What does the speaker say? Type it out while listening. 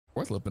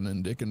Slipping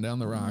and dicking down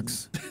the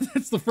rocks.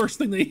 That's the first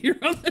thing they hear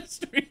on the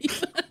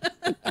street.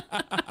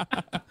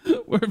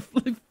 We're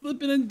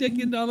flipping and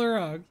dicking down the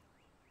rocks.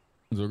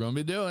 That's what we're going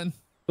to be doing.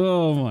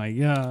 Oh my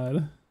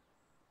God.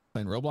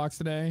 Playing Roblox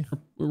today.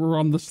 We're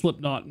on the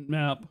Slipknot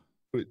map.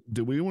 Wait,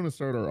 do we want to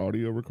start our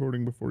audio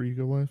recording before you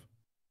go live?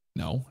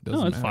 No, it doesn't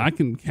No, it's matter. fine. I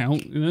can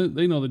count.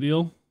 They know the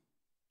deal.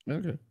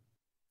 Okay.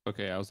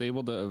 Okay, I was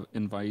able to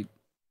invite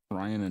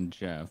Ryan and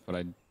Jeff, but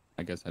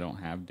I guess I don't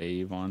have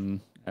Dave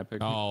on Epic.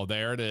 Oh,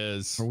 there it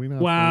is. Are we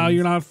not Wow, friends?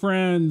 you're not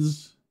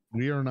friends.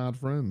 We are not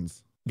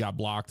friends. Got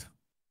blocked.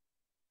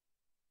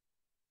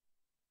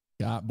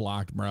 Got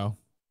blocked, bro.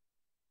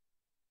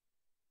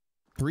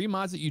 3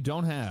 mods that you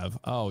don't have.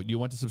 Oh, you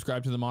want to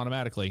subscribe to them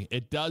automatically.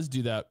 It does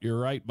do that. You're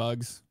right,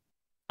 Bugs.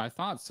 I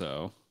thought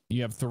so.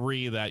 You have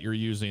 3 that you're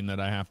using that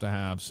I have to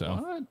have. So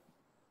What?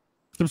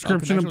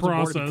 Subscription and connection was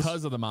aborted process.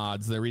 because of the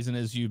mods. The reason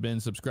is you've been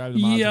subscribed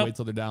to the mods. Yep. Wait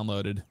till they're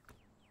downloaded.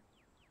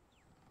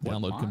 What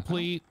Download mod?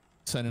 complete.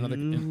 Send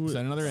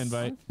another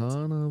invite.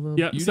 Son of a...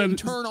 Yeah, You send-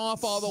 didn't turn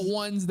off all the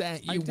ones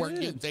that you weren't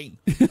did. using.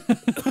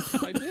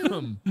 I did.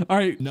 All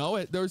right.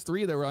 No, there was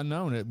 3 that were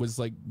unknown. It was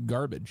like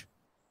garbage.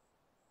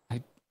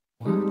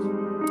 What? I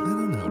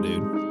don't know,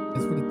 dude.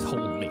 That's what it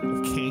told me.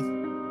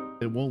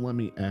 Okay. It won't let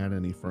me add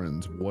any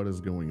friends. What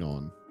is going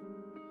on?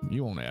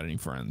 You won't add any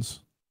friends.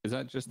 Is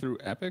that just through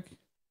Epic?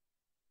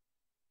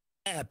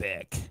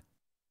 Epic.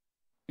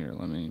 Here,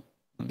 let me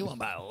You won't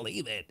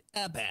believe it.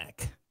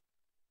 Epic.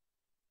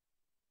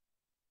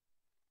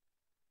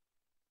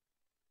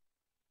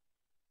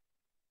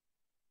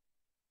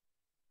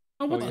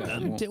 Oh, what Oh, the yeah. hell?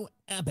 Welcome to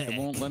Epic. It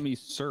won't let me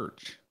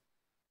search.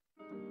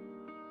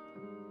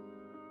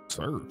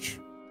 Search.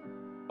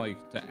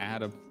 Like to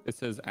add a. It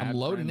says add. I'm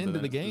loading friends, into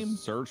and the it says game.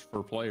 Search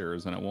for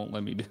players, and it won't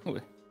let me do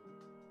it.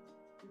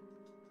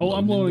 Oh,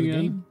 I'm into loading the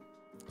in. game.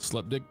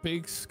 Slip dick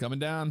peaks coming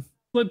down.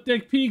 Flip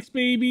dick peaks,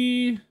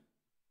 baby.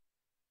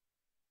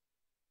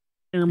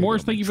 Aaron Maybe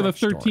Morris, on thank my you for the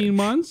truck 13 storage.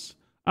 months.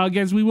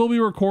 Guys, we will be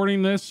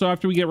recording this, so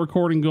after we get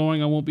recording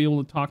going, I won't be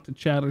able to talk to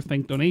chat or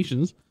thank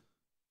donations.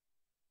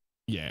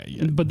 Yeah,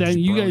 yeah. But then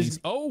you guys-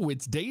 Jabronis. Oh,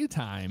 it's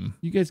daytime.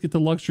 You guys get the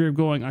luxury of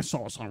going, I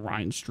saw us on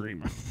Ryan's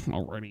stream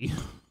already.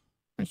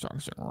 I saw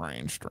this in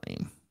Ryan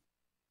stream.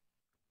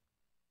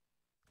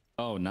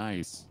 Oh,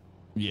 nice.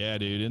 Yeah,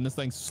 dude. And this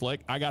thing's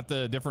slick. I got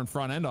the different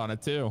front end on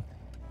it too.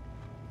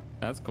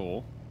 That's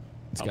cool.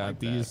 It's I got like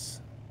that.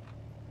 these.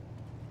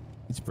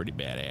 It's pretty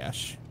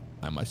badass,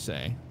 I must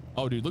say.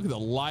 Oh, dude, look at the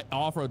light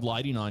off-road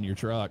lighting on your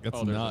truck. That's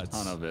Oh, there's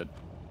nuts. a ton of it.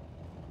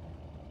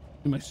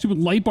 My stupid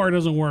light bar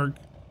doesn't work.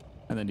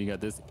 And then you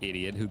got this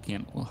idiot who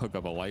can't hook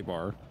up a light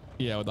bar.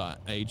 Yeah, with the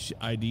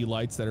HID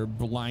lights that are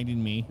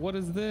blinding me. What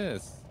is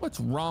this? What's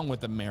wrong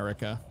with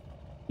America?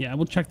 Yeah,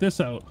 we'll check this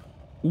out.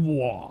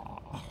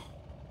 Wow.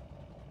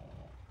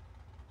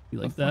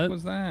 You like The fuck that?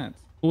 was that?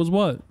 What was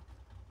what?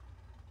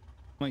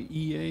 My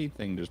EA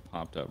thing just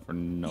popped up for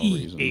no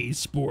EA reason.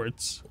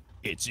 Sports.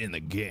 It's in the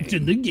game. It's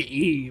in the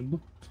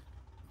game.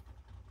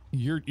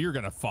 You're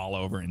gonna fall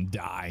over and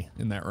die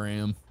in that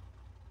ram.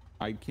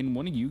 Can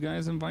one of you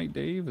guys invite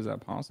Dave? Is that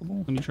possible?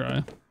 Let me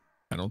try.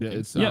 I don't Yeah, think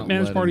it's so. Yeah, not man's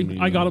letting party. me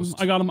I got him. host.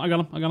 I got him. I got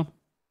him. I got him.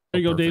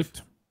 There you go, Dave.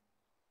 Perfect.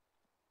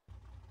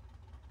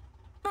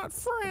 Not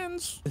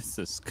friends. This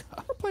is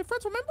Scott. We're playing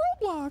friends with my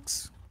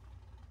Roblox.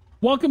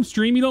 Welcome,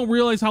 stream. You don't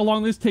realize how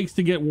long this takes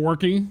to get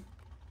working.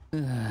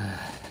 Bit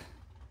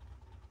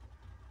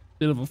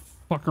of a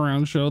fuck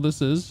around show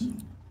this is.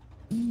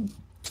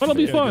 But it'll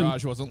be The fun.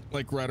 garage wasn't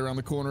like right around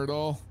the corner at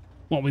all.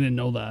 Well, we didn't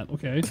know that.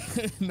 Okay.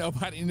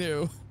 Nobody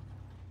knew.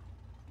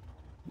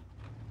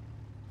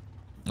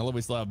 I love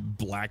we still have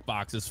black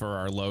boxes for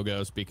our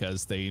logos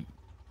because they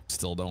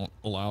still don't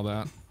allow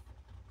that.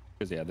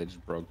 Because yeah, they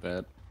just broke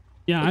that.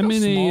 Yeah, Look I'm how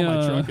in small a.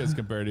 my truck is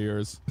compared to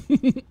yours.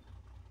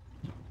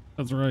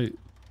 That's right.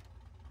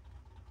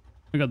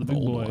 I got the big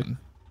Old boy. one.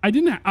 I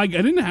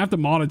didn't have to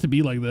mod it to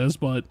be like this,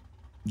 but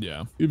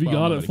Yeah. If you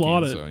got it, nobody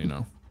flaunt can, it. So, you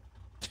know.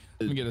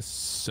 Let me get a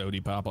sody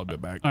pop. I'll be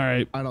back. all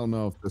right. I don't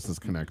know if this is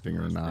connecting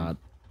or not.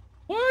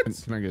 What?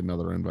 Can I get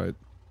another invite?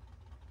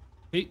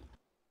 Hey,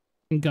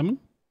 incoming.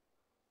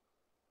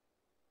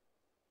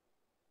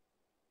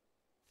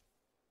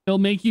 It'll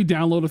make you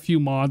download a few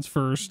mods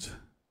first.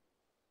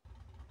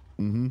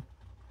 Mm-hmm.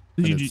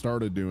 Did And you it ju-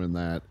 started doing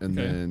that, and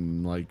Okay.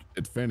 then like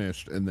it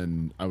finished, and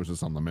then I was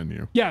just on the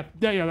menu. Yeah,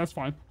 that's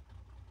fine.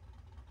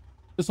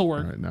 This will All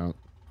work. right, now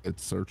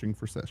it's searching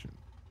for session.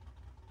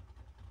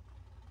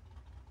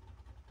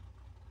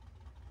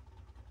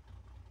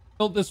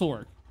 Oh, this will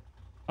work.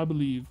 I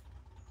believe.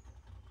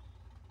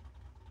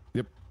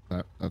 Yep,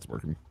 that's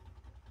working.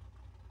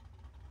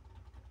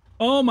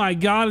 Oh my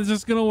god, is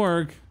this gonna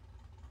work?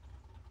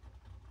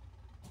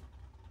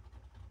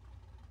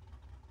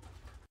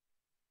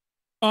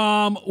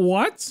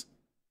 What?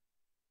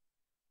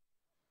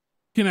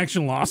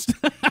 Connection lost.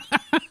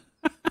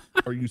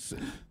 Are you?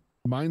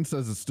 Mine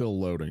says it's still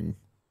loading.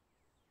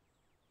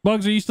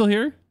 Bugs, are you still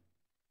here?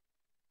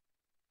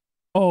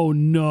 Oh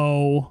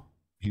no.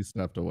 He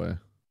stepped away.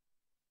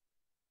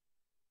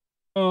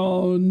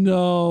 Oh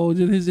no!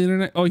 Did his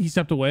internet? Oh, he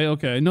stepped away.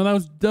 Okay, no,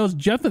 that was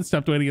Jeff that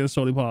stepped away to get a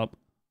soda pop.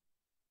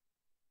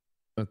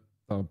 I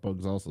thought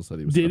Bugs also said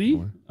he was. Did he?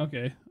 away.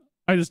 Okay,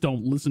 I just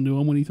don't listen to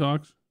him when he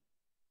talks.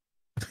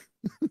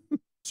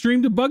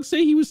 Stream, did Bugs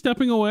say he was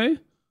stepping away?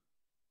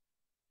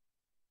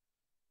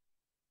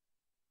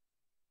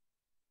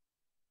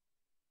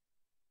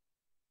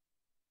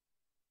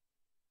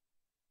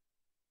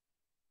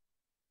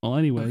 Well,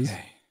 anyways,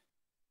 Okay.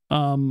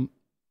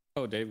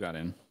 Oh, Dave got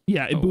in.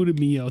 yeah, it Oh. booted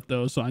me out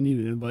though, so I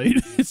needed an invite.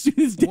 As soon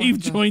as Dave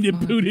What the joined, it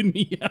fuck? booted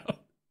me out.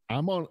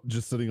 I'm on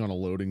just sitting on a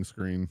loading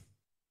screen.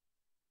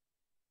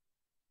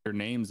 Your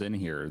name's in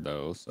here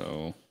though,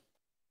 so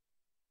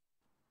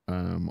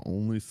I'm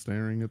only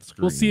staring at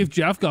screen. We'll see if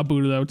Jeff got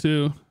booted out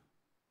too.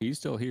 he's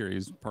still here.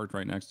 He's parked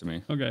right next to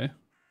me. Okay.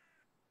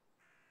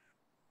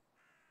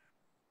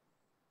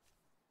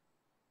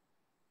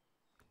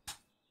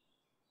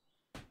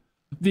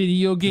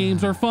 Video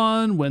games are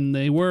fun when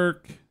they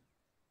work.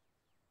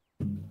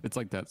 It's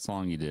like that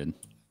song you did,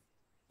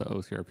 the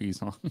OCRP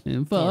song.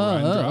 And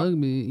Ryan drop. fuck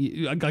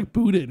me. I got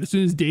booted. As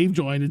soon as Dave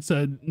joined, it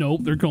said,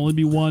 nope, there can only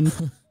be one.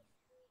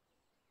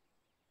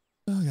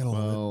 I gotta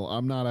love it. Well,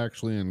 I'm not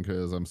actually in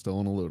because I'm still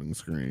on a loading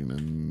screen,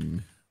 and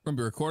We're gonna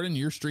be recording.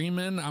 You're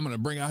streaming. I'm gonna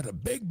bring out a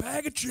big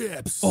bag of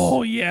chips.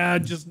 Oh, yeah.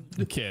 Just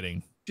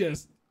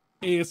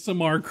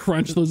ASMR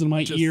crunch those in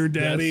my Just- ear,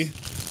 daddy.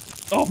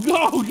 yes.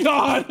 Oh,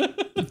 God.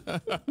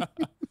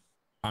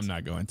 I'm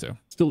not going to.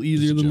 Still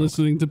easier Just a than joke.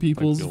 listening to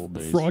people's the old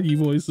days. froggy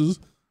voices.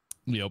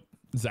 Yep.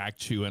 Zach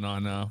chewing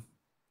on Yep.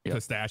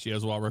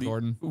 pistachios while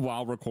recording.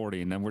 While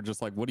recording, and we're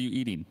just like, "What are you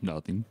eating?"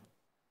 Nothing.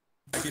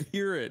 I can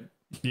hear it.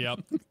 Yep.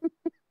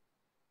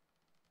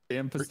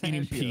 Damn Or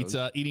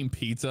pistachios. eating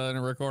pizza in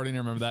a recording. I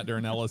remember that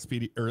during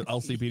LSPD or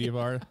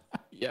LCPDFR.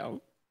 Yeah.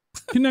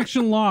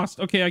 Connection lost.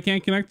 Okay, I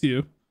can't connect to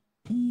you.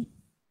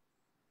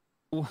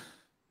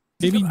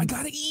 Maybe I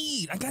gotta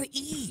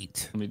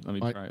eat. Let me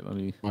My- try it. Let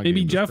me. my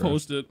maybe game Jeff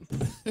just hosted.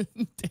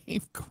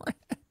 Dave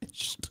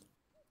crashed.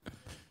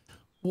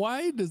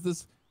 Why does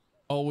this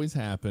always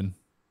happen?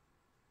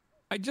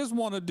 I just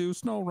want to do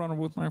Snow Runner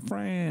with my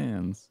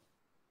friends.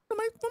 On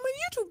my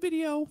YouTube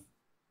video.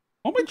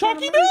 Oh, my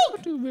chalky milk!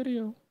 YouTube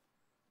video.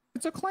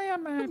 It's a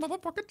clan match.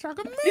 Motherfucking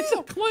chocolate milk. It's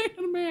a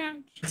clan match.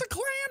 It's a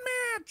clan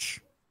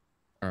match.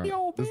 All right,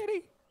 Yo, this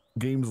Betty.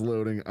 game's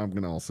loading. I'm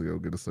gonna also go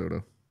get a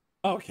soda.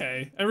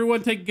 Okay,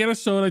 everyone, get a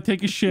soda,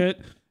 take a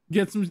shit,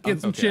 get some Okay,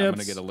 chips. I'm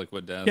gonna get a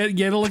liquid death.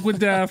 Get a liquid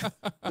death.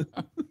 I'm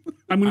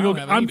gonna I go. don't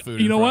have any food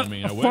You in know front what? of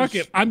me, I Fuck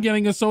wish. it. I'm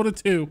getting a soda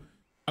too.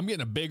 I'm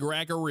getting a big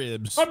rack of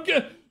ribs.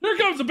 Here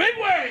comes a big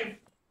wave.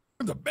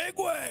 It's a big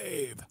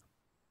wave.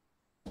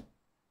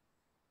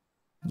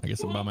 I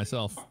guess I'm by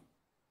myself.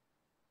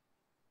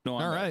 No,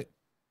 I'm All back. right.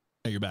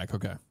 Hey, you're back.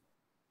 Okay.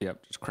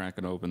 Yep, just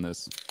cracking open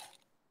this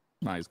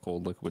nice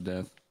cold liquid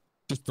death.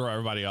 Just throw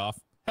everybody off.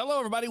 Hello,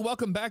 everybody.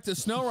 Welcome back to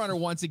SnowRunner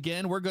once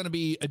again. We're going to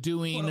be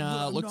doing,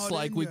 looks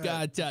like we've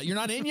got, you're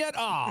not in yet?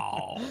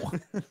 Oh.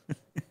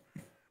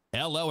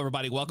 Hello,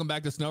 everybody. Welcome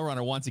back to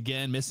SnowRunner once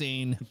again.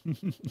 Missing.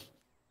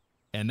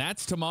 And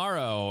that's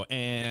tomorrow.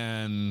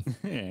 And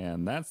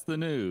And that's the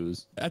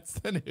news. that's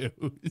the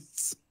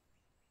news.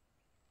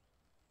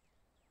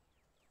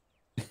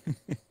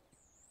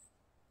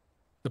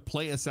 To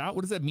play us out?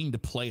 What does that mean to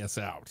play us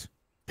out?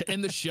 To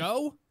end the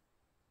show?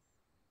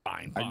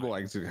 Fine. I go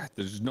like,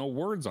 there's no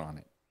words on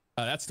it.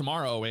 That's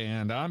tomorrow,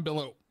 and I'm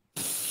below.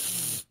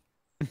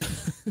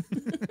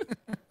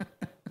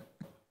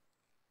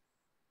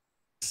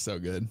 So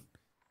good.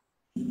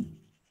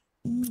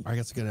 I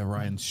guess I gotta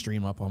Ryan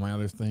stream up on my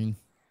other thing.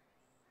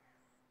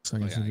 So I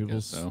can Yeah, see, I people's,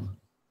 guess so.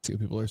 see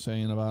what people are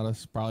saying about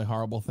us. Probably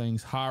horrible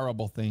things.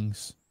 Horrible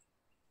things.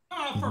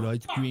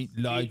 Large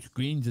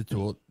screens at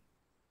all.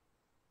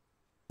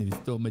 Maybe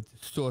still make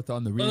the sort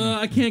on the rim.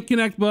 I can't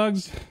connect,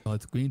 Bugs.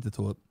 Large screens at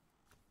all.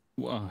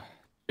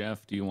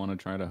 Jeff, do you want to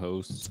try to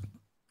host?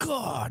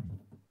 God.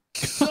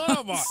 Son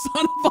of a.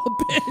 Son of a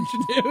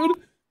bitch, dude.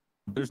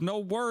 There's no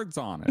words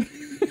on it.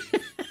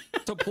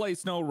 To play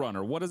Snow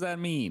Runner. What does that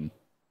mean?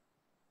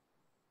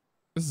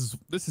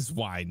 This is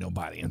why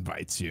nobody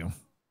invites you.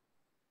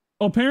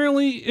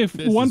 Apparently, if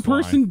This one is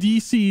why. person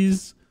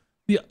DCs,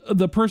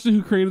 the person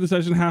who created the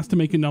session has to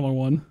make another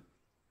one.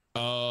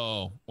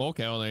 Oh,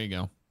 okay. Well, there you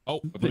go.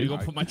 Oh, let me go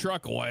put my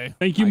truck away.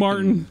 Thank you, I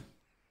Martin.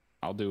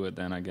 I'll do it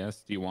then, I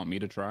guess. Do you want me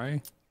to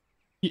try?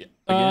 Yeah.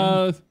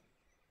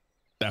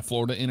 That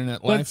Florida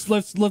internet life.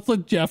 Let's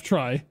let Jeff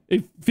try.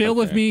 It failed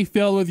with Okay. me,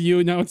 failed with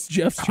you. Now it's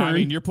Jeff's turn. I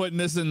mean, you're putting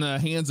this in the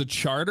hands of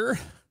Charter.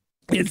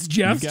 It's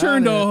Jeff's You got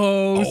turn to it.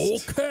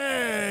 host.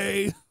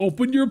 Okay.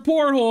 Open your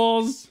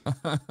portholes.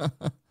 I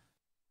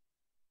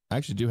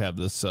actually do have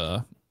this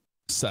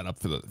set up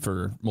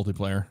for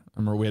multiplayer. I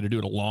remember we had to do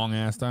it a long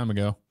ass time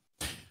ago.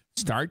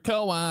 Start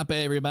co-op,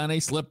 everybody.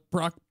 Slip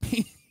rock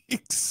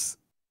peaks.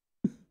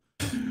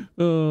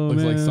 Oh,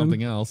 Looks like man.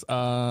 something else.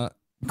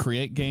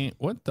 Create game.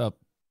 What the?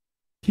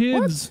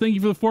 Kids, What? thank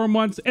you for the 4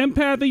 months.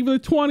 Empath, thank you for the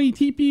 20.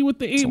 TP with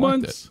the 8 Select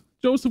months.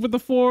 Joseph with the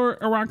 4.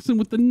 Araxon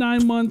with the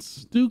 9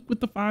 months. Duke with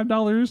the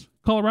 $5.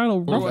 Colorado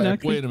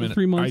Roughneck Wait a for minute.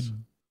 3 months.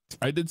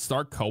 I did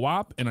start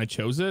co-op and I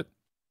chose it.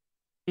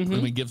 Mm-hmm.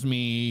 And it gives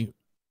me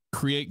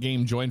create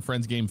game, join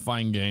friends game,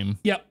 find game.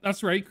 Yep,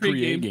 that's right.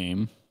 Create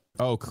game.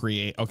 Oh,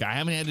 create. Okay, I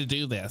haven't had to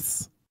do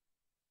this.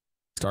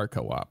 Start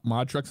co-op.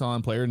 Mod trucks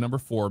on player number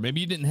 4.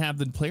 Maybe you didn't have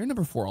the player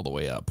number 4 all the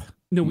way up.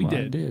 No, we Well, I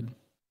did. did.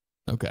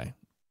 Okay.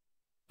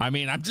 I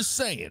mean, I'm just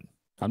saying.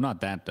 I'm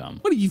not that dumb.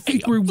 What do you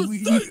think? Hey,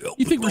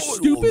 You think we're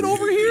stupid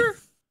over here?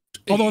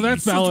 Although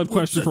that's a valid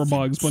question for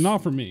Bugs, but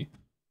not for me.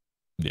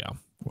 Yeah.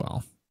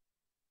 Well.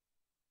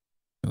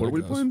 What are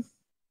we playing?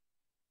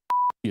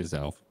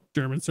 Yourself.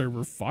 German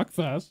server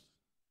fuckfest.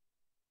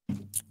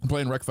 I'm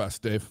playing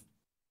Wreckfest, Dave.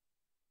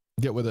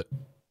 Get with it.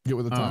 Get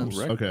with the times.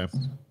 Okay.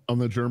 On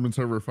the German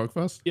server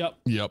Fuckfest? Yep.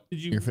 Yep.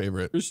 Did you Your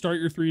favorite. restart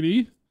your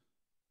 3D?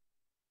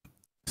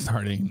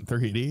 Starting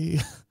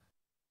 3D.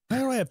 Why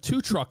do I have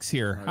 2 trucks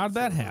here? All right, How'd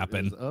that server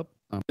happen? is Up.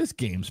 This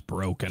game's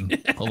broken.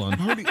 Hold on.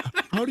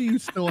 How do you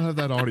still have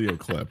that audio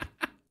clip?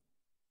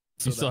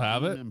 You still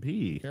have it?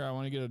 MP. Here, I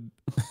want to get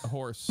a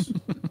horse.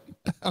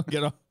 I'll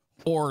get a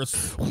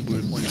horse. We're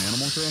playing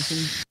Animal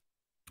Crossing.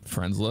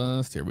 Friends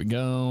list. Here we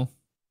go.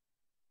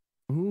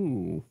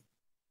 Ooh.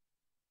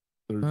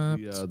 There's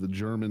the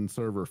German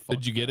server.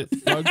 Did you get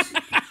it, Bugs?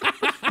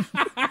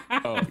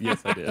 Oh,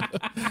 yes, I did.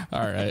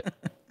 All right.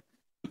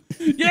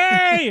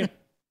 Yay!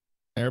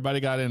 Everybody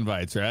got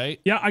invites, right?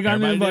 Yeah, I got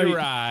Everybody an did invite.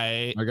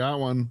 right. I got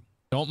one.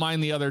 Don't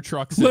mind the other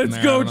trucks. Sitting Let's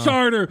there. go I don't know.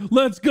 charter.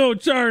 Let's go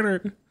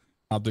charter.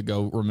 I'll have to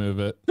go remove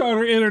it.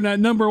 Charter internet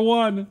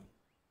 #1.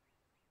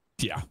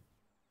 Yeah.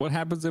 What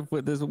happens if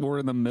we're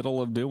in the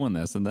middle of doing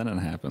this and then it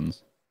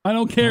happens? I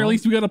don't care. At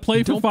least we got to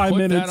play for Don't 5 put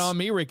minutes. that on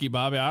me, Ricky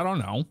Bobby. I don't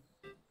know.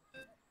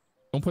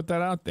 Don't put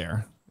that out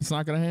there. It's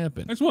not going to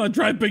happen. I just want to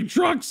drive big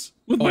trucks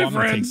with my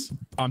friends.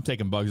 I'm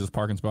taking Bugs'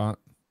 parking spot.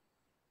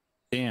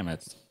 Damn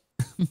it.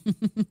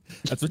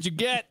 That's what you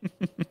get.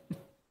 That's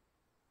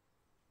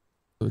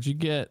what you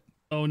get.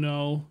 Oh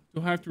no.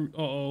 Do I have to?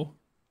 Uh-oh.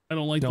 I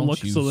don't like Don't the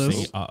looks you of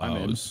this. say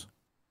uh-ohs.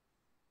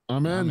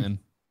 I'm in. I'm in.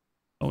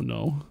 Oh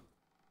no.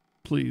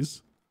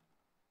 Please.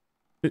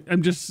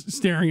 I'm just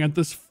staring at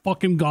this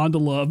fucking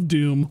gondola of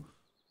doom.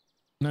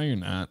 No, you're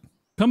not.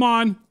 Come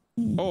on.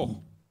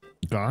 Oh,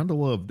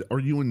 Gondola. Are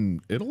you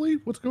in Italy?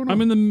 What's going on?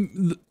 I'm in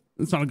the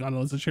it's not a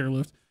gondola, it's a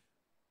chairlift.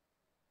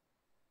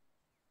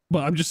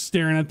 But I'm just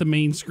staring at the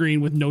main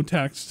screen with no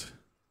text.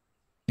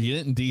 You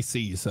didn't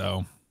DC,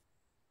 so.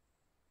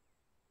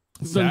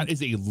 That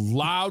is a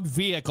loud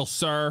vehicle,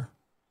 sir.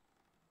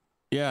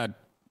 yeah.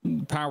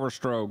 Power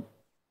stroke.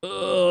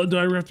 Do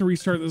I have to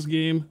restart this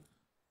game?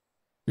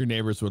 Your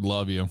neighbors would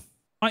love you.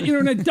 My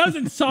internet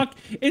doesn't suck.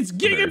 It's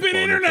gigabit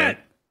internet.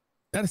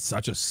 That is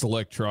such a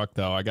slick truck,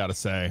 though. I gotta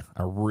say,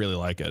 I really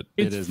like it.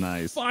 It's It is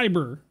nice.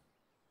 fiber.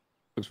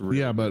 Looks really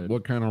yeah, but good.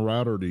 what kind of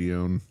router do you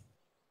own?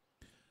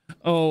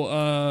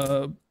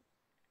 Oh,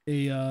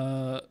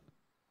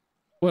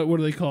 what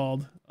are they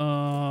called?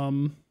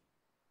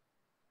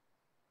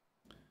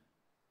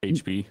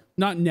 HP.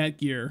 Not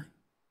Netgear.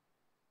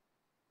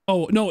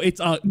 Oh no, it's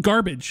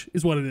garbage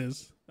is what it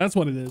is. That's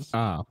what it is.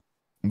 Ah,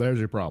 there's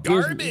your problem.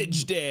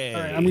 Garbage day.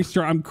 All right,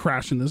 I'm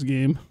crashing this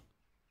game.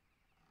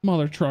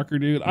 Mother trucker,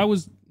 dude.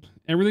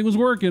 Everything was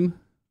working.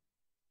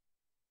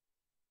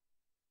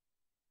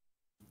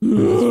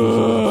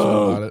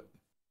 About it.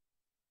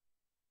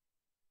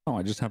 Oh,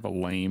 I just have a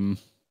lame.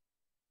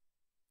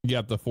 You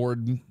got the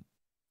Ford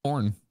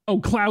horn. Oh,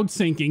 cloud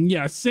syncing.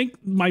 Yeah, sync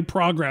my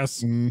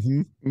progress.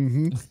 Mm-hmm.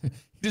 Mm-hmm. He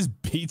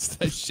just beats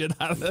the shit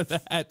out of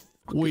that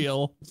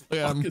wheel.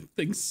 Fucking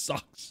thing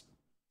sucks.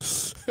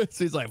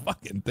 He's like,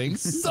 fucking thing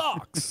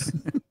sucks.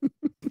 And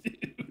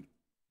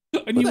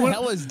What you the want,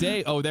 hell is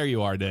Dave? Oh, there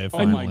you are, Dave. Oh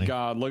Finally. my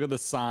God. Look at the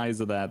size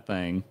of that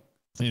thing.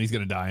 And he's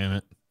gonna die in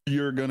it.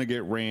 You're going to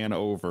get ran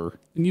over.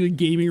 I need a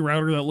gaming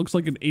router that looks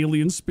like an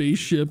alien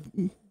spaceship.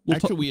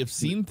 Actually, we have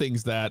seen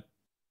things that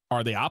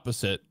are the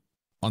opposite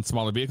on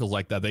smaller vehicles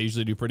like that. They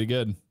usually do pretty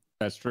good.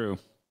 That's true.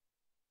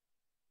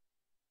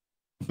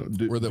 So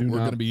We're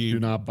gonna be- do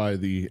not buy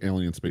the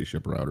alien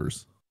spaceship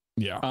routers.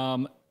 Yeah.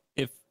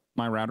 If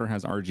my router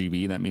has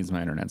RGB, that means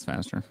my internet's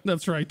faster.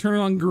 That's right. Turn it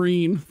on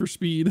green for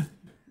speed.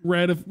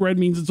 Red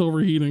means it's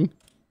overheating.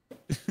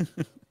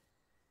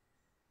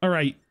 All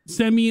right.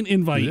 Send me an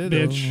invite,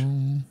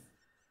 bitch.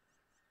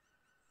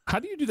 How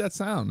do you do that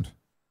sound?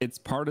 It's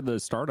part of the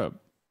startup.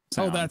 Oh,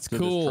 sound that's to this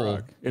cool.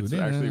 truck. It's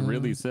actually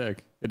really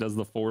sick. It does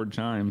the Ford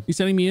chime. You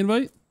sending me an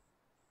invite?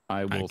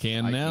 I will.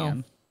 can now.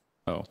 Can.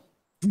 Oh,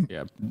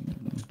 yeah.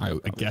 I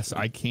guess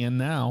I can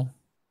now.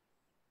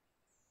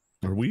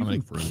 Are we I'm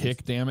even gonna friends?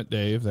 kick, damn it,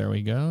 Dave. There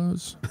he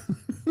goes.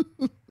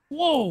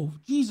 Whoa,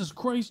 Jesus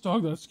Christ,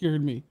 dog, that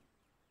scared me.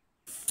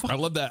 I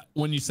love that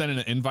when you send in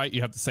an invite,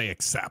 you have to say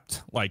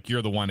accept. Like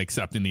you're the one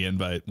accepting the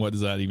invite. What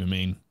does that even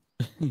mean?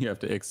 You have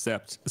to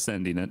accept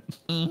sending it.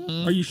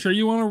 Are you sure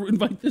you want to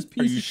invite this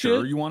piece Are you of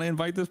sure shit? you want to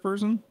invite this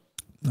person?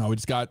 No, we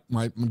just got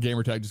my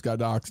gamer tag just got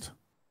doxxed.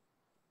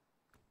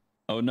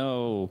 Oh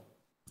no.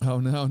 Oh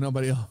no,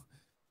 nobody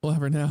will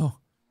ever know.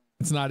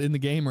 It's not in the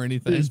game or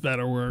anything. This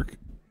better work.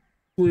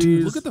 Please.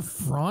 Dude, look at the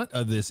front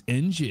of this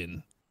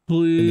engine.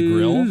 Please. in the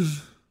grill.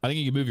 I think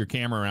you can move your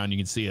camera around. You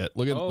can see it.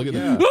 Look at Oh, look at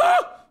yeah.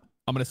 the.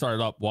 I'm gonna start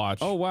it up. Watch.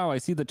 Oh wow, I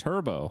see the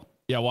turbo.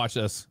 Yeah, watch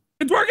this.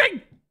 It's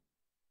working.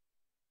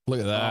 Look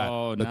at that.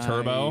 Oh, the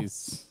turbo.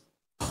 nice.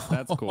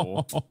 That's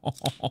cool.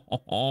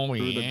 Oh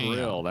Through yeah. the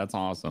grill. That's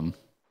awesome.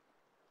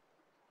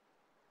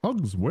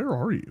 Hugs, where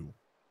are you?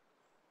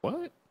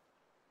 What?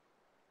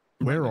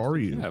 Where are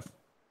you? Jeff.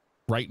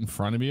 Right in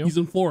front of you. He's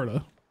in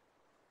Florida.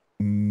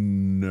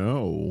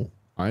 No,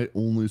 I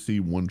only see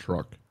one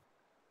truck.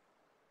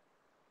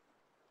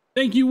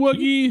 Thank you,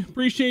 Woogie.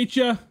 Appreciate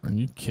you. Are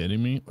you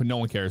kidding me? No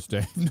one cares,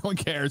 Dave. No one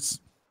cares.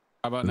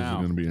 How about This is now?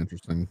 going to be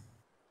interesting.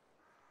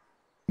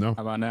 No.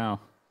 How about now?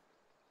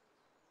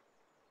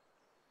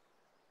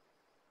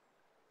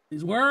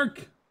 His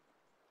work.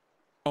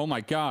 Oh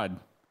my god.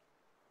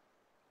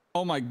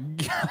 Oh my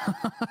god.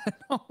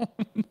 Oh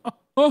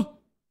no.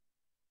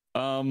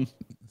 Oh It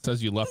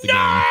says you left the game.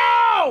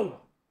 no!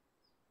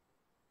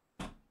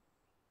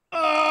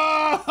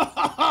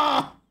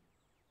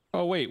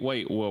 Oh wait,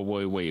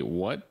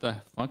 what the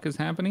fuck is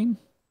happening?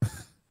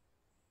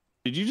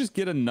 Did you just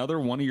get another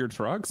one of your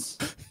trucks?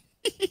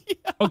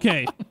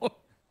 Okay.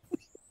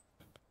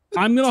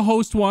 I'm gonna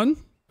host one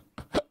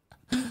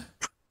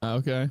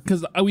Okay.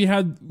 because we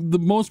had the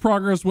most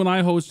progress when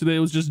I hosted it. It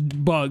was just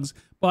bugs.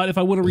 But if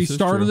I would have This is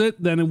restarted true.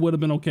 it, then it would have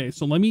been okay.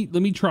 So let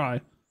me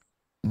try.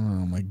 Oh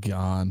my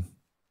god.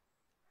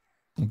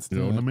 Let's Go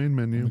do in the it. main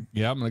menu.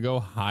 Yeah, I'm gonna go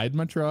hide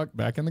my truck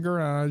back in the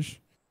garage.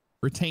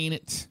 Retain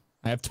it.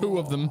 I have 2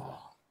 of them.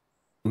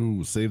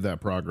 Ooh, save that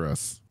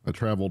progress. I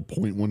traveled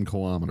 0.1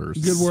 kilometers.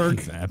 Good work.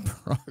 Save that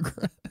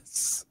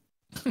progress.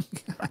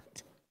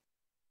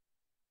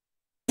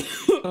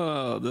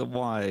 Oh,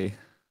 why?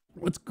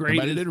 What's great?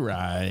 Everybody did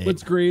right.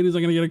 What's great is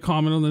I'm gonna get a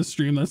comment on this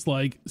stream that's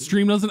like,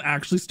 stream doesn't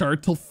actually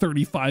start till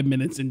 35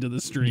 minutes into the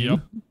stream. Yep.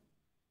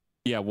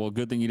 Yeah, well,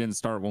 good thing you didn't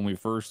start when we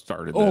first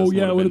started. Oh this.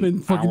 yeah, it would have been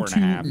an fucking hour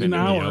and a half an into it.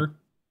 hour.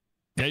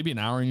 Maybe an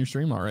hour in your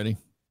stream already.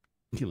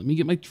 Okay, let me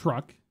get my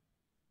truck.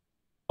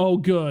 Oh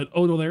good.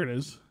 Oh no, there it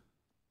is.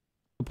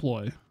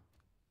 Deploy.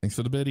 Thanks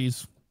for the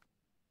biddies.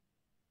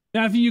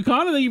 Yeah, if you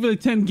caught it, thank you for the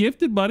 10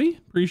 gifted, buddy.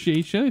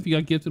 Appreciate you. If you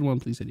got gifted one,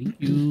 please say thank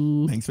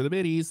you. Thanks for the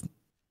biddies.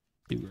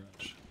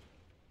 Garage.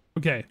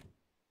 Okay.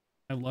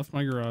 I've left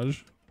my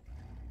garage.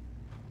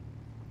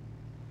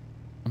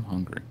 I'm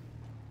hungry.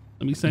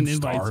 Let me send I'm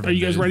invites. starving, Are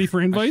you guys dude. ready for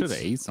I should invites?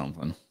 have ate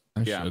something.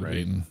 I Yeah, should have right.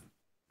 eaten.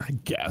 I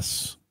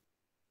guess.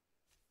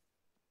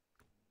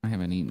 I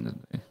haven't eaten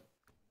today.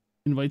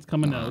 Invites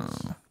coming out.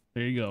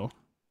 There you go.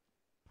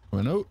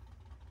 A note.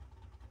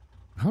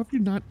 How have you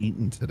not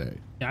eaten today?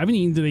 Yeah, I haven't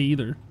eaten today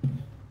either.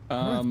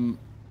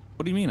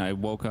 What do you mean? I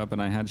woke up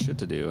and I had shit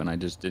to do and I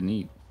just didn't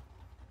eat.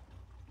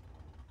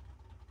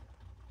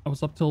 I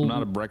was up till I'm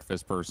not a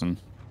breakfast person.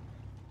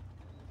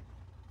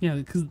 yeah,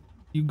 because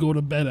you go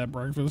to bed at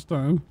breakfast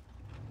time.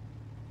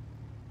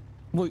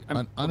 Well,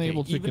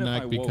 Unable to even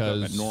connect if I woke up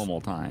because- at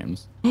normal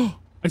times.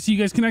 I see you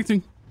guys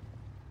connecting.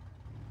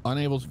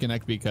 Unable to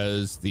connect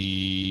because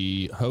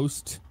the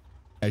host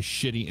has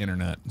shitty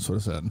internet. That's what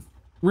it said.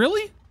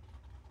 Really?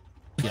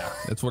 Yeah,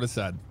 that's what it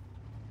said.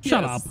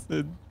 Shut up.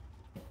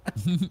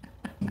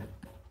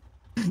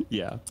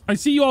 Yeah. I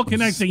see you all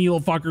connecting, you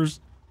little fuckers.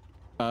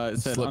 It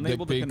said Slip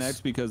unable to dick pics.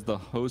 connect because the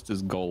host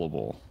is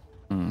gullible.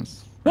 What?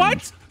 I'm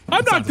not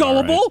sounds about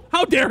gullible.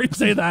 How dare you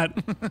say that?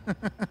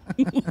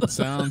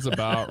 Sounds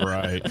about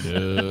right,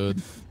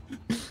 dude.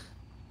 Sounds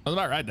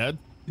about right, Dad.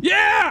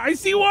 Yeah, I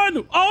see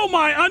one. Oh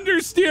my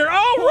understeer.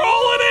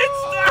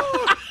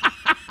 Oh, rolling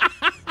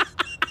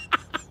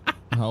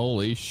it.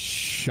 Holy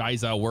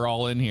shiza, we're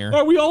all in here.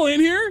 Are we all in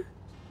here?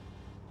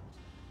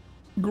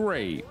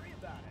 Great.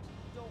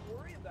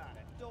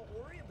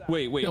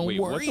 Wait. Don't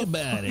what worry the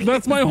about it.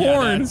 That's my Yeah,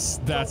 horn.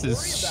 that's his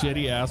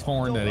shitty ass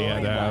horn that he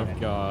had to have.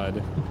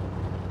 God.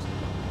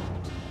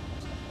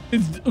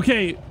 It's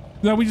okay.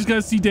 Now we just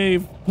gotta see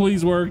Dave.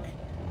 Please work.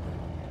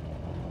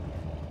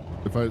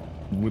 If I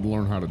would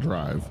learn how to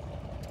drive.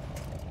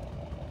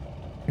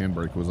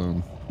 Handbrake was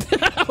on.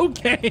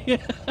 Okay.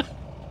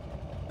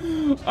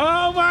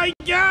 Oh my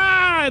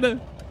god!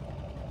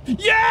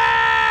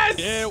 Yes!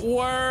 It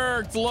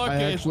worked. Look I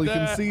at actually can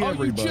that. see Oh,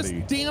 everybody. you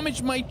just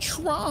damaged my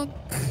truck.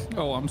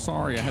 Oh, I'm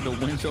sorry. I had to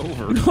winch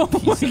over. Oh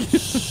my god.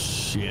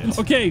 Shit.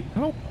 Okay, I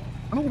don't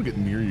want to get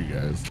near you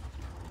guys.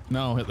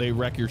 No, they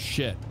wreck your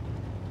shit.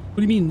 what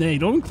do you mean they?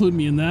 Don't include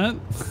me in that.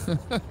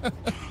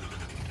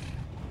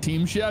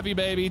 Team Chevy,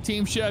 baby.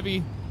 Team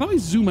Chevy. How do I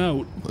zoom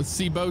out? Let's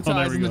see bow there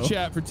ties we in the go.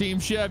 chat for Team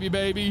Chevy,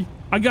 baby.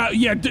 I got,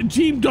 yeah,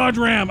 Team Dodge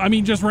Ram. I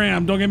mean, just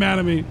Ram. Don't get mad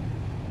at me.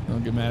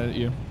 Don't get mad at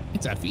you.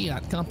 It's a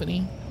Fiat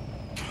company.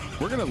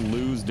 We're gonna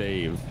lose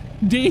Dave.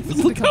 Dave, Is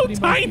it look the how company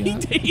by tiny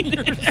Fiat?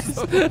 Dave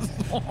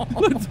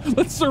is.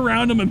 let's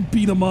surround him and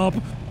beat him up.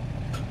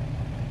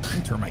 Let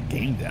me turn my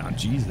game down.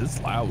 Jeez,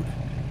 it's loud.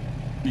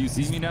 Do you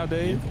see me now,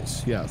 Dave?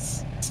 Vehicles.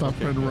 Yes. Stop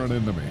trying to run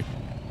into me.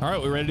 All right,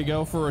 we ready to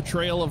go for a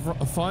trail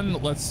of fun?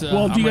 Let's.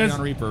 Well, do I'm you ready guys?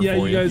 on Reaper Yeah,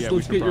 for you guys. Yeah, we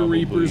Let's should get your probably-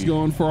 Reapers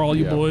going for all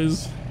you yeah.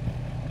 boys.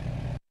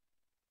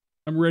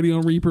 I'm ready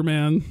on Reaper,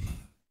 man.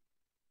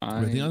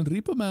 Ready on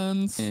Reaper,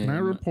 mans. Can I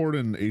report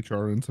an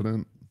HR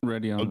incident?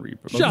 Ready on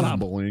Reaper. Shut up.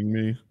 Bullying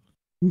me.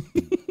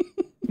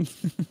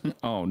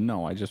 Oh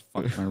no, I just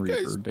fucked my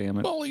Reaper. Damn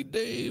it. Bully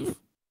Dave.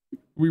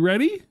 We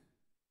ready?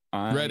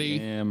 Ready.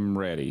 I am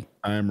ready.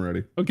 I am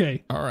ready.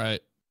 Okay. All right.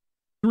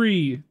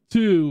 3,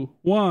 2,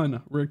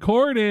 1.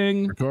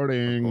 Recording.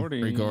 Recording.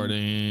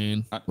 Recording.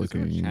 Is there a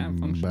Looking chat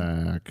function?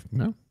 back.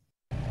 No.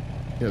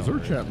 Yeah, is there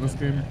a chat in this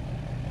game?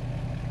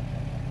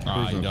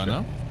 There's You no don't chat know?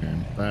 in this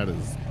game. That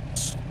is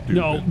stupid.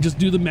 No, just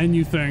do the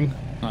menu thing.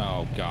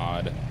 Oh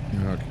God.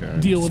 Okay.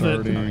 Deal with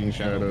it. Starting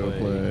shadow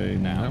play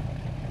now. No.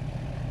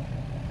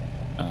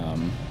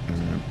 Down.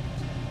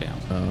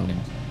 Um,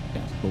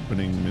 Down.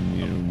 Opening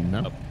menu. No.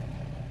 Up.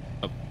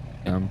 Up.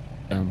 Down.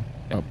 Down.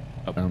 Up.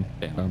 Up. Down.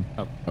 Down. Down.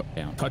 Up.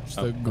 Down. Touch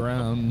up, the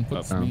ground.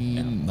 Puts down, me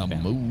in the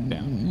down, mood.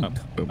 down,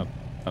 up, Boom. up,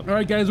 up. All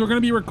right, guys, we're going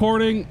to be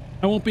recording.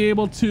 I won't be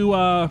able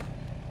to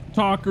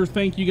talk or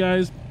thank you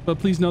guys, but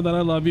please know that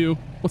I love you.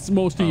 What's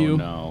most of Oh you?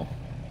 no,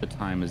 the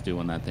time is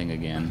doing that thing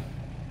again.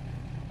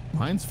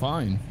 Mine's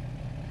fine.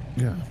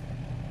 Yeah.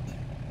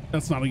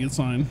 That's not a good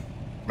sign.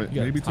 But You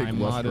got maybe take time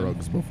less modded.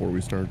 drugs before we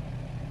start.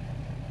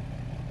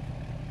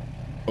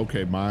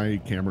 Okay, my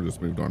camera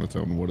just moved on its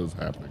own. What is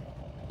happening?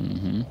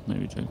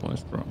 Maybe take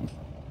less drugs.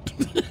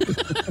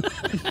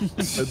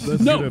 That's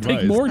No, good take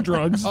advice. more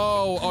drugs.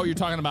 Oh, you're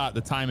talking about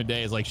the time of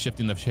day is like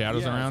shifting the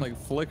shadows Yeah, around? it's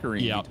like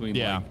flickering Yeah, between.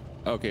 yeah.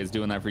 Like, okay, it's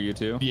doing that for you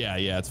too. yeah,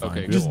 it's fine.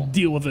 Okay, Just cool.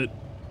 deal with it.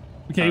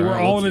 Okay, All we're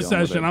right, all in a let's deal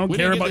with session. it. I don't We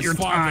care didn't get about this your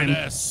far for time.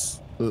 this.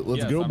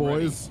 Let's Yes, go, I'm ready.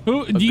 boys.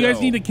 Who do Let's you guys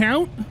go. need to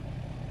count?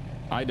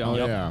 I Oh, don't.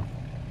 yeah.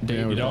 Dave,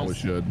 Yeah, we you don't? probably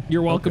should.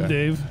 You're welcome, Okay.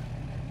 Dave.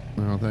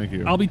 Oh, thank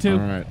you. I'll be 2. All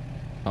right.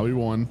 I'll be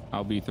 1.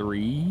 I'll be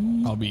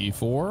 3. I'll be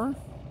 4,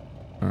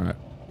 All right.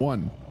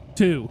 1,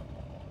 2,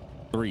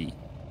 3.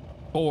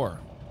 4,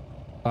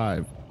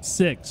 5,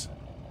 6,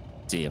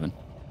 7.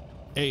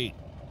 8.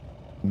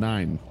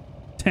 9.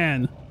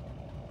 10.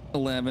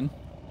 11.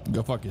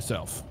 Go fuck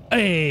yourself.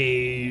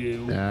 Hey,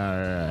 All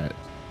right.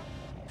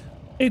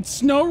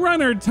 it's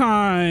SnowRunner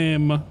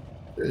time.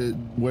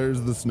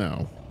 Where's the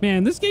snow?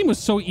 Man, this game was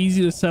so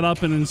easy to set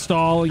up and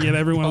install and get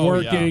everyone Oh,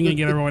 working yeah. and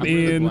get everyone I'm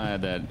really in.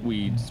 glad that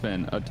we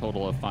spent a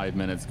total of 5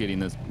 minutes getting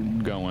this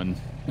going,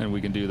 and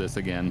we can do this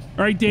again.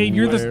 All right, Dave,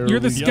 you're Where the are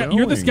we scout.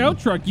 You're the going? scout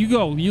truck. You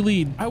go. You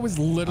lead. I was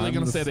literally I'm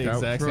going to the say the scout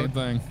exact same truck?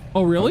 thing.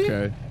 Oh, really?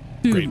 Okay.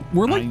 Dude, Great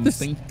we're like minds this.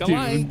 think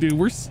alike. Dude,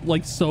 we're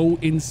like so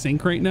in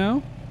sync right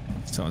now.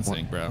 So in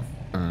sync, bro.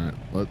 All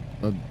right.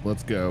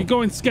 Let's go. You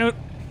going, scout?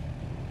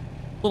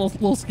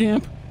 Little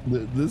scamp.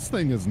 This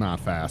thing is not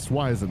fast.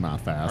 Why is it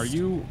not fast? Are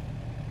you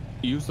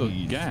use the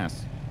Please.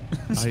 gas?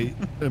 I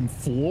am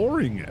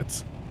flooring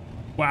it.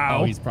 Wow.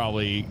 Oh, he's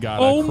probably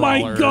got a Oh my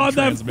crawler God,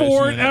 that transmission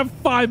Ford in it.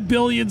 F5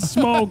 billion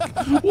smoke.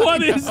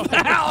 What is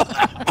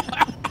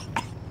that?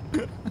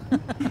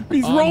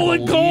 He's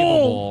rolling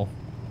coal. Unbelievable.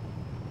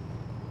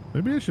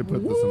 Maybe I should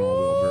put this in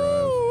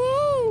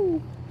all-wheel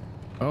drive.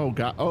 Oh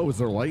God! Oh, is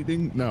there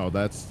lightning? No,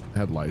 that's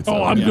headlights.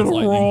 Oh, I'm yeah, gonna it's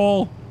lightning.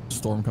 roll.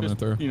 Storm coming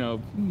through. You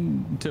know,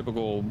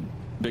 typical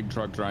big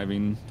truck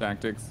driving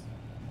tactics.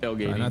 Try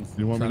Tailgating. not,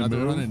 You want try me to not to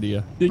move? run into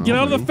you. Yeah, get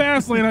out of the move.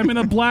 fast lane. I'm in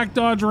a black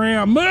Dodge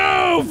Ram.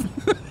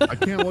 Move, I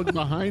can't look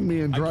behind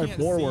me and I drive can't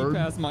forward. see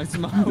past my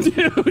smoke.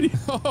 dude.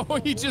 Oh,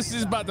 he just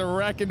is about to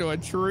wreck into a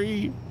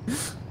tree.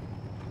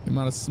 The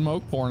amount of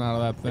smoke pouring out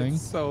of that thing.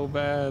 It's so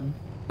bad.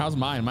 How's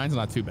mine? Mine's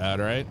not too bad,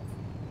 right?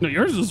 No,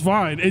 yours is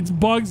fine. Its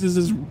bugs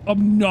is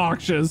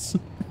obnoxious.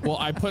 Well,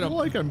 I put I a feel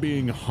like I'm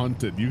being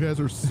hunted. You guys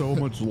are so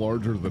much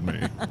larger than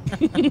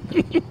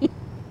me.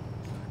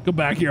 Go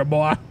back here,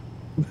 boy.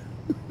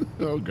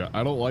 Oh God,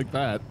 I don't like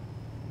that.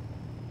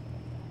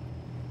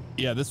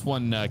 yeah. This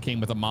one came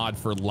with a mod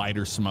for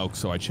lighter smoke,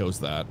 so I chose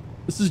that.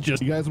 This is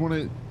just. You guys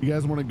want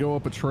to go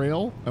up a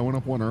trail? I went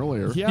up one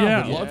earlier.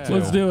 Yeah, would love yeah. to.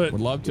 let's do it.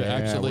 Would love to Yeah,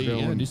 actually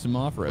we're going- do some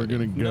off We're road.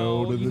 gonna go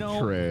No, to you the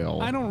know, trail.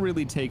 I don't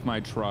really take my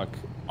truck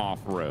off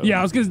road. Yeah,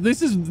 I was gonna.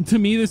 This is to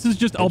me. This is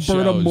just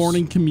Alberta shows.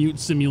 morning commute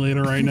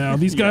simulator right now.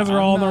 These guys Yeah, are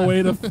all on I'm their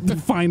way not- to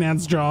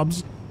finance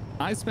jobs.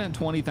 I spent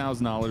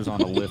 $20,000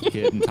 on a lift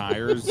kit and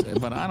tires,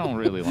 but I don't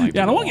really like.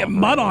 Yeah, I don't want want to get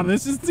mud on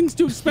this. This thing's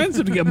too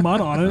expensive to get mud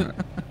on it.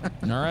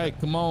 All right,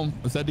 come on.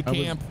 Let's head to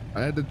camp.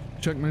 I had to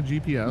check my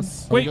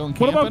GPS. Are we Wait, going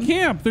what about camping?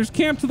 camp? There's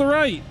camp to the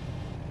right.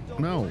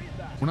 No,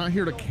 we're not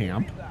here to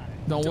camp.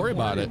 Don't worry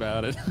about it.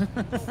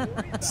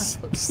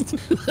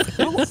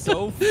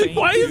 So faint.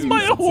 Why is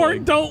my It's horn?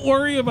 like, Don't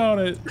worry about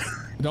it.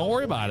 Don't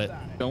worry about it.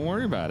 don't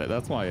worry about it.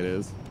 That's why it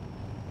is.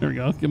 There we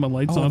go. Get my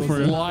lights Oh, on those for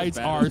you. lights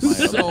are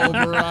so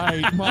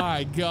bright.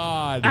 My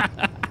God.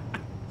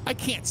 I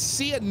can't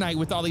see at night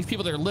with all these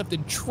people that are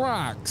lifting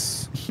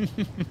trucks.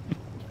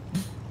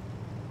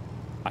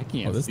 I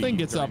can't. Oh, this see thing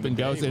gets during up the and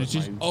goes, day and it's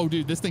with just, my- oh,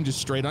 dude, this thing just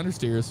straight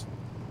understeers.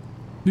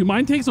 Dude,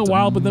 mine takes a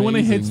while, but then when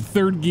it hits amazing.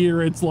 third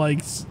gear, it's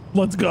like,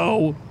 let's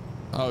go.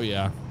 Oh,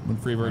 yeah. When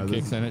Freebird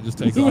this- kicks in, it just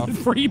takes When off.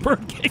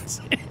 Freebird kicks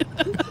in.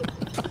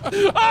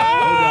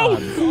 oh!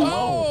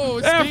 Oh,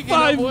 speaking of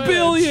F5 which.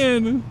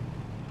 billion.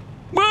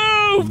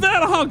 Move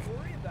that hunk.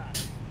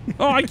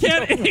 Oh, I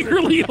can't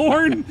angrily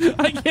horn.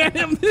 I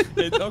can't.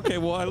 Okay,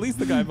 well, at least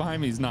the guy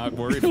behind me is not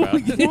worried about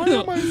it. Why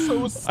am I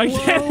so slow? I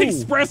can't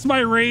express my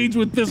rage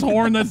with this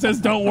horn that says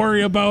 "Don't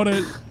worry about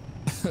it."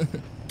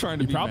 Trying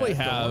to You be probably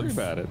mad, don't worry have-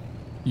 about it.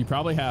 You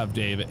probably have,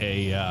 Dave,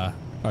 a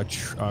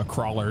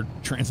crawler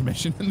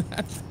transmission in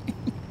that thing.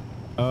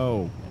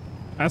 Oh,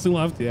 Passing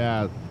left.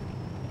 yeah.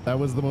 That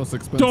was the most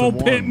expensive Don't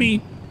one. pit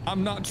me.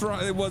 I'm not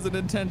trying. It wasn't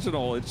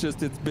intentional. It's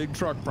just it's big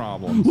truck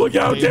problems. Look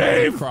out, Dave has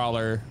a Dave.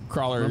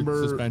 Crawler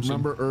suspension.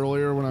 Remember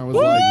earlier when I was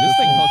Woo! like, This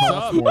thing hooks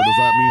costs up. more, does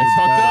that mean It's it's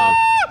hooked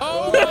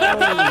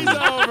better? up.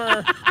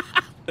 Oh, he's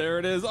over. There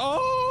it is.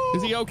 Oh,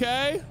 Is he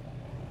okay?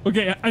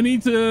 Okay,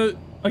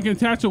 I can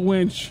attach a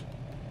winch.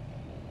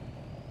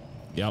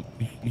 Yep.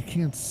 You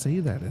can't say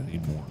that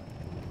anymore.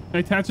 Can I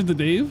attach it to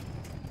Dave?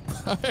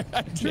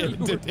 I did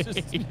We're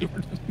today.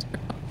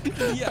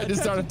 Yeah, I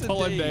just started attach it to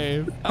pulling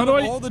Dave. Out do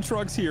of I- all the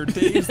trucks here,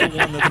 Dave's the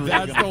one that's really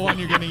That's gonna the one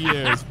you're gonna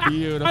use.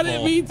 Beautiful. I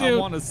didn't mean I to.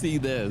 want to see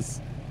this.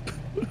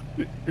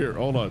 Here,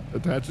 hold on.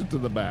 Attach it to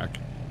the back.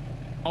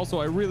 Also,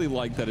 I really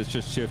like that it's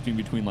just shifting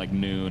between like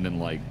noon and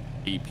like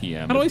 8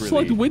 p.m. How do I It's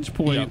select really- winch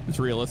point? Yep, it's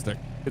realistic.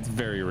 It's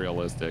very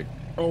realistic.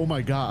 Oh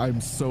my god, I'm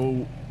so.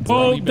 Oh,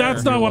 Brony Bear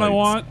that's not what I lights.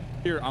 want.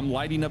 Here, I'm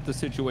lighting up the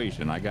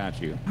situation. I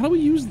got you. How do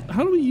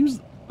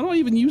I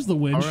even use the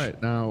winch? All right,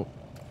 now.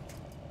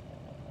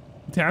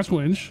 Attach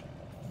winch.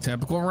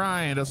 Typical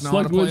Ryan doesn't know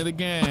Select how to play winch. the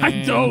game.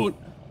 I don't.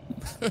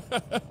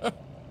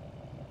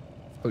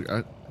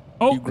 Look,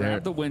 Oh, You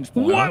grab the winch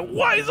point. what?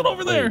 Why is it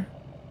over there?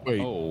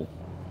 wait. Oh,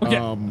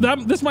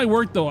 Okay, this might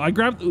work though. I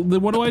grabbed.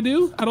 What do I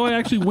do? How do I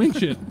actually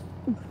winch it?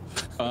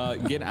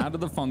 get out of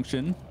the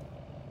function.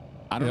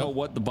 I don't Yep. know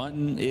what the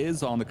button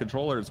is on the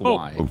controller. It's Oh,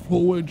 Y.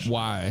 full winch.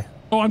 Why?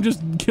 Oh, I'm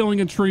just killing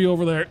a tree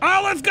over there.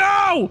 Oh, let's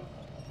go!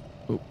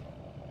 Oh.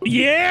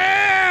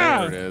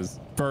 Yeah! There it is.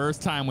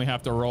 First time we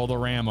have to roll the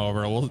ram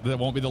over. That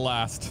won't be the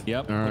last.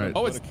 Yep. All right.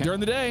 Oh, it's during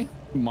the day.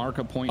 Mark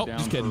a point Oh, down.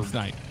 just kidding. for- It's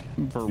night.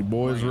 for You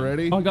boys rain.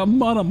 ready? I got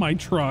mud on my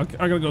truck.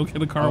 I gotta go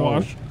get a car Oh.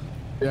 wash.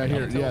 Yeah,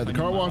 here. tell Yeah, if the I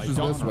car need my wash is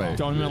lights. this way.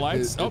 Don't need my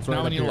lights? Oh, It's now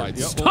right we up need here. lights.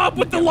 Yep. Stop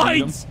with the Yeah, we need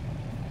 'em. lights!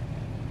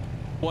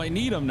 Well, I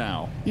need them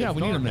now. Yeah, It's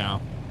we need dark them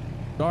now.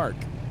 Dark.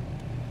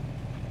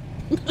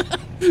 How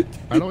do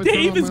I turn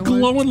Dave on is my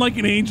glowing lights? like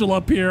an angel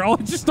up here. Oh,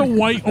 it's just a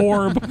white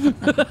orb.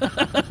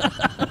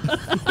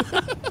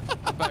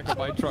 Back of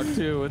my truck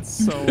too. It's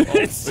so.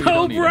 It's you so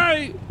don't need 'em.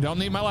 bright. Don't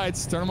need my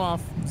lights. Turn them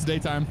off. It's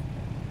daytime.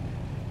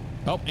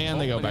 Oh,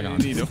 and they go back you on.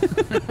 need 'em.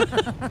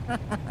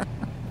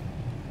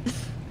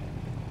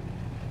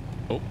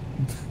 Oh,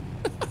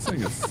 This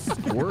thing is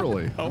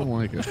squirrely. I don't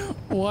like it.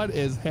 What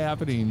is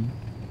happening?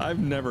 I've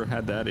never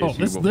had that issue Oh,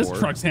 this before.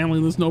 truck's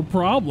handling this no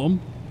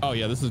problem. Oh,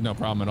 yeah, this is no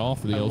problem at all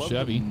for the I old love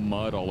Chevy. the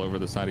mud all over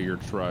the side of your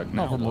truck.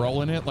 Now Oh, from what?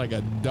 rolling it like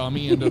a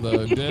dummy into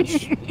the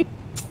ditch.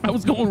 I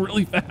was going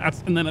really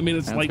fast, and then I made a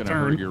That's slight gonna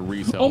turn. hurt your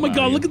resale Oh my god,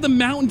 value. look at the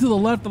mountain to the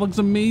left. That looks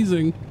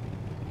amazing.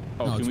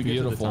 Oh, Oh, can it's we get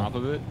to beautiful. the top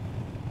of it?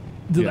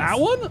 To Yes. that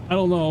one? I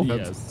don't know.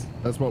 Yes.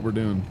 That's what we're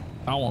doing.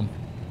 That one.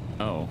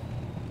 Oh.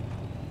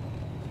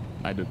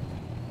 I did.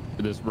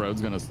 This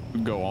road's gonna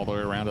go all the way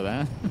around to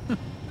that.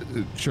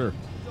 Sure.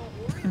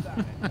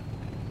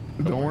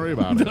 Don't worry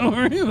about it. Don't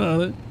worry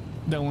about it.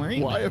 Don't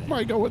worry. Why am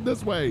I going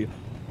this way?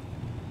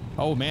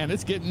 Oh, man,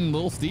 it's getting a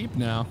little steep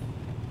now.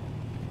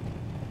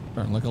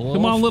 Starting to look a little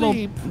Come on,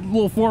 steep.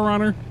 little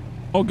forerunner.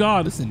 Oh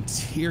god. This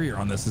interior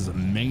on this is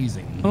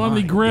amazing. I don't have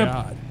any My grip.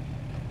 God.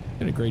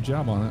 Did a great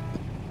job on it.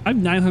 I have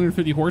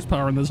 950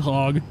 horsepower in this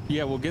hog.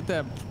 Yeah, we'll get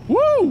that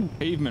Woo!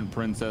 pavement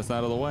princess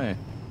out of the way.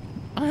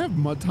 I have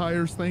mud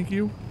tires, thank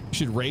you. You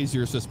should raise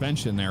your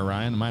suspension there,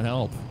 Ryan. It might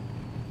help.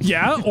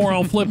 Yeah, or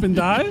I'll flip and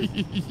die.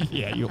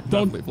 Yeah, you'll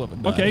Don't. definitely flip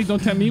and die. Okay,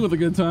 don't tempt me with a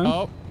good time.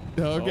 Oh,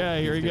 okay,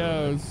 Oh, here he he's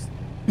doing goes.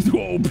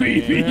 Whoa,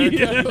 baby.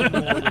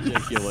 More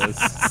ridiculous.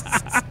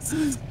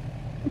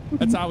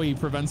 That's how he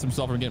prevents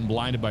himself from getting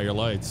blinded by your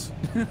lights.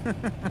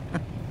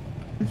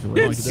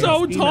 It's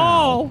so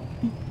tall.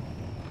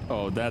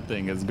 Oh, that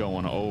thing is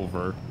going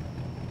over.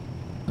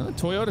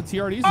 Toyota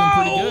TRD's doing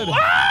pretty good.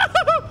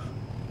 Ah!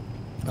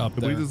 Up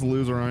Did there. we just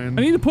lose Ryan?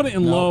 I need to put it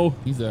in No, low.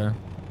 He's there.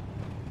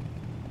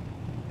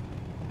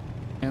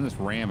 And this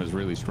Ram is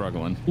really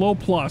struggling. Low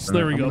plus.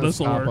 There we I'm go. gonna This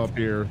will stop work. up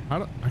here. I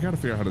gotta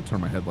figure out how to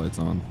turn my headlights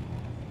on.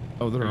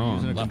 Oh, they're Are you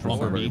using on. a Left They're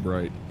bumper very B?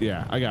 bright.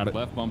 Yeah, I got it.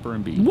 Left bumper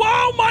and B.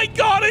 Whoa, my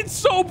god, it's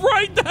so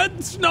bright.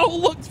 That snow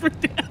looks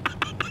ridiculous.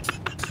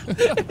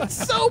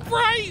 It's so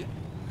bright.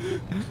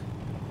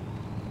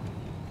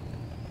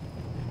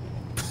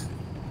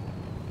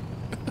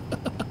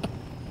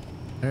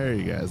 There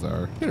you guys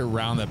are. Get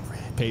around that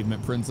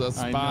pavement, princess.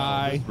 I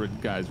Bye. know, this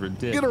guy's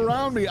ridiculous. Get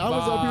around me. I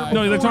was up here. Bye.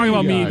 No, they're before talking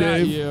about you me, guys. Not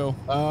Dave. you.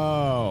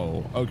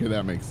 Oh, okay,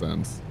 that makes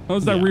sense.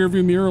 How's that Yeah. rear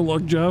view mirror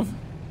look, Jeff?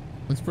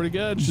 Looks pretty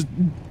good. Just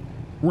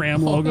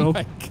Ram Oh logo.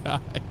 my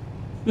god.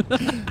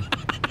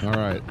 All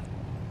right.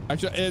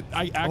 Actually,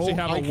 I actually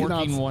have I a cannot-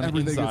 working one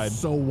everything inside. is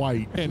so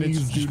white. And Please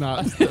it's do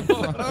not.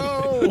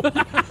 Oh.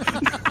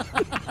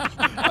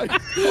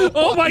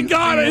 Oh my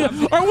god,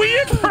 are we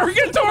in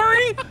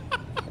purgatory?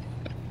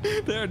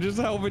 They're just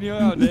helping you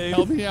out, Dave.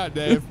 Help me out,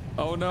 Dave.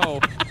 Oh no.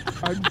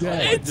 I'm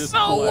dead. It's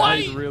so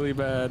white. Really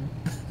bad.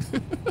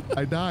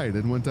 I died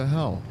and went to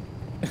hell.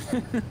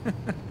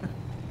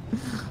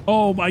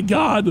 Oh my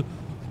God.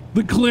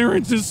 The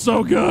clearance is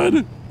so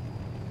good.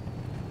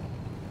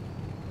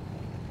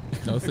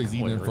 Those things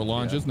eating for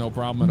lunch is no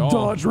problem at all.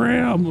 Dodge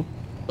Ram.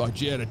 Thought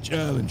you had a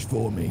challenge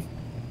for me.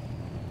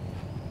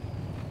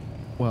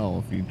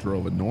 Well, if you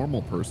drove a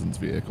normal person's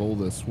vehicle,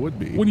 this would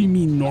be. What do you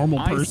mean normal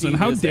I person? see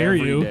How this dare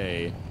every you?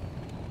 day.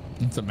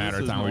 It's a matter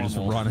of This is time. We're just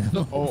normal.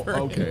 running. Oh,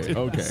 okay,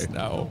 okay.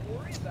 No.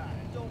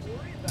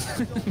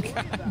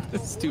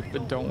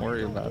 Stupid. Don't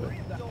worry about it.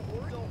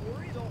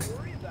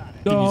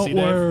 Don't see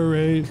Dave?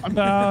 worry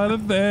about a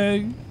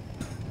thing.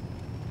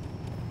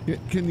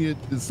 Can you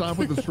stop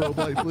with the strobe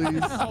light, please?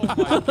 Oh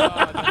my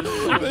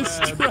God. This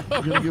is so bad.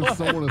 You're gonna give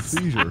someone a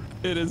seizure.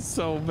 It is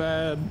so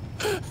bad.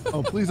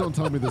 Oh, please don't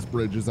tell me this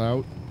bridge is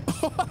out.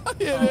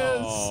 It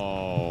is.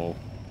 Oh.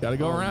 Gotta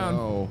go around.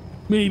 No.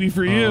 Maybe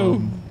for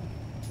you.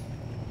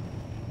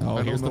 Oh,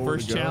 I here's don't the know where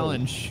first to go.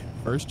 challenge.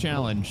 First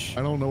challenge.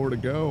 I don't know where to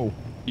go.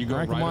 You go All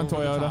right, right come on, over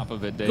the Toyota. top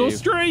of it, Dave. Go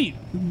straight.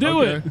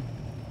 Do Okay. it.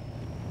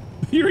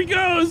 Here he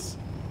goes.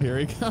 Here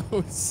he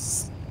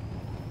goes.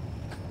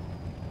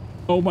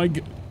 Oh my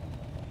God.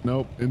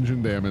 Nope,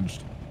 engine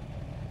damaged.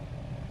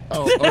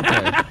 Oh,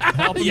 okay.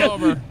 Help him Yeah.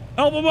 over.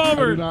 Help him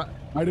over.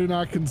 I do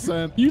not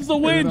consent. Use the I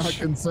do not winch.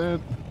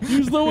 consent.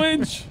 Use the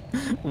winch.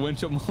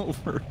 Winch him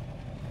over.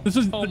 This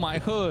is Oh my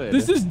hood.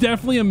 this is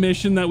definitely a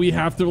mission that we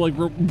have to like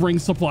bring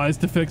supplies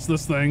to fix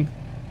this thing.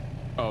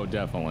 Oh,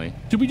 definitely.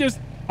 Should we just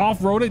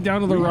off-road it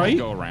down to the We right? might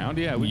go around.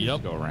 Yeah, we can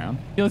Yep. just go around.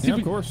 Yeah, let's see Yeah, if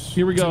of course.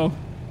 Here we go.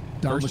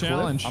 Down First the cliff?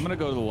 challenge. I'm gonna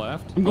go to the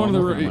left. I'm going to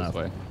the looking right. left.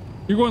 This way.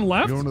 You're going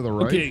left? Going to the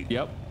right? Okay.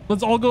 Yep.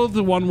 Let's all go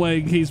the one way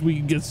in case we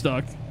get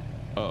stuck.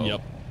 Uh-oh.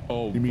 Yep.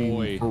 Oh You mean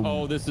boy. for-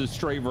 Oh, this is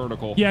straight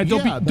vertical. Yeah,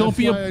 don't that's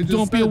be why I a just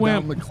don't be a said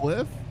wimp. Down the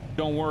cliff?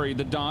 Don't worry.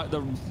 The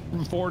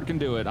Ford can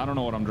do it. I don't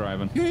know what I'm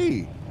driving.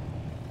 Hey,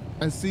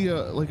 I see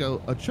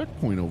a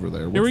checkpoint over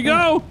there. Here we What's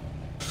that?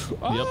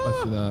 go. Yep,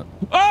 I see that.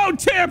 Oh,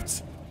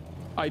 tipped.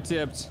 I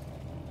tipped.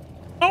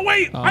 Oh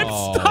wait, I'm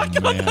Oh,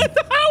 stuck. man.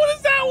 How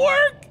does that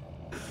work?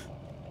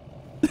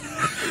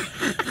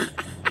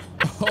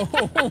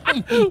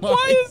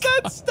 Why is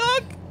that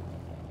stuck?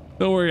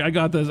 Don't worry, I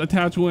got this.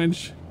 Attach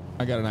winch.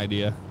 I got an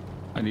idea.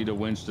 I need a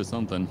winch to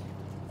something.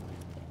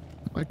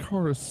 My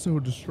car is so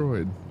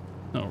destroyed.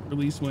 No,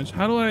 release winch.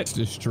 How do I? It's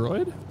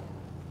destroyed?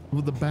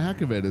 Well, the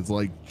back of it is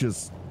like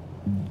just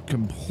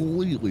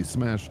completely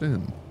smashed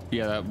in.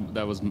 Yeah,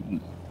 that was,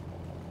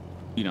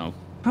 you know,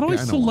 How do I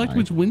Yeah, I know select why.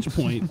 which winch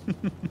point?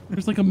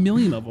 There's like a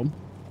million of them,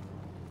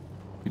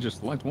 you just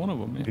select one of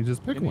them. Yeah. You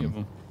just pick Any one. of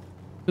them.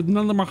 but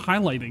none of them are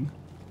highlighting.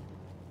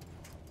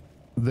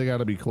 They got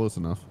to be close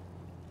enough.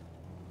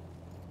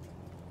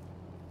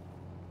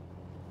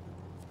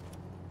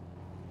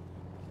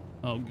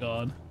 Oh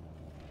God.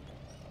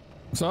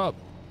 What's up?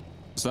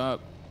 What's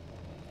up?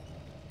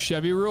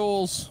 Chevy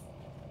rules.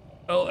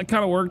 Oh, that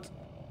kind of worked.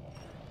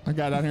 I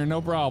got out here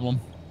no problem.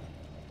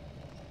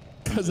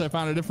 Because I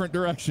found a different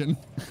direction.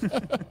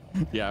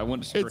 Yeah, I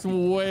went straight. It's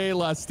way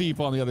less steep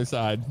on the other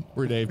side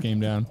where Dave came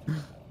down.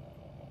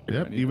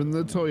 Yep, even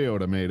the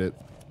Toyota made it.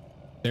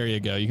 There you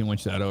go. You can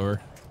winch that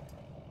over.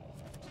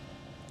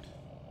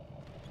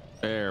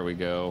 There we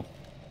go.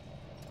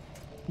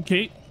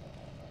 Okay,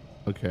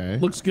 Okay.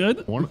 looks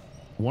good.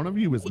 One of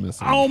you is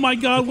missing. Oh my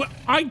God,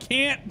 I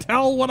can't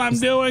tell what I'm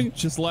doing.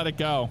 Just let it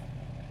go.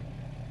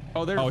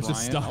 Oh, there's Oh, it's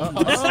just Ryan.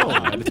 stuck. Oh.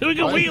 I'm doing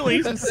a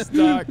wheelie. It's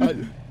stuck.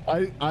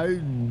 I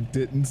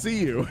didn't see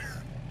you.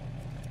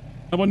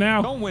 How about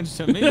now? Don't winch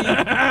to me. Wait,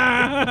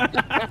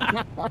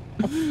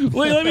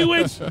 let me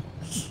winch.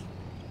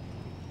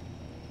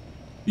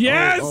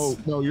 Yes. Oh,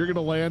 no, you're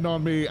gonna land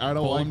on me. I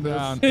don't Pull like him this.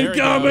 down. There he goes.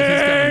 He's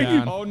Incoming! coming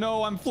down. Oh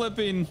no, I'm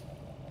flipping.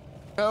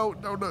 Oh,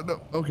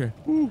 no. Okay.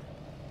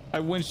 I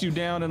winched you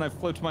down and I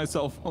flipped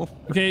myself over.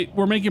 Okay,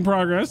 we're making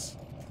progress.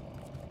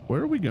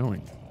 Where are we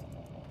going?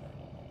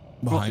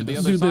 Behind The us.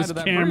 other Dude, side this of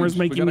that camera's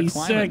bridge. making We me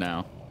gotta climb it sick.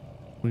 now.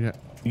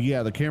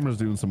 Yeah, the camera's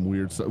doing some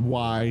weird stuff.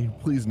 Why?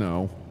 Please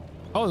no.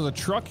 Oh, there's a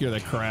truck here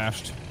that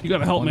crashed. You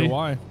gotta help Wonder me.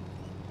 why.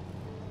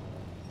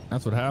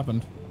 That's what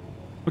happened.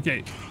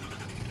 Okay.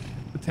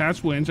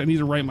 Attach winch. I need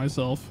to right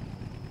myself.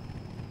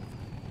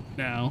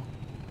 Now.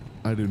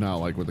 I do not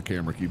like what the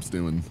camera keeps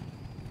doing.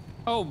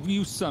 Oh,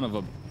 you son of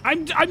a!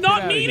 I'm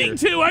not outta needing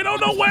here. to. I don't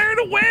know where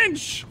to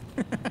winch.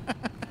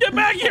 Get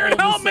back here and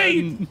help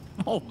me.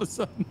 All of a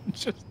sudden,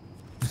 just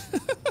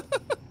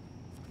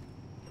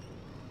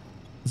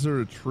Is there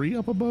a tree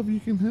up above you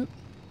can hit?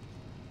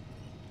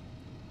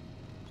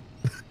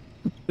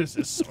 This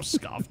is so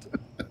scuffed.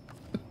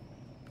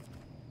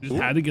 Just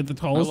had to get the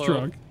tallest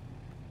Hello. truck.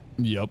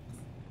 Yep.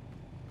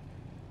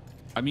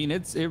 I mean,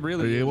 it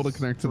really. Are you able is to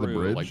connect to the true.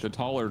 bridge? Like the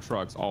taller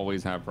trucks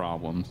always have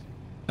problems.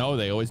 No,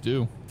 they always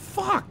do.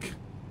 Fuck.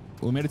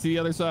 We made it to the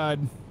other side.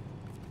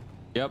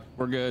 Yep,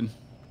 we're good.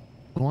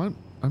 Well,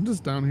 I'm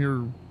just down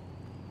here.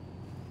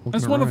 I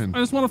just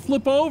want to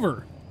flip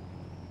over.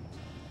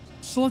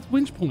 Select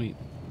winch point.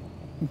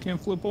 You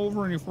can't flip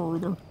over any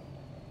further.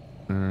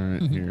 All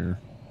right, here.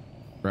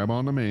 Grab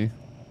onto me.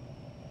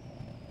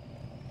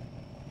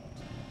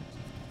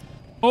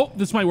 Oh,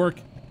 this might work.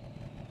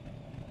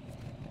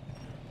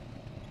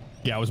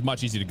 Yeah, it was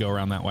much easier to go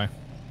around that way.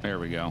 There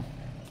we go.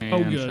 And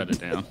Oh, good. shut it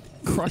down.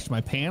 Crushed my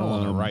panel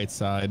on the right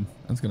side.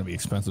 That's going to be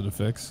expensive to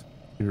fix.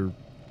 You're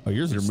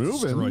Yours is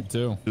moving. destroyed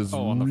too. just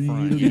Oh, on the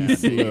front. really Yeah,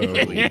 slow.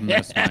 really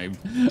messed my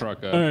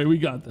truck up. All right, we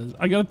got this.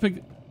 I gotta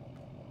pick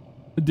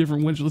a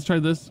different winch. Let's try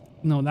this.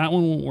 No, that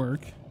one won't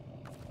work.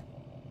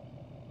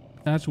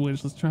 That's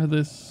winch. Let's try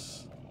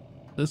this.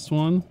 This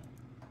one.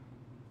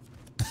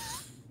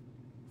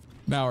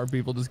 Now our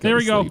people just There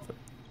we go. sleep.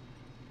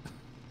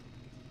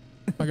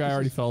 My guy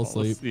already fell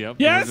asleep. Yep.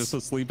 Yes! We're just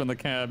asleep in the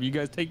cab. You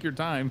guys take your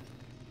time.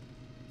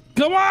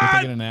 Come We're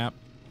taking on! a nap.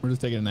 We're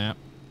just taking a nap.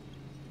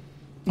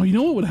 Oh, you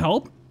know what would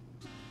help?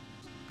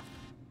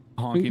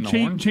 Honking the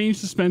horn. Change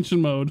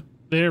suspension mode.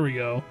 There we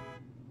go.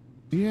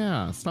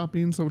 Yeah, stop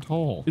being so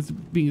tall. It's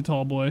being a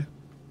tall boy.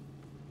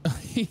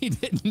 He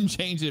didn't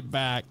change it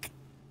back.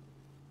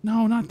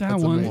 No, not that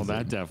That's one. amazing. Well,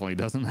 that definitely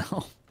doesn't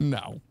help.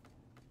 No.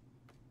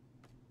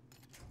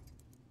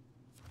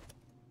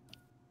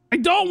 I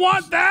don't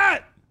want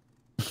that.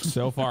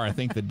 So far, I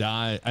think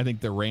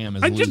the Ram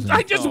is I losing.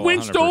 just Oh,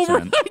 winched over.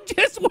 100%. I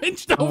just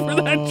winched over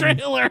that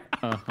trailer.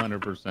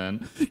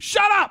 100%.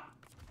 Shut up.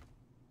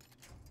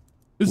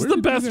 This is Where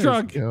the did you best guys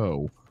truck.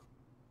 Go.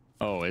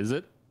 Oh, is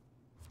it?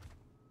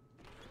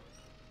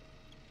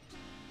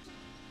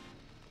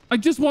 I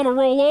just want to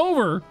roll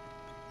over.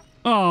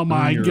 Oh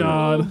my You're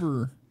god.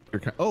 Over.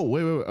 Oh,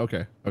 wait.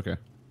 Okay.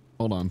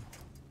 Hold on.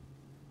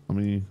 Let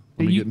me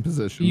you- get in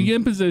position. You get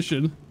in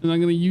position, and I'm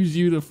gonna use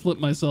you to flip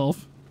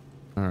myself.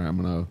 All right, I'm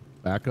gonna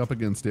back up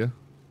against you.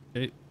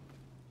 Okay.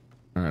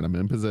 All right, I'm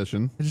in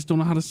position. I just don't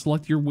know how to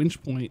select your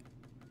winch point.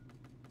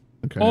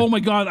 Okay. Oh my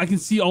god, I can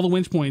see all the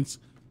winch points.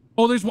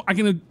 Oh, there's one. I'm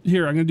gonna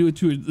do it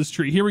to this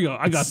tree. Here we go.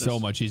 I got It's this. so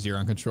much easier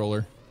on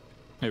controller.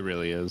 It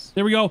really is.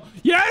 There we go.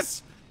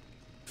 Yes!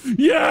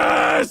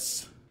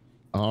 Yes!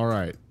 All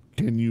right.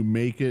 Can you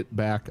make it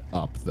back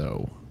up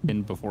though?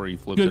 In before he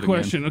flips Good it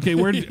question. Okay,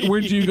 where'd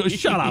you go?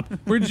 Shut up.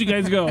 Where did you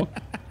guys go?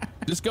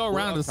 Just go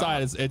around the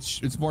side.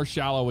 It's more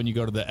shallow when you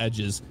go to the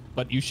edges,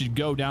 but you should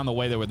go down the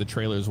way where the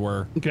trailers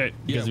were. Okay.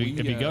 Because Yeah,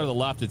 if you go to the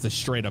left, it's a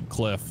straight up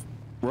cliff.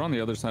 We're on the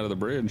other side of the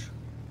bridge.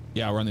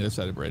 Yeah, we're on the other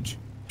side of the bridge.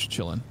 Just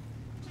chilling.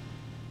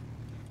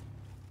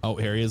 Oh,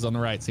 here he is on the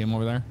right. See him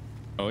over there?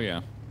 Oh,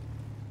 yeah.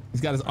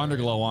 He's got his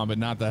underglow on, but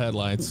not the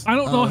headlights. I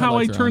don't Oh, know the how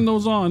I headlights are turn on.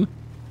 those on.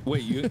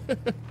 Wait, you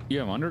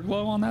have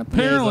underglow on that thing?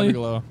 Yeah, his Apparently.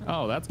 underglow.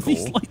 Oh, that's cool.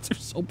 These lights are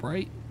so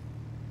bright.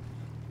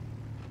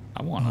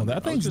 I want Oh, under-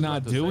 that I was thing's just not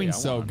about to say, doing I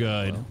so want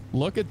good. underglow.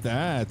 Look at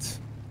that.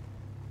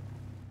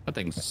 That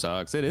thing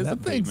sucks. It is That a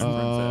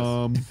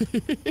pavement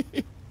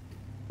princess.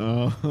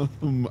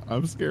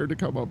 I'm scared to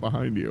come up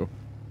behind you.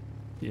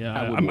 Yeah,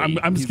 I would I'm wait.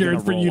 I'm He's scared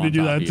gonna for roll you to on do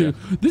top that of too.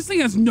 you. This thing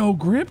has no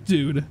grip,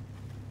 dude.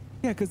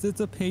 Yeah, because it's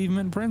a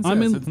pavement princess.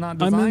 I'm in It's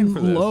not I'm designed in for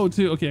this. low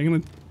too. Okay, I'm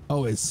gonna.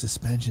 Oh, his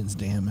suspension's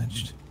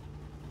damaged.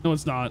 No,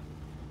 it's not.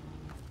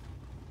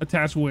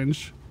 Attach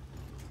winch.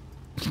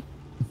 No,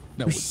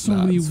 There's it's so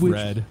not. many It's winch-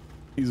 red.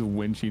 He's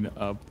winching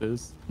up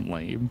this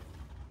lame.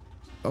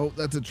 Oh,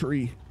 that's a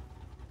tree.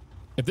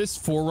 If this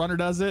 4Runner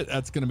does it,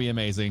 that's going to be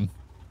amazing.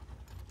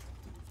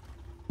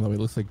 Well, it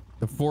looks like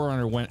the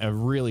 4Runner went a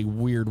really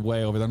weird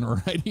way over there on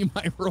the right. He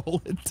might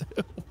roll it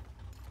too.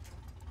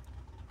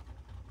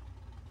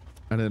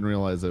 I didn't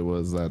realize it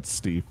was that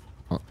steep.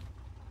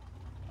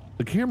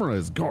 The camera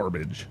is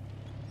garbage.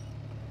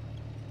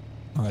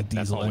 Oh, that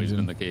That's diesel always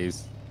engine. been the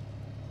case.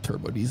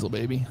 Turbo diesel,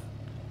 baby.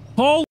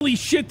 Holy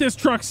shit! This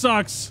truck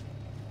sucks.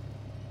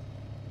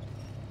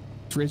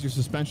 Just raise your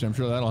suspension. I'm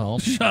sure that'll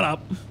help. Shut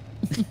up.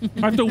 I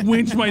have to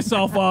winch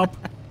myself up.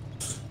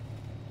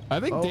 I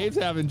think Dave's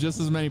having just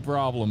as many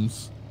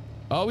problems.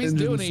 Oh, he's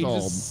Engine doing it. He's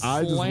just stalled.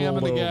 I just slamming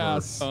rolled the over.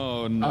 gas.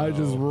 Oh, no. I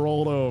just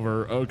rolled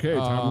over. Okay,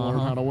 time to learn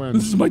how to win.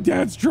 This is my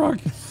dad's truck.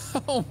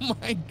 Oh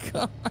my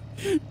god.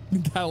 You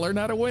gotta learn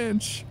how to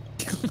winch.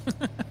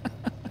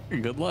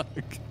 Good luck.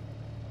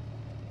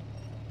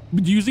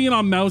 But using it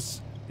on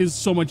mouse is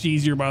so much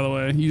easier, by the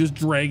way. You just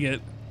drag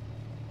it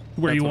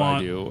where That's you what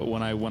want. I do.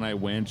 When I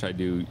winch, I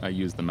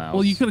use the mouse.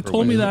 Well, you could have for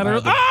told me winch. that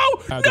earlier. I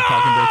Oh, have the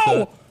parking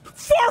no! brake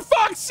For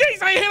fuck's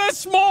sakes, I hit a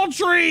small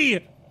tree!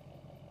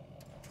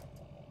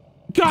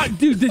 God,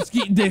 dude,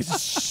 this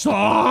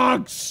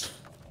sucks.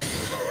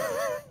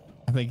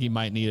 I think he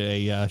might need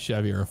a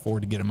Chevy or a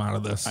Ford to get him out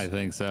of this. I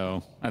think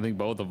so. I think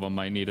both of them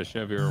might need a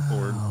Chevy or a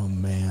Ford. Oh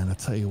man, I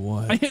tell you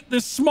what. I hit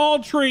this small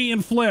tree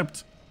and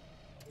flipped.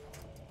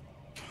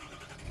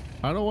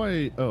 How do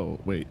I? Oh,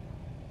 wait.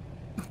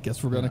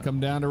 Guess we're gonna come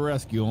down to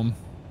rescue him.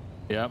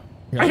 Yep.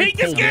 Here, I let me hate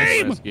this pull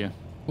game! Rescue.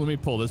 Let me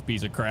pull this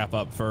piece of crap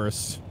up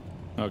first.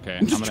 Okay.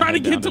 I'm just trying to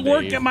get to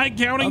work at my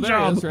accounting Oh, there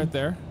job. it is, right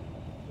there.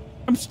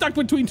 I'm stuck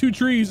between two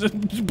trees,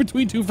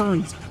 between two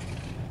ferns.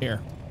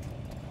 Here.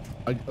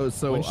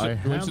 So Winch I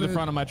to, winch have to the it,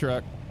 front of my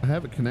truck. I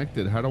have it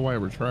connected. How do I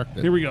retract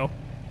it? Here we go.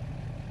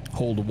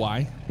 Hold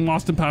Y. I'm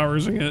Austin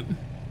Powersing it.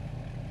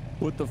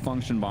 With the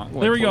function box.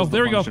 There we go,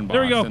 there we go,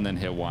 there we go. And then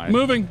hit Y.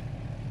 Moving.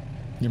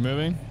 You're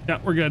moving? Yeah,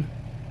 we're good.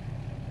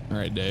 All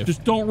right, Dave.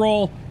 Just don't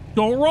roll.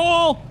 Don't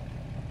roll.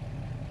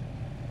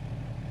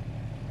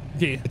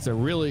 Okay. It's a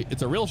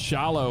real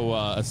shallow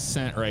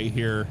ascent right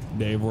here,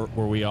 Dave,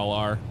 where we all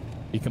are.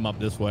 You come up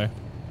this way.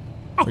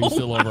 Or you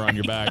still over on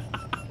your back?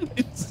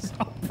 It's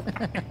so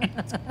bright.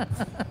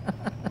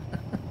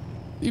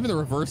 Even the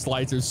reverse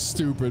lights are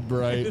stupid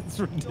bright. It's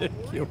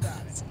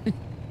ridiculous.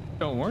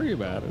 Don't worry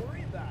about it.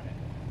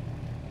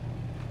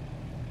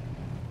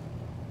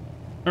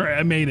 All right,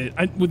 I made it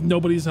with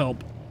nobody's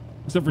help,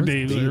 except for Where's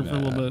Dave there Dave for a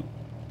little bit.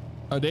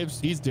 Oh,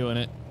 he's doing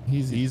it.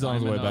 He's on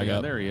his way back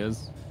up. There he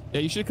is. Yeah,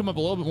 you should come up a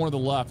little bit more to the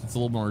left. It's a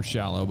little more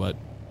shallow, but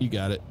you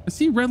got it. I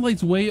see red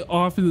lights way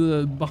off in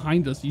the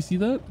behind us. You see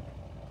that?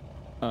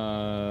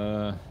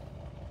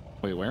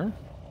 Wait, where?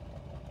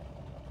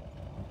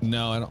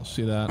 No, I don't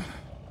see that.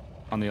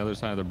 On the other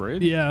side of the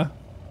bridge? Yeah,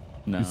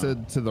 No. You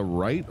said to the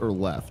right or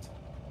left?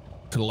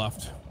 To the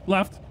left.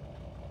 left.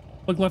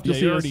 Look left. Yeah,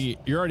 You'll see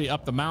us. you're already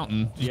up the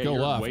mountain. Just go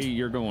left.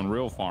 You're going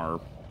real far.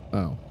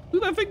 Oh.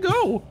 Where'd that thing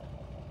go?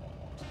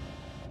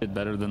 Did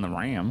better than the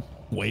Ram.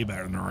 Way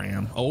better than the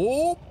Ram.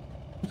 Oh,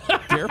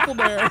 careful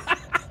there.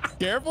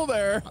 Careful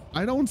there.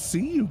 I don't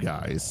see you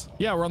guys.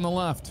 Yeah, we're on the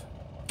left.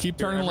 Keep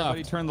turning Everybody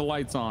left. turn the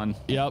lights on.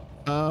 Yep.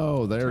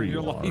 Oh, there Turn you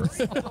your are.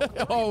 lights.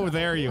 Oh,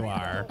 there you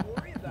are.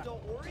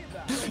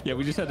 Yeah,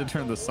 we just had to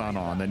turn the sun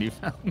on, then you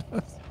found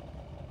us.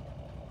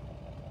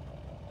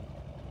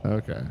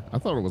 Okay. I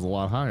thought it was a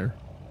lot higher.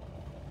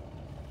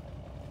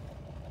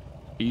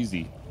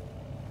 Easy.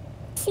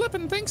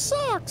 Flipping thing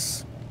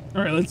sucks.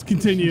 All right, let's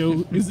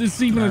continue. Is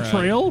this even a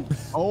trail?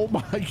 Oh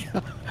my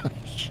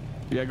gosh.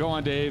 Yeah, go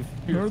on, Dave.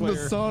 You're Turn the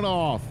clear. sun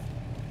off.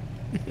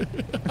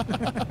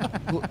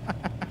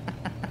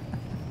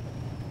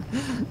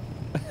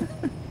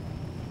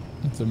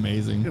 It's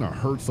amazing. You're gonna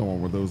hurt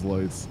someone with those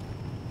lights.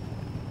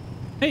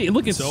 Hey,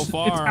 look, it's So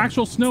far. it's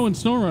actual snow and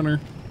SnowRunner.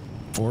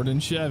 Ford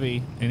and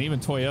Chevy, and even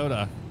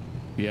Toyota.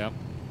 Yep.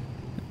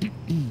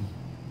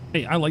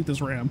 Hey, I like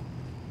this Ram.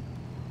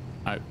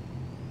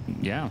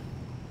 Yeah,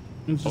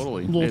 It's just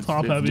totally. a little it's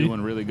top heavy.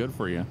 doing really good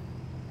for you.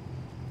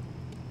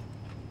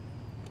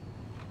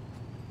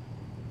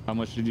 How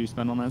much did you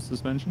spend on that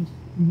suspension?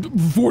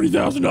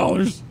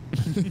 $40,000.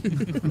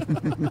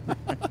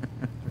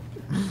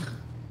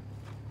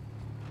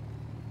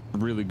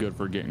 Really good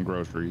for getting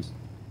groceries.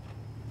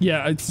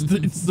 Yeah, it's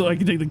so I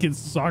can take the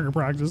kids to soccer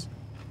practice.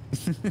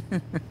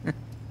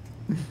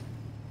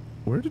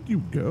 Where did you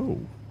go?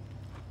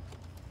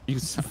 You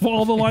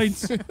Follow the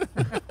lights.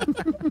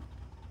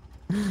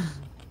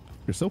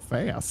 You're so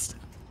fast.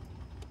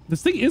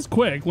 This thing is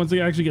quick once it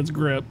actually gets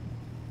grip.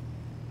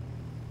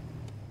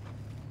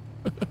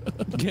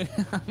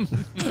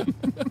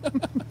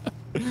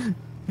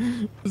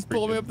 Just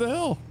pull me up the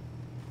hill.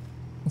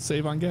 We'll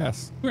save on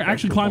gas. We're actually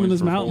Extra climbing points this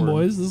for mountain, Ford.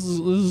 boys. This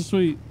is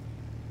sweet.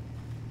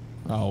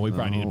 Oh, we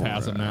probably need to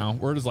pass it Alright. now.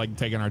 We're just like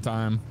taking our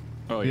time.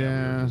 Oh yeah,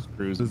 Yeah. we're just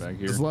cruising back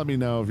here. Just let me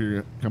know if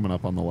you're coming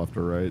up on the left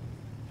or right.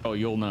 Oh,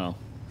 you'll know.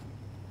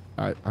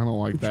 I don't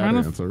like that Trying to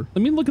answer.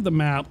 let me look at the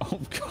map. Oh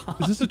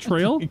god, Is this a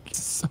trail?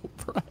 It's so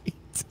bright.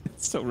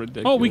 it's so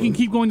ridiculous. Oh, we can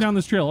keep going down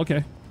this trail.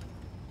 Okay.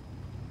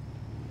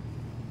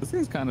 This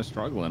thing's kind of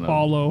struggling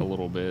Follow. a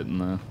little bit in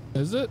the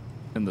Is it?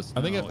 snow.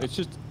 I think it's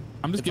just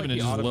I'm just it's giving like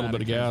it the just a little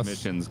bit of automatic gas.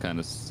 Transmission's kind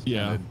of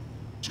Yeah.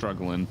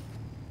 struggling.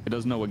 It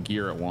doesn't know what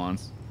gear it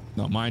wants.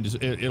 No, mine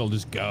just it'll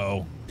just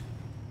go.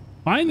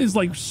 Mine is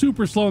like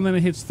super slow, and then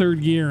it hits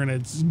third gear, and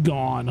it's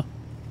gone. How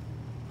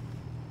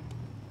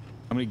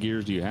many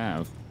gears do you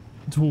have?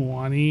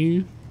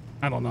 20.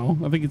 I don't know.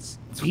 I think it's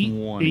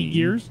 20. 8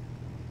 gears.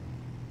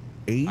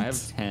 8? I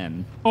have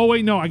 10. Oh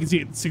wait, no, I can see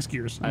it. 6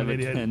 gears. I I'm have an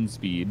a idiot. 10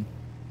 speed.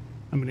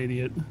 I'm an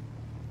idiot.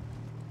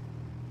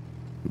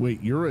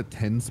 Wait, you're a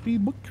 10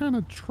 speed? What kind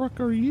of truck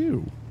are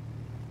you?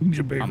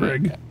 You're big I'm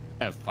rig.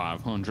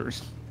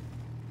 F500.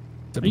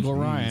 Typical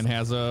Jeez. Ryan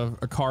has a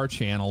car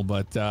channel,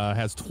 but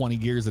has 20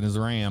 gears in his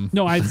Ram.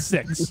 No, I had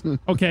 6.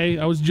 Okay,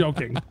 I was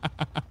joking.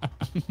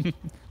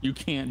 You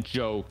can't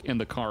joke in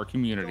the car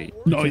community.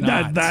 No,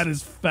 cannot. that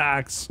is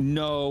facts.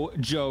 No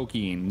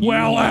joking.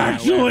 Well, know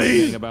actually-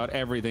 everything about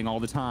everything all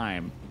the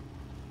time.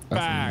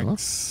 That's enough.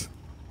 Facts.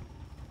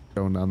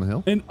 Going down the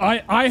hill? And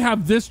I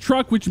have this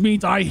truck, which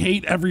means I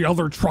hate every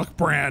other truck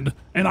brand,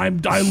 and I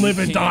live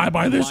and die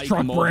by this like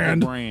truck multiple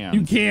brand. brands.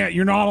 You can't.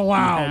 You're not You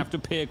allowed. have to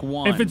pick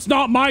one. If it's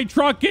not my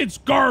truck, it's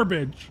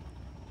garbage.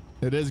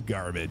 It is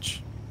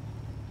garbage.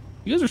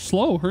 You guys are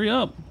slow. Hurry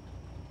up.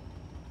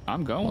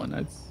 I'm going.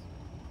 That's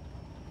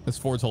This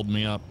Ford's holding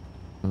me up.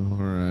 All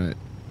right.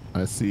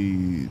 I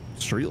see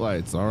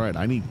streetlights. All right.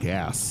 I need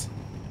gas.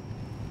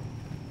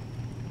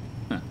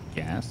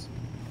 gas.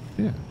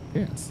 Yeah,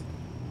 gas.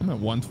 I'm at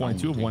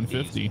 122 of Oh,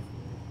 150.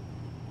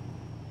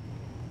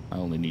 I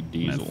only need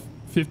I'm at diesel.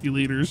 50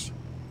 liters.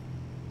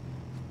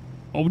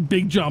 Oh,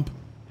 big jump.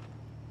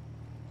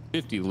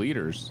 50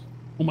 liters.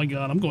 Oh my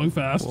god, I'm going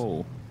fast.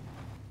 Whoa.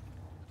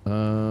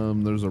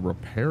 There's a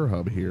repair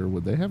hub here.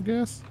 Would they have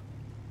gas?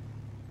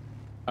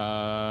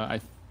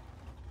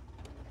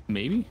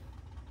 Maybe.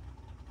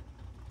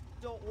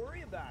 Don't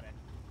worry about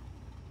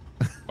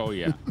it. Oh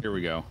yeah. Here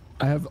we go.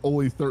 I have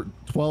only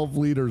 12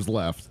 liters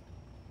left.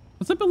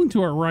 What's that building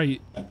to our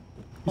right? You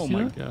Oh see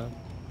my that? god.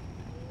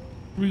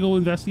 we go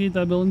investigate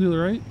that building to the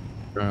right?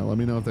 All right, let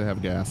me know if they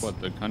have gas. What,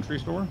 the country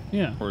store?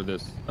 Yeah. Or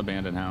this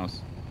abandoned house?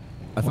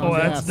 I found Oh,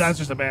 gas. that's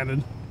just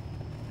abandoned.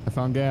 I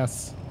found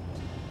gas.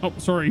 Oh,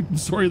 sorry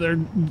there,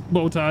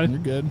 bow tie. You're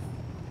good.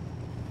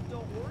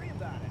 Don't worry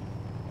about it.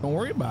 Don't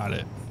worry about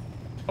it.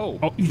 Oh.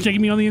 Oh, you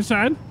taking me on the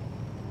inside?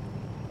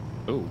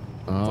 Oh.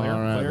 All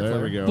right, clear, there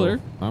clear. we go. Clear.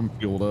 I'm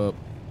fueled up.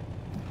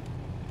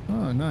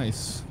 Oh,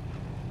 nice.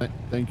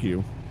 Thank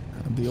you.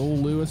 The old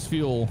Lewis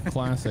Fuel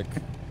classic.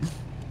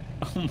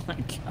 Oh my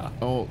god.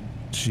 Oh,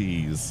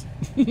 jeez.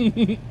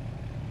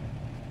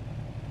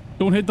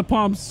 Don't hit the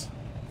pumps.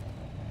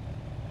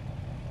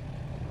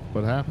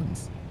 What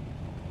happens?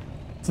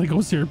 It's like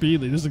OCRP,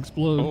 they just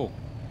explode. Oh.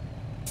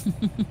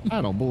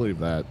 I don't believe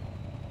that.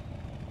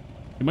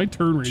 My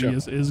turn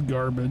radius is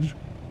garbage.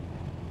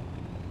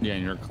 Yeah,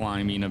 and your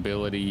climbing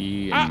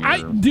ability.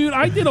 And Dude,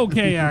 I did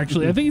okay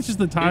actually. I think it's just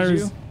the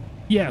tires. you?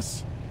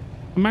 Yes,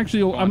 I'm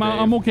actually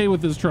I'm okay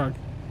with this truck.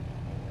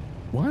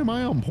 Why am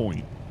I on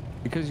point?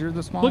 because you're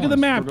the smallest. Look at the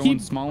map. We're going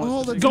Keep smallest.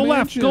 Oh, to the go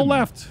left. Go mansion.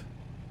 left.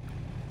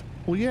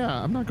 Well, yeah,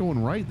 I'm not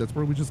going right. That's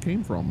where we just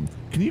came from.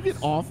 Can you get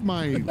off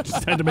my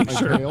Just had to make my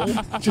sure. tail?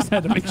 Just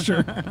had to make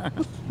sure.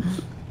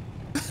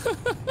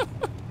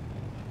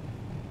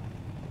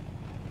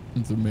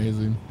 It's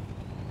amazing.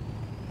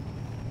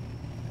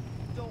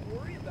 Don't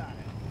worry about it.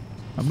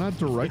 I'm not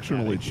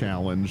directionally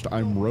challenged.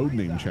 I'm road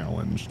name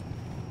challenged.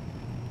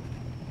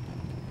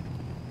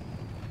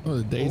 Oh,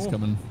 the day's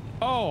coming.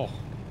 Oh,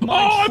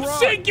 Oh, I'm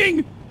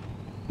sinking.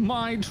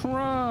 my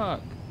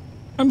truck.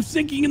 I'm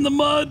sinking in the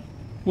mud.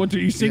 What are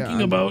you sinking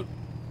I'm- about?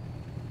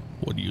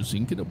 What are you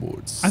thinking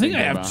about? I think I Thinking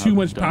have about too how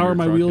much dumb power. your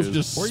My truck wheels is.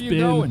 just Where are spin. you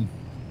going?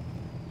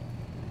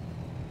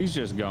 He's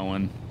just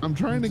going. I'm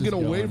trying to Just get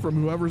away going.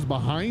 from whoever's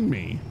behind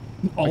me.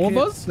 All I of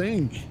can't us?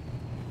 think.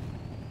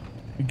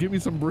 Give me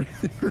some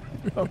breathing room.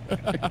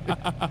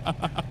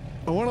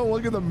 I want to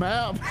look at the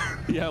map.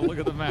 Yeah, look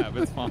at the map.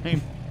 It's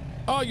fine.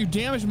 Oh, you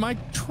damaged my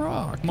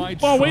truck. My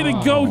Oh, way to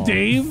go, Oh.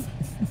 Dave.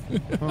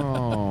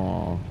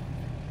 Oh,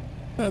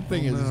 That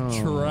thing is no.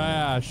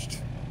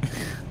 trashed.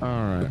 all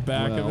right. The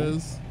back of well,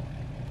 his.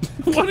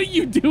 What are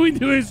you doing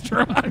to his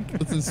truck?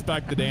 Let's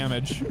inspect the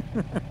damage.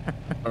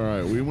 All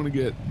right, we want to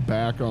get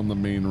back on the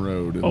main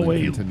road and Oh, then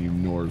wait. continue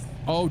north.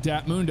 Oh,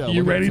 Dat Mundo.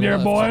 You look ready to the there,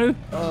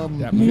 left. boy?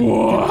 Dat Mundo.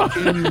 Whoa.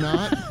 Can you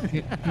not?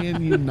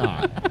 Can you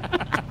not?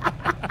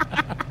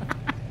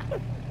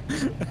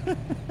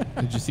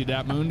 Did you see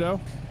Dat Mundo?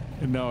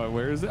 No,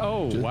 where is it?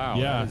 Oh, wow.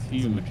 Yeah, That is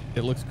huge.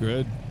 It looks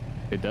good.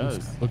 It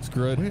does. Looks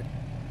good.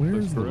 Where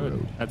Looks is the good.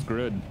 road? That's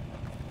good.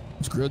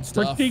 It's good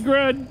stuff. Pretty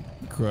good.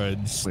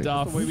 Good That's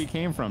stuff. the way we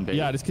came from, Dave.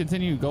 Yeah, just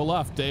continue. Go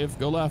left, Dave.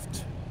 Go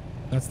left.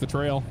 That's the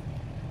trail.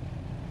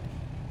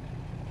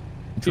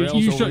 The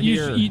trail's over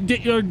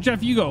here.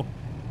 Jeff, you go.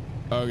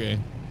 Okay.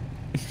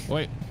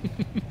 Wait.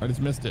 I just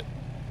missed it.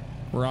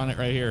 We're on it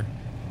right here.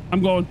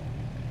 I'm going.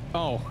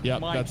 Oh,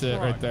 Yep, my that's it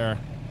truck. right there.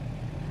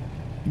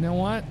 You know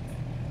what?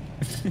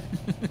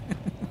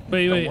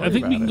 Wait. I worry think we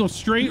about can it. go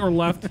straight or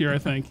left here, I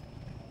think.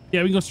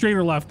 Yeah, we can go straight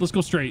or left. Let's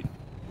go straight.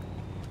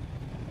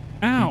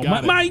 Ow, You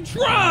got my it.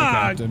 truck!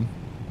 Captain.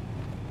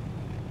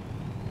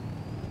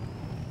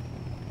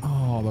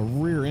 Oh, the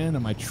rear end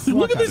of my truck.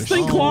 Look at got this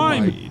thing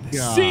climb.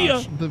 destroyed. See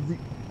ya.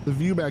 The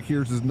view back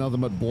here is just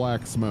nothing but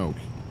black smoke.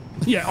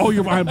 Yeah, oh,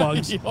 you're behind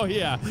bugs. Oh,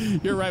 yeah.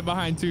 You're right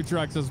behind two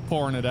trucks just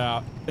pouring it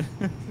out.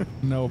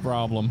 No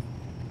problem.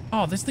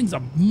 Oh, this thing's a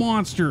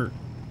monster.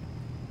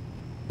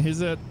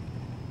 Is it?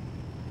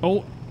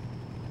 Oh,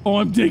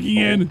 I'm digging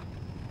in.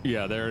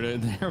 Yeah, there it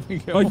is. There we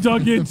go. I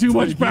dug in too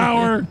much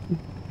power.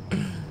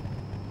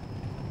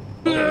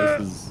 Oh,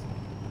 this is.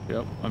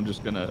 Yep, I'm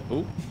just gonna.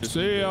 Oh, just,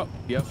 See ya.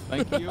 Yep,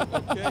 thank you.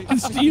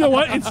 Okay. You know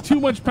what? It's too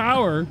much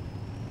power.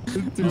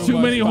 Too much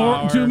many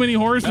power. too many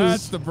horses.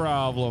 That's the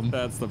problem.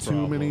 That's the Too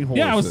problem. many horses.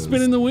 Yeah, I was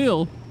spinning the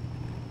wheel.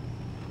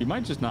 You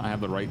might just not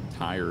have the right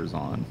tires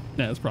on,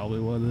 Yeah, that's probably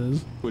what it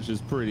is. which is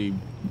pretty.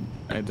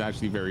 It's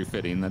actually very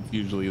fitting. That's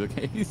usually the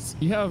case.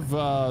 You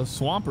have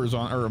swampers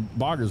on, or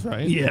boggers,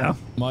 right? Yeah.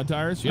 Mud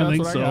tires? I Yeah, that's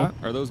think what so. I got.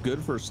 Are those good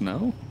for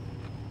snow?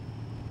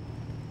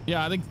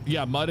 Yeah, I think,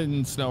 mud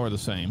and snow are the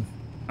same.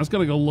 I was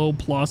gonna go low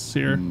plus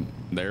here.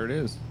 There it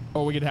is.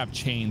 Or we could have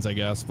chains, I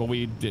guess, but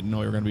we didn't know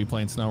we were going to be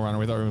playing SnowRunner.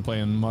 We thought we were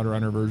playing Mud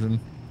Runner version.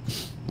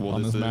 Well,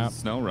 On this this is map.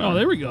 Snow Oh, Runner.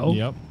 there we go.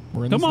 Yep.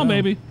 We're in Come the on, snow.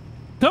 baby.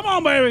 Come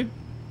on, baby.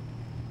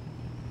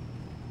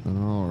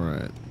 All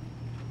right.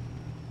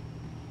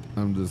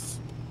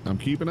 I'm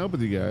keeping up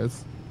with you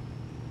guys.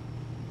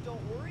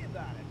 Don't worry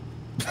about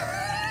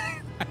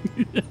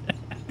it.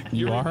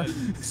 You are?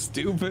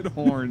 Stupid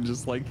horn,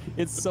 just like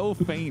it's so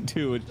faint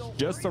too. It's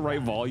just the right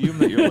volume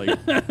that you're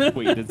like,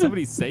 wait, did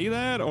somebody say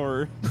that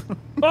or?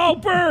 Oh,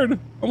 bird!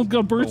 Almost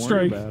got bird Don't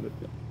worry strike. about it.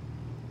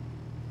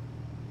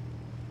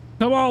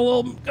 Come on,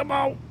 little. Come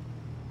on.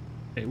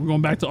 Hey, we're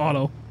going back to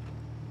auto.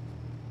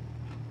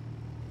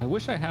 I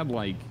wish I had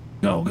like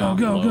Go, go, not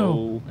go, low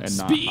go. and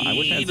not. I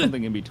wish I had Speed.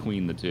 something in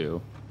between the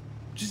two.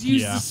 Just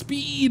use Yeah. the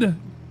speed.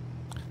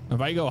 If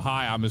I go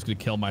high, I'm just gonna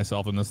kill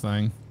myself in this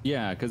thing.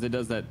 Yeah, because it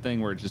does that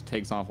thing where it just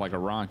takes off like a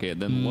rocket.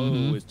 Then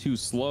low is too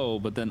slow,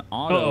 but then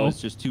auto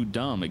is just too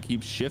dumb. It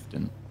keeps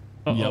shifting.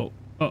 Uh-oh.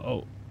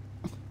 Uh-oh.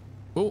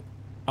 Oh,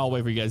 I'll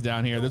wait for you guys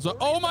down here.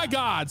 Oh my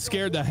God,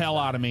 scared the hell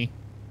out of me.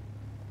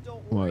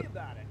 Don't worry What?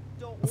 about it.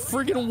 Don't A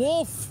worry freaking about it.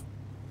 wolf.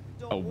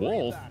 Don't A worry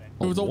wolf? about it.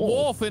 It was a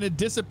wolf and it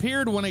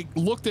disappeared when it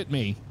looked at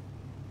me.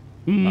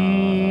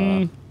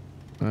 Mm,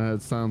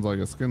 It sounds like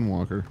a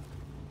skinwalker.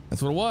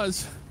 That's what it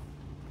was.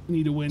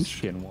 need a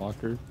winch.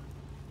 Skinwalker.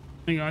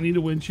 Hang on, I need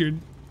a winch here.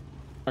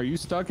 Are you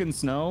stuck in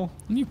snow?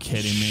 Are you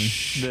kidding me?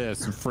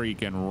 This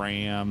freaking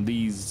Ram.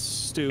 These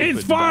stupid.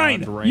 It's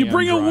fine. Dodge You Ram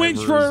bring a winch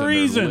for a drivers and their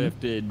reason.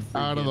 lifted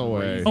Out of the freaking way.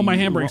 lazy- Oh, my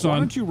handbrake's Why on.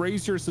 don't you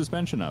raise your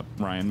suspension up,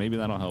 Ryan? Maybe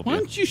that'll help Why you.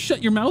 don't you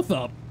shut your mouth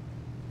up?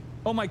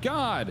 Oh my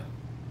God.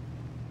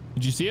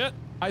 Did you see it?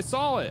 I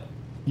saw it.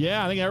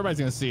 Yeah, I think everybody's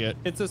gonna see it.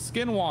 It's a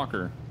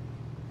skinwalker.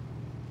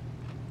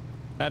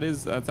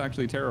 That's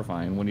actually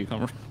terrifying when you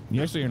come around.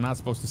 You actually are not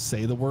supposed to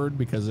say the word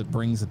because it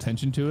brings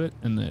attention to it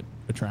and it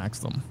attracts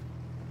them.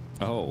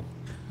 Oh.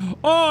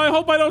 Oh, I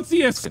hope I don't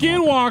see a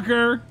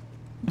skinwalker.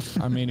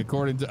 I mean,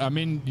 according to,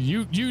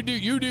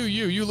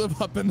 you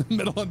live up in the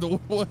middle of the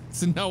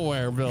woods and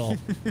nowhere, Bill.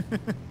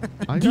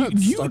 I Do got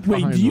you stuck wait?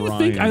 behind Do you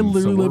think I Ryan,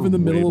 literally so live in the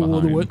we're middle way of the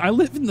behind. woods? I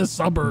live in the No,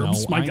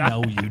 suburbs. my I God.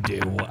 know you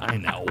do. I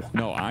know.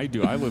 No, I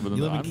do. I live in the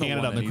You live in I'm the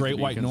Canada, one in that the needs Great to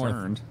be White North.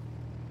 concerned.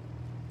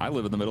 I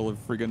live in the middle of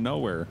freaking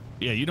nowhere.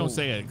 Yeah, you don't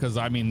say it because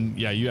I mean,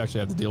 yeah, you actually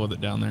have to deal with it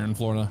down there in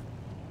Florida.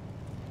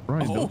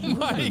 Ryan, Oh don't you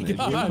my run, idiot.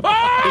 God!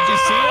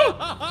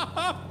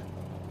 Ah!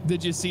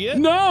 Did you see it?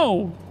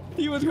 No.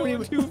 He was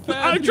going too I'm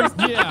fast.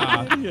 trying.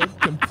 Yeah,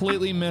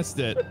 completely missed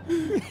it.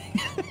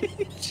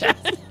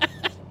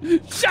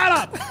 Shut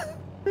up.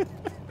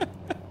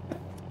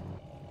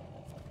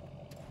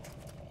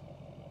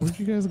 Where'd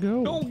you guys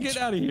go? Don't get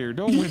out of here.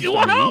 Don't win. You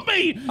help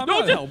me. I'm Don't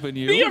not helping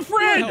you. Be a I'm not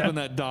friend. helping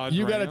that Dodge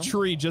You got a Ram.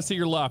 tree just to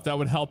your left. That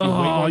would help you way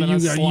Oh, more than you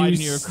us got- sliding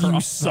you you s- across you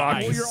the suck.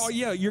 ice. Oh,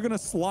 you're gonna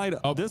slide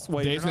Oh, this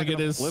way. Dave's You're gonna not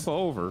get his- flip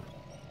over.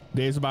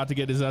 Dave's about to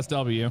get his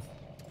SW.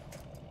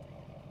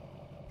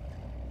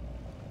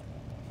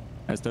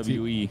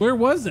 SWE. Where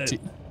was it?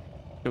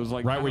 It was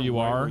like Right kind where of you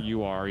are? Where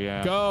you are,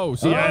 yeah. Go.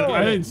 See Yeah, it?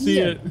 I didn't see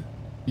yeah. it.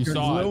 You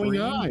saw it.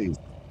 glowing eyes.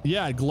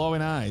 Yeah,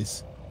 glowing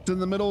eyes. It's in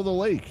the middle of the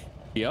lake.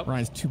 Yep.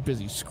 Ryan's too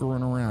busy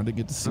screwing around to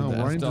get to see No, the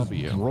Ryan just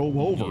SW. drove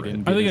over He it.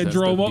 didn't I get think I his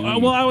drove. SWE.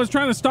 Well, I was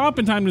trying to stop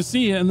in time to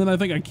see it, and then I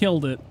think I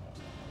killed it.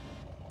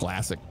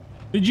 Classic.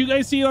 Did you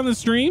guys see it on the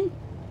stream?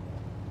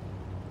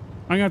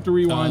 I'm gonna have to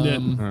rewind it.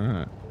 All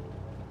right.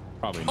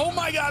 Probably not. Oh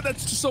my God,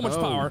 that's just so much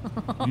Oh. power.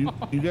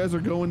 You guys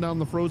are going down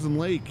the frozen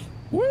lake.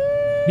 Woo!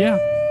 Yeah,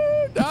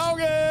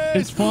 Okay.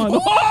 it's fun.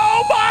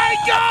 Oh my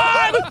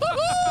God!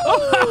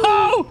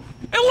 Oh,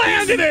 it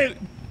landed it.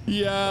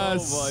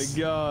 Yes. Oh my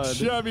God.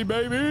 Chevy,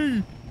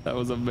 baby. That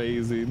was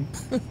amazing.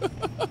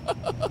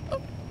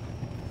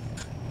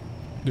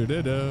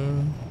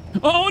 Da-da-da.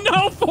 Oh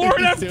no, Ford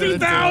He's doing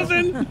it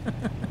F2000.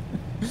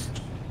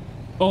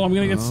 Oh, I'm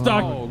gonna get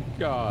stuck. Oh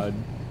God.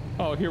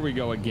 Oh, here we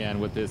go again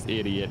with this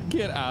idiot.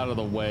 Get out of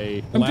the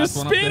way. I'm Last just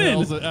one up the spinning.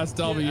 hills at Get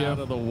SW. out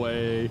of the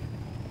way.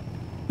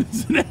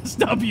 It's an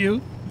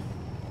SW.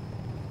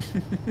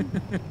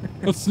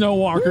 A snow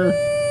walker.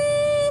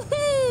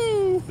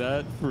 Woo-hoo!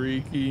 That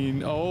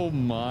freaking. Oh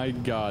my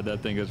God.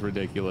 That thing is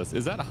ridiculous.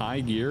 Is that high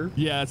gear?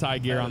 Yeah, it's high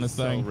gear That on is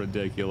this thing. So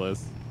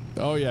ridiculous.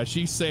 Oh yeah,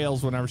 she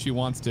sails whenever she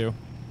wants to.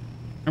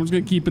 I'm just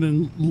gonna keep it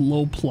in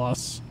low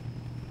plus.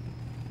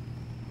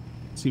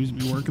 Seems to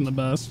be working the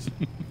best.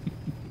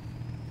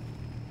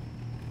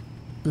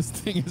 This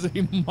thing is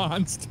a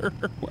monster.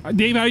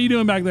 Dave, how you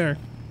doing back there?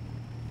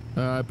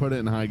 I put it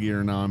in high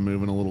gear. Now I'm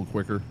moving a little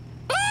quicker.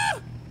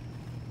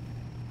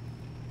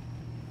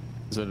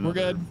 Is it We're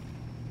good.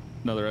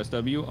 Another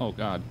SW? Oh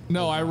God.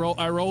 No, I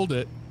rolled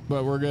it,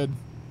 but we're good.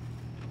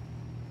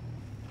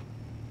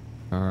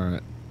 All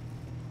right.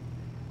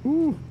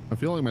 Ooh, I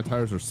feel like my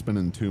tires are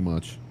spinning too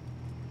much.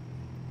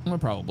 Well,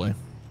 probably.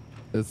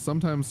 Is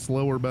sometimes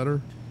slower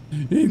better?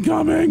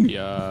 Incoming.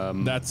 Yeah.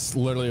 That's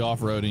literally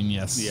off-roading.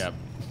 Yes. Yeah.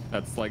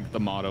 That's like the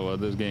motto of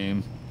this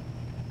game.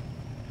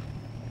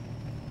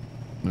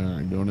 All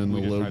right, going into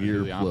We just low try to do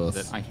gear the opposite.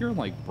 plus. I hear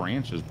like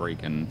branches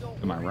breaking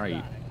to my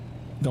right.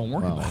 Don't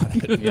worry Wow. about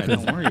it. Yeah,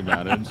 don't worry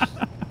about it.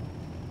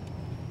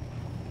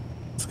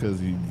 It's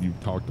because you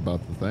talked about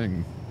the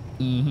thing.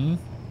 Mm-hmm.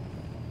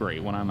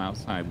 Great. When I'm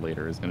outside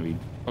later, it's gonna be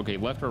okay.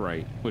 Left or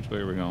right? Which way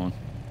are we going?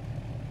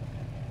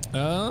 It's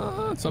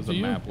up What's to the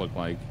you. map look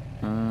like?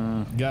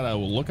 Got a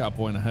lookout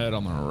point ahead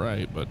on the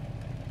right, but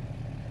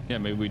Yeah,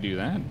 maybe we do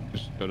that.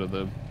 Just go to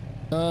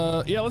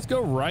the. yeah, let's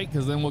go right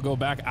because then we'll go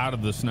back out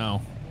of the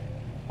snow.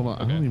 Hold on,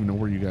 Okay. I don't even know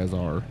where you guys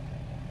are.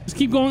 Just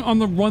keep going on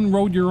the one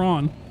road you're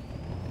on.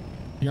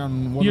 You're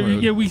on one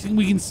road. Yeah, we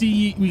can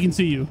see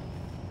you.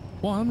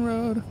 One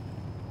road.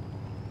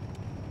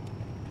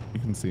 You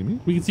can see me?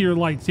 We can see your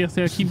lights. Yes,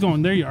 yeah, keep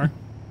going. There you are.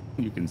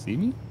 You can see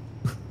me.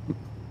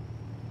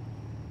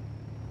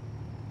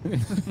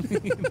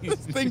 This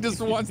thing just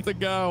wants to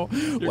go.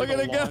 You're Look at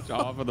gonna it go. launch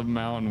off of the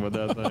mountain with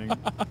that thing.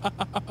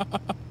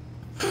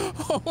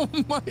 Oh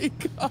my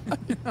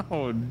God.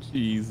 Oh,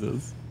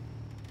 Jesus.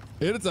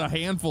 It's a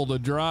handful to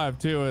drive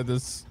too at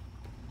this.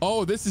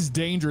 Oh, this is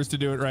dangerous to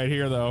do it right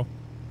here though.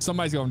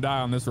 Somebody's gonna die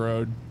on this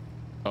road.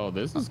 Oh,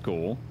 this is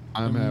cool.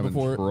 I'm having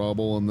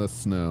trouble in the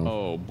snow.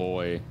 Oh,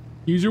 boy.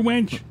 Use your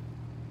winch.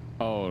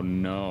 Oh,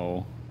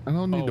 no. I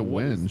don't need to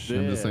what is winch.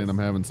 I'm just saying I'm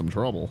having some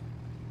trouble.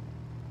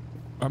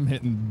 I'm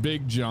hitting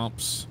big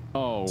jumps.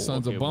 Oh,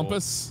 Sons okay, of well,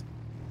 Bumpus.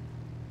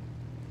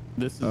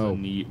 this is a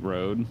neat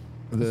road.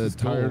 The is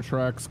tire cool.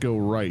 tracks go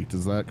right.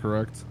 Is that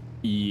correct?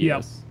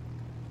 Yes.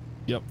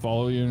 Yep,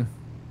 follow your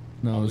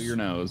nose. Follow your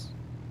nose.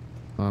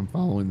 I'm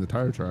following the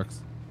tire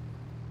tracks.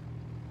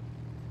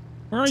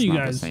 Where are It's you not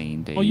the guys?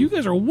 same, Dave. Oh, you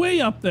guys are way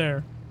up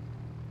there.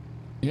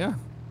 Yeah.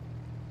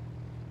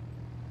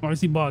 Oh, I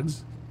see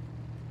bugs.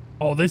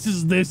 Oh, this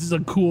is a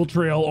cool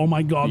trail. Oh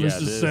my God, Yeah,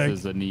 this is sick. This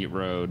is a neat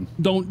road.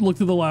 Don't look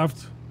to the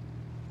left.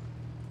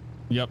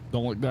 Yep,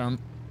 don't look down.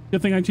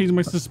 Good thing I changed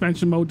my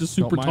suspension mode to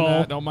super Don't mind tall.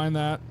 that. Don't mind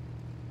that.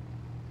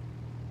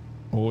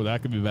 Oh,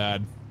 that could be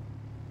bad.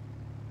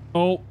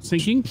 Oh,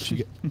 sinking.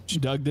 She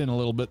dug in a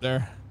little bit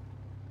there.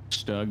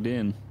 Stugged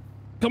in.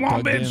 Come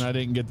on, Dug in. bitch. I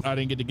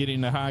didn't get to get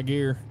into high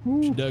gear.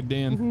 She dug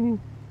in.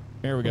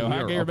 There we go. Oh, we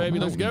High are gear, up a baby.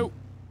 Let's go.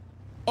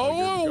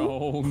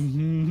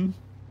 mountain.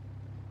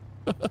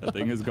 Oh, That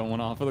thing is going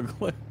off of the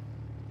cliff.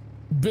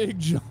 big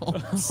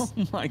jumps. Oh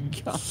my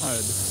God.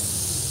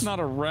 It's not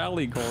a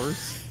rally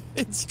course.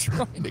 It's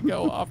trying to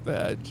go off the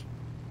edge.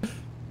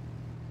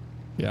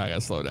 Yeah, I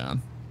gotta slow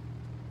down.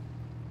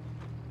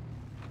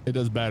 It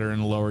does better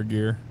in lower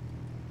gear.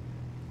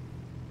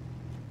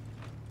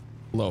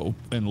 Low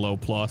and low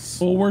plus.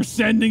 Oh, we're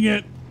sending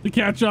it to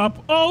catch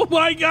up. Oh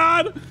my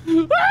God.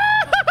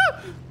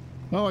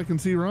 Oh, I can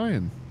see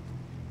Ryan.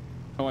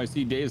 Oh, I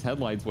see Dave's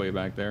headlights way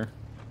back there.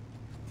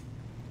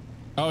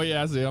 Oh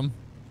yeah, I see him.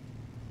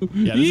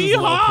 Yeah, this is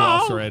low Yeehaw!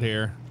 plus right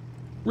here.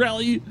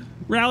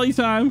 Rally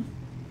time.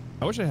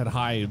 I wish I had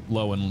high,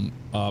 low, and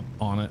up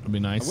on it. It'd be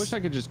nice. I wish I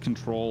could just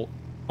control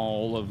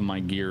all of my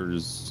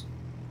gears.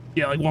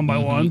 Yeah, like one by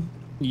one.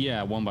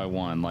 Yeah, one by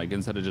one, like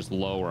instead of just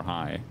low or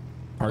high.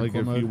 Like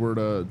if mode. you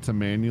were to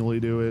manually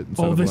do it.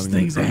 Instead Oh, of this letting it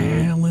thing's do it.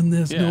 handling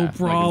this, Yeah, no like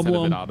instead of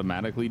problem. it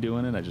automatically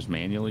doing it, I just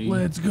manually.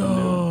 Let's do it.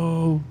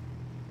 go.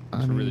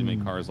 I should really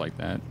make cars like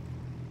that.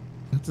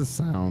 That just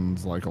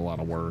sounds like a lot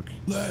of work.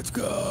 Let's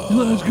go.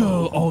 Let's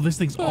go. Oh, this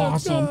thing's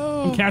awesome.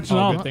 go. I'm catching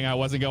Oh, up. good thing I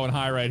wasn't going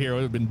high right here. I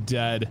would have been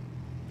dead.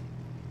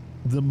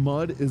 The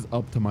mud is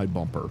up to my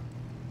bumper.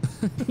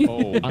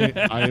 Oh,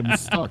 I am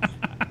stuck.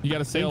 You got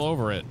to sail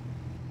over it.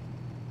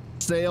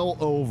 Sail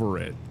over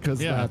it,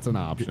 because Yeah. that's an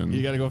option.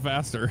 You got to go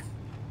faster.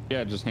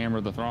 yeah, just hammer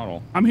the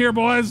throttle. I'm here,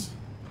 boys.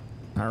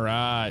 All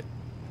right.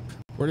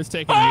 We're just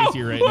taking it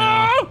easy right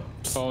now. Oh!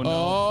 Oh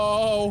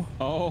no!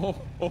 Oh,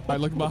 Oh, I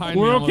looked behind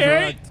me. We're almost okay?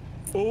 wrecked.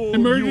 oh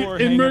Emergen- you are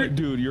hanging, emer-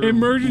 dude. Your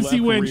emergency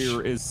left winch.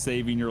 rear is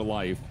saving your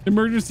life.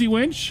 Emergency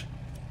winch.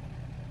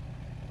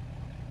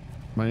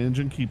 My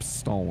engine keeps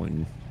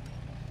stalling.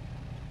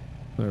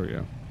 There we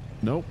go.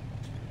 Nope.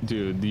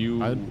 Dude,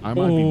 you. I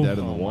might be dead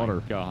in the oh water.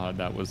 my God,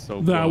 that was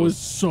so. That close. was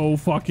so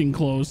fucking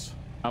close.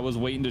 I was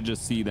waiting to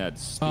just see that.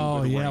 Stupid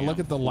Oh, yeah. ramp Look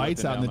at the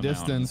lights out in the flipping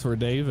down distance where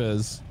Dave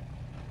is. mountain.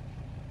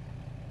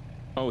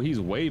 Oh, he's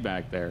way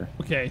back there.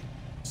 Okay,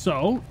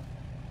 so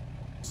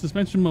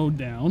suspension mode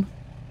down.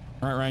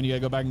 All right, Ryan, you got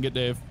to go back and get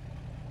Dave.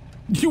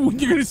 You're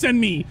gonna send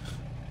me.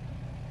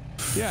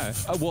 Yeah.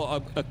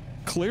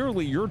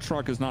 Clearly your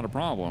truck is not a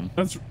problem.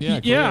 That's Yeah,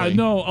 yeah. clearly.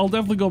 No, I'll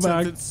definitely go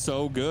back. Since it's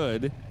so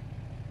good,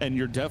 and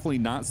you're definitely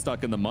not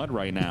stuck in the mud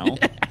right now,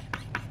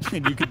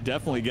 and you could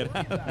definitely get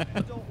out of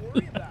that. Don't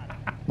worry about it.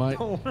 My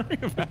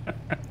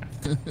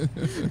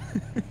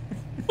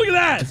Look at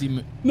that. Is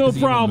he, No is he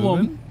even problem.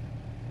 moving?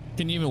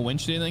 Can you even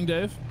winch anything,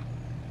 Dave?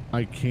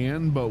 I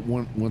can, but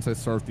once I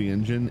start the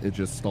engine, it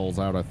just stalls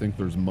out. I think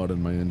there's mud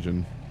in my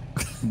engine.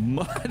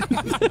 Mud.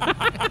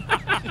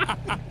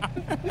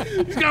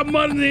 He's got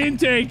mud in the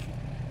intake.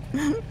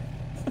 Well,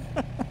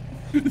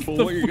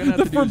 what you're gonna have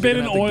the to do is you're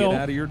forbidden gonna have to oil.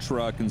 get out of your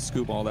truck and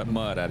scoop all that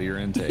mud out of your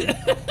intake.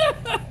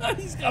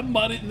 He's got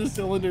mud in the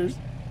cylinders.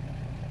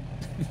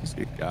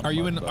 Are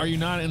you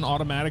not in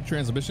automatic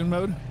transmission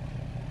mode?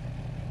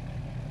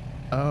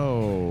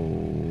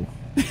 Oh.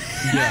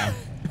 Yeah.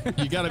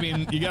 You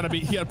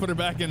gotta put it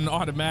back in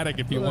automatic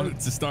if you want it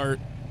to start.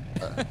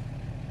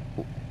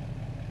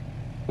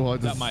 Well,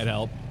 That might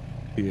help.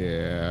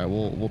 Yeah,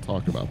 we'll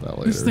talk about that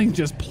later. This thing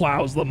just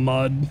plows the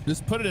mud.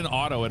 Just put it in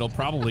auto. It'll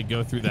probably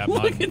go through that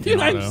mud. Look at in dude,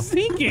 I'm auto.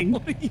 sinking.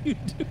 What are you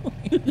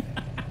doing?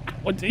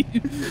 What do you?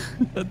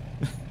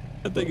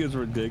 That thing is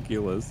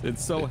ridiculous.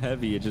 It's so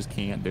heavy, it just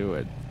can't do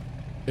it.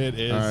 It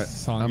is. All right,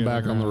 sunk I'm in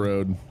back on the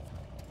ground. road.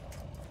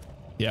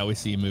 Yeah, we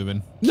see you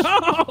moving. No!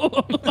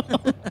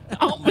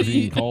 Help If you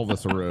me. can call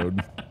this a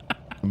road.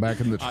 I'm back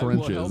in the I will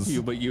help trenches.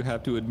 you, but you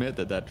have to admit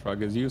that that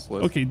truck is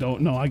useless. Okay,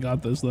 don't. No, I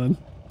got this then.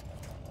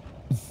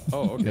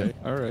 Oh, okay.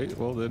 All right.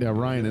 Well then. Yeah,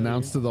 Ryan,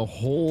 announce to the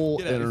whole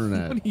Get out of here.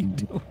 internet What are you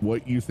doing?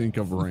 what you think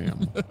of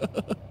Ram.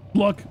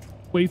 Look,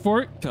 wait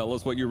for it. Tell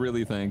us what you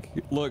really think.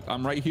 Look,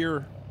 I'm right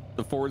here.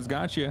 The Ford's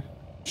got you.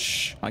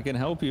 Shh. I can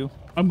help you.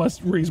 I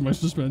must raise my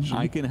suspension.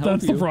 I can help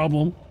That's you. the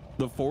problem.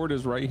 The Ford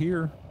is right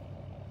here.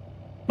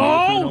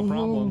 Oh! No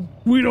problem.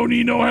 We don't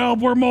need no help.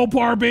 We're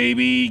Mopar,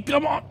 baby.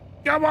 Come on.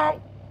 Come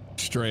on.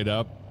 Straight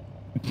up.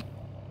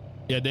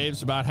 Yeah,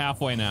 Dave's about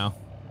halfway now.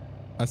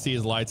 I see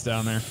his lights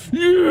down there.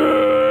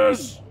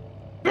 Yes!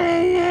 Go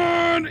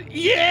on!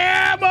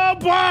 Yeah,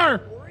 Mopar!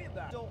 Don't worry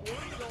about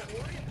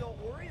it. Don't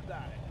worry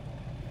about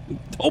it.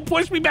 Don't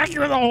push me back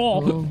into the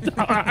hole.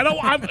 I don't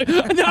want.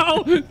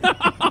 No.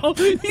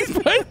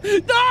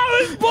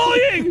 He's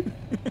bullying.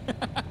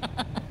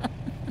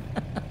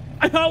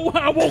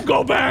 I won't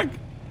go back.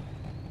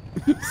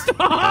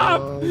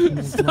 Stop!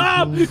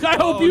 Stop! I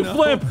hope you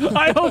flip.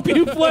 I hope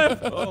you flip.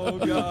 Oh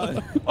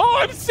God. Oh,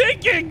 I'm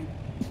sinking.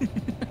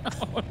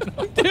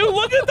 Dude,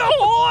 look at the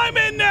hole I'm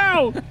in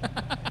now.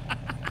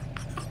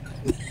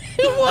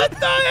 What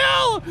the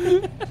hell?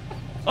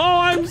 Oh,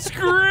 I'm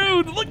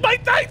screwed. Look, my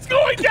tank's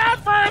going down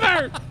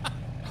further.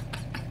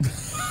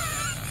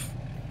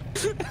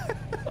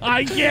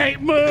 I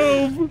can't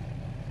move.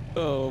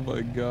 Oh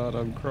my God,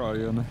 I'm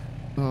crying.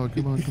 Oh,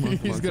 come on, come on.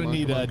 He's going to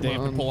need Dave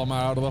to pull him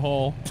out of the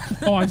hole.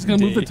 Oh, I'm just going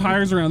to move the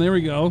tires around. There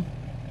we go.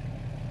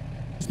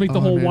 Just make the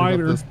hole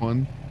wider. This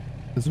one.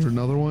 Is there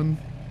another one?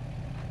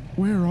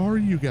 Where are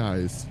you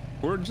guys?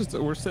 We're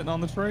sitting on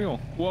the trail.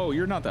 Whoa,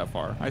 you're not that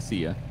far. I see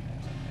you.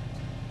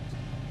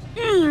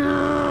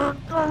 Come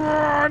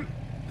on.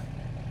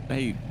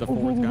 Hey, the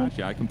Ford's got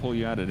you. I can pull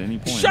you out at any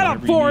point. Shut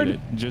up, whenever you Ford. need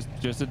it.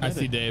 Just admit I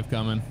see it. Dave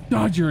coming.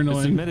 God, you're Just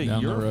annoying. admit it.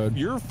 Down the road.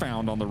 You're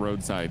found on the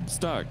roadside,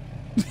 stuck.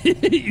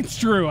 It's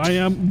true. I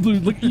am.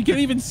 Look, you can't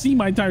even see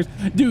my tires.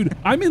 Dude,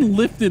 I'm in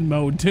lifted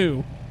mode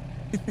too.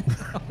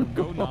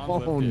 Go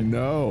non-lifted. Oh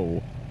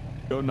no.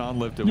 Go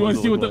non-lifted. You want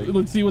to see what like?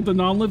 let's see what the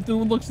non-lifted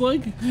one looks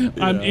like?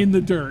 I'm in the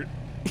dirt.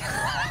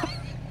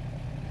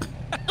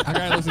 That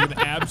guy looks like an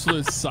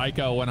absolute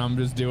psycho when I'm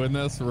just doing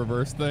this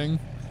reverse thing.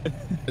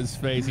 His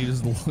face, he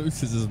just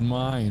loses his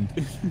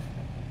mind.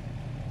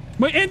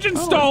 My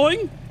engine's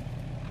stalling.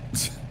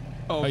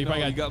 Oh, you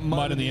probably got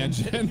mud in the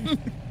engine.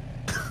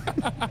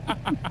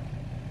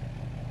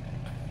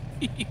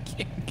 You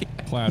can't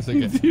get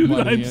classic. Dude, mud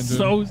in the I'm engine.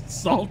 so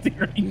salty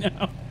right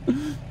now.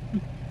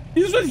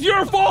 This was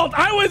your fault.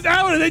 I was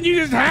out, and then you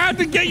just had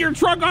to get your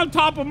truck on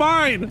top of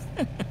mine.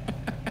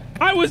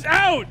 I was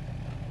out.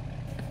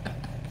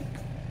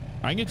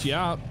 I can get you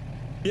out.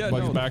 Yeah,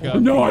 Bugs no, back the up.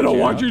 Ford No, I can don't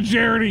get want you your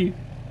charity.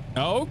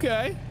 Oh,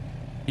 okay.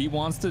 He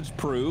wants to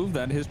prove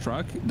that his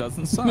truck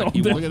doesn't suck. No,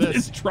 He this, look at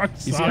this. this truck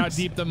sucks. You see how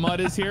deep the mud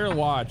is here?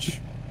 Watch.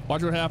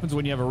 Watch what happens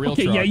when you have a real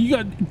Okay, truck. yeah, you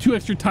got 2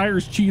 extra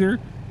tires, cheater.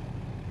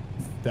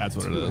 That's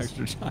what it is.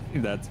 extra time.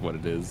 That's what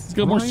it is. It's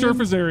got more Ryan?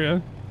 surface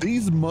area.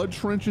 These mud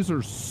trenches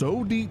are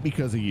so deep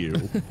because of you.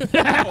 Wait till you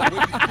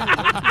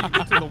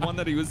get to the one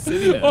that he was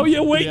sitting in. Oh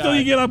yeah, wait till Yeah.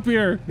 you get up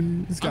here.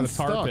 He's got I'm a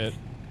tar stuck. pit.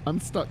 I'm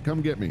stuck.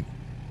 Come get me.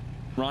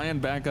 Ryan,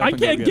 back up. I and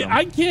go can't get get. him.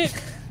 I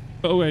can't.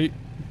 Oh wait,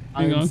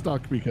 I hang am on.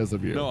 stuck because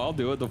of you. No, I'll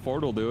do it. The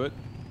Ford will do it.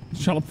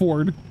 Shut up,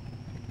 Ford.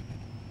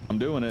 I'm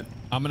doing it.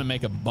 I'm gonna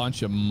make a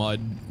bunch of mud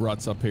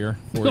ruts up here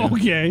for you.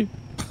 Okay.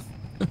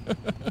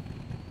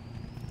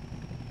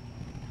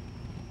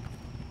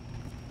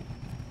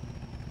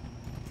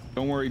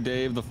 Don't worry,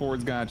 Dave. The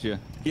Ford's got you.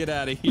 Get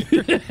out of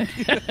here.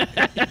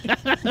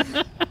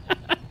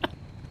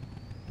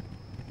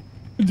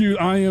 Dude,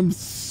 I am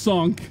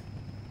sunk.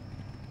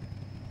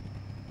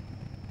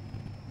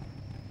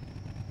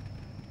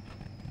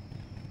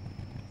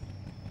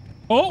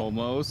 Oh,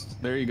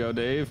 Almost. There you go,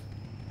 Dave.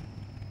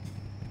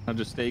 Now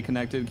just stay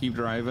connected. Keep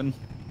driving.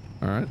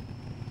 All right.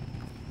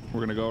 We're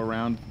going to go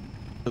around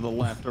to the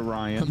left of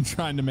Ryan. I'm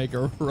trying to make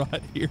a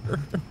rut here.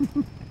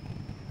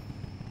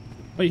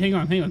 wait, hang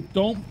on, hang on.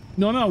 Don't.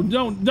 No.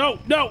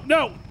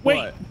 Wait.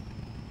 What?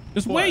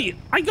 Just What? wait.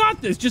 I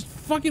got this. Just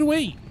fucking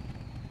wait.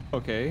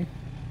 Okay.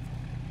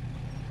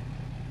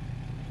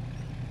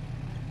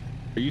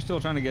 Are you still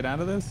trying to get out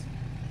of this?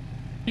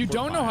 You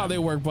don't know how they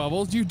work,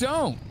 Bubbles. You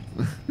don't.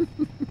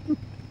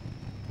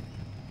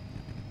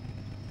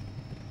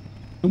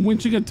 I'm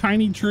winching a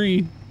tiny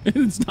tree and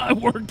it's not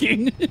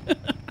working.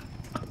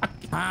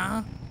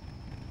 Huh?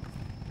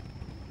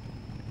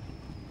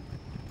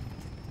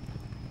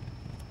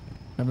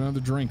 Have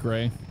another drink,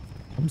 Ray.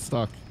 I'm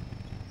stuck.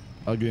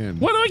 Again.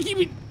 Why do I keep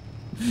it?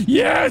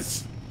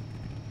 Yes!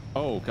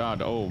 Oh,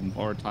 God. Oh,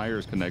 our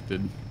tire's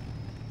connected.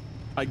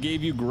 I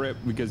gave you grip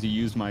because you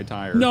used my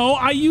tire. No,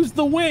 I used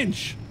the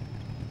winch.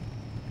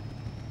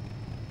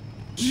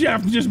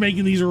 Jeff, just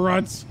making these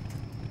ruts.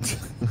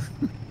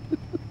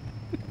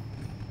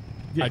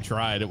 I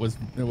tried. It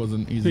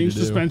wasn't easy Change to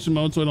do. suspension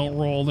mode so I don't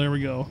roll. There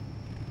we go.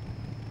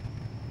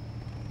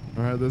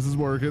 All right, this is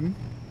working.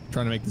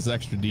 Trying to make this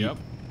extra deep. Yep.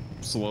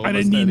 Slow. I but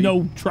didn't need steady.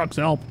 no truck's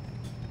help.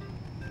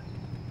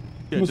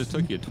 Yeah, it just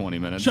took you 20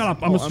 minutes. Shut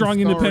up. I'm a strong,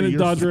 sorry, independent your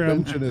Dodge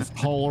Ram. suspension is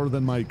taller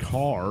than my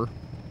car.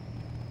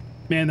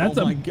 Man, that's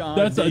Oh my God,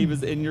 that's Dave a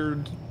is in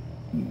your...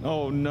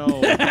 Oh, no.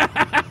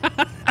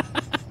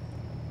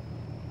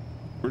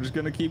 We're just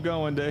going to keep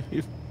going,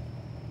 Dave.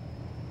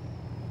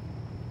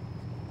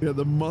 Yeah,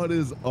 the mud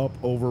is up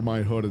over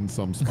my hood in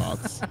some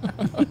spots.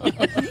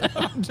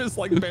 I'm just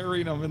like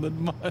burying them in the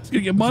mud. It's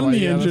gonna get mud in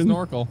the engine.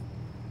 Snorkel.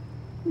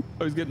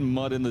 I was getting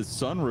mud in the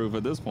sunroof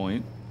at this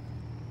point.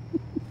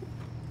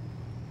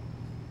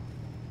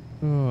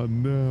 Oh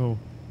no.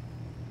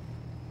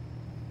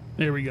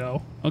 There we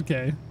go.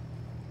 Okay.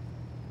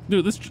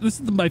 Dude, this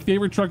is my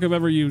favorite truck I've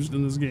ever used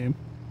in this game.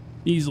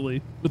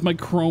 Easily. With my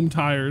chrome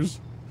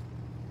tires.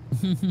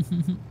 Gotta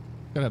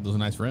have those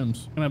nice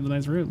rims. And have the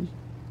nice rims.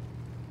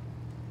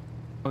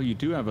 Oh, you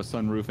do have a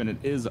sunroof and it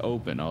is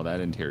open. Oh,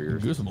 that interior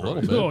is Goose them a little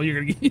bit. Oh,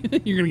 you're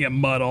gonna get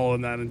mud all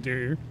in that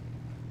interior.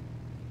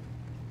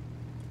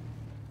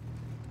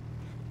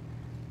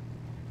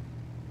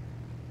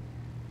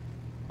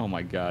 Oh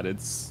my god,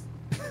 it's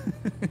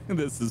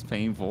this is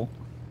painful.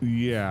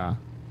 Yeah.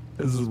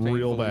 This is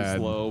real painfully bad.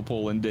 Slow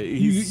pulling.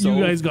 He's so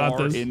you guys got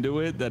far this. into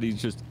it that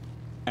he's just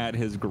at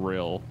his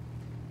grill.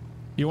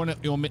 You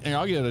want me?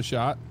 I'll give it a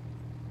shot.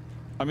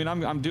 I mean,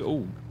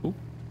 oh.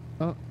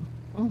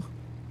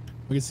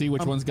 We can see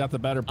which one's got the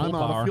better pull I'm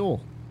power. out of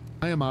fuel.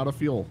 I am out of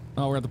fuel.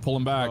 Oh, we're gonna have to pull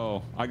him back.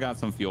 Oh, I got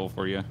some fuel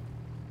for you.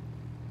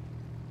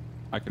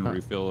 I can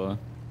refill.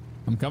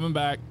 I'm coming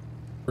back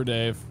for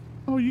Dave.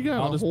 Oh, you got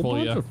I'll a just whole pull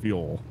bunch ya. of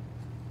fuel.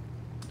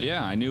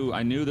 Yeah, I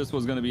knew this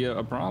was going to be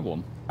a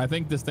problem. I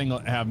think this thing will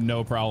have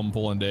no problem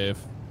pulling Dave.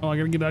 Oh, I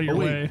gotta get out of your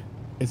wait. way.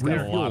 It's got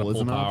a Refuel lot of is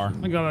pull an power.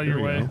 option. I got out of There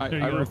your we way. go. There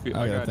you go.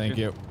 Oh yeah, thank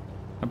you.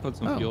 I put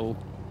some fuel.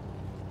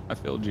 I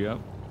filled you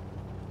up.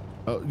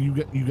 Oh,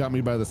 you got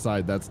me by the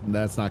side. That's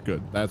not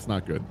good. That's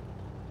not good.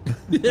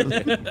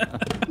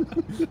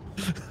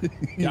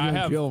 Yeah, I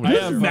have.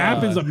 This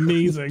map is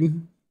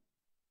amazing.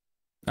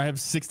 I have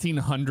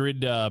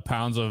 1,600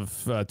 pounds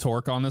of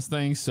torque on this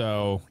thing,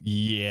 so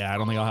yeah, I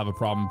don't think I'll have a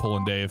problem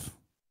pulling Dave.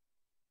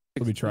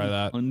 Let me try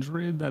that.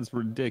 100? That's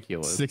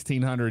ridiculous.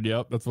 1,600.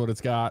 Yep, that's what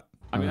it's got.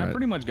 I mean, All I right.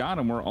 pretty much got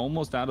him. We're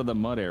almost out of the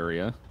mud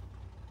area.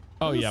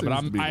 Oh This yeah, but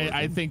seems to be I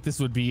working. think this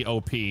would be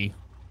OP.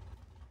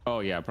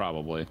 Oh yeah,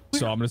 probably.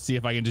 So I'm gonna see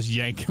if I can just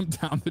yank him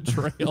down the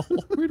trail.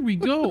 Where'd we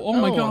go? Oh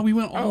my Oh, god, we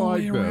went I all the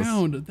like way this.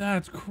 around.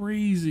 That's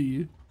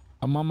crazy.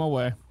 I'm on my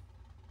way.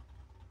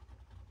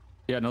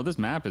 Yeah, no, this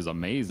map is This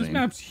amazing.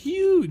 map's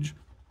huge.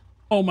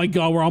 Oh my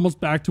god, we're almost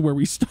back to where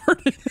we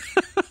started.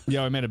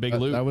 Yeah, we made a big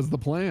loop. That was the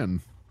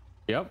plan.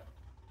 Yep.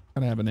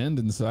 Gonna have an end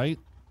in sight.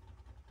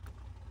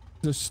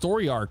 The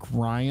story arc,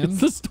 Ryan.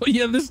 It's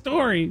the the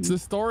story. It's the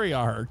story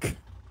arc.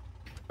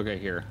 Okay,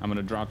 here. I'm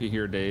gonna drop you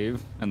here,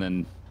 Dave, and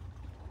then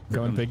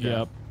Go and pick you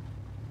up.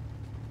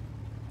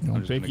 Go I'm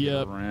and just pick gonna you get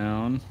up.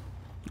 around.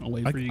 I'll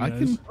wait for you I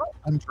guys.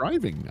 I'm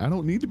driving. I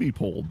don't need to be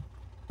pulled.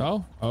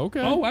 Oh,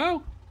 okay. Oh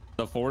wow.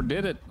 The Ford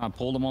did it. I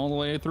pulled him all the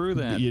way through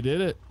that. You did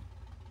it.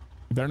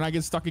 You better not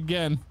get stuck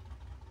again.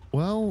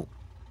 Well,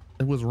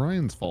 it was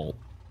Ryan's fault.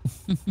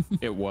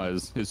 It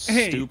was his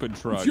Hey, stupid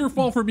truck it's your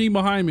fault for being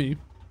behind me.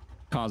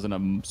 causing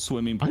a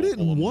swimming pool. I full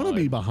didn't of want to mud.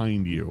 be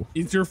behind you.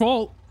 It's your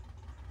fault.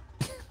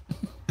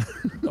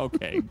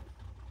 Okay.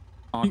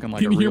 Honking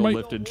like Can a you hear real my-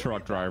 lifted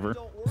truck driver.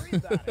 Don't worry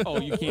about it. Oh,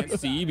 you can't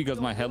see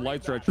because my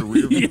headlights are at your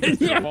rear view.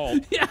 It's your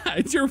fault. Yeah,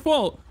 it's your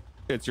fault.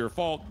 It's your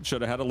fault.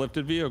 Should have had a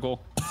lifted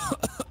vehicle.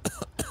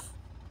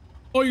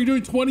 Oh, you're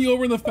doing 20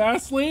 over in the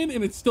fast lane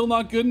and it's still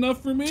not good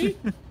enough for me?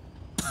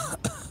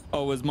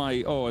 Is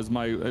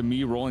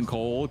me rolling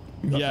coal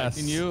Yes.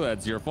 affecting you?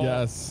 That's your fault.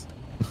 Yes.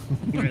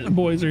 All right, the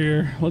boys are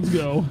here. Let's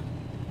go.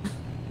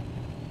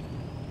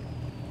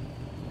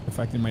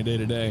 Affecting my day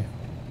to day.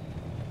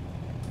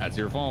 That's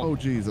your fault. Oh,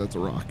 geez, that's a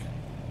rock.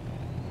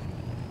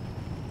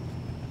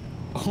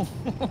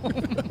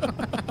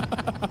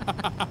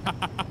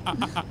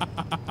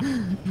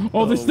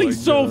 Oh, this my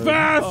thing's so God.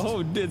 fast.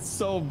 Oh, it's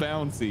so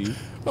bouncy.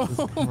 This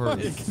car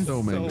is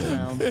so many.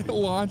 bouncy. It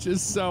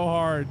launches so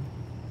hard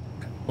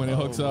when it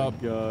hooks up.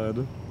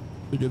 God.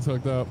 It gets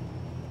hooked up.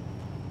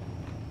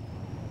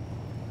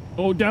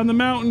 Oh, down the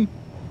mountain.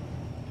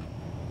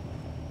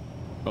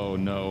 Oh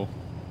no.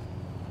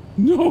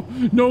 No,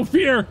 no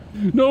fear.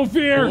 No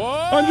fear.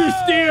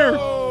 Understeer.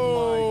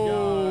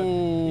 Oh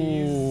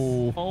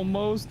He's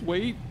almost.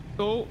 Wait.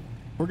 Oh.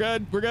 We're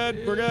good. We're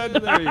good. We're good.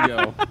 There you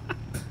go.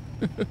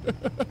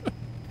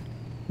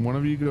 One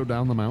of you go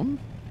down the mountain?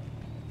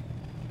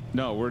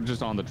 No, we're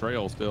just on the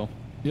trail still.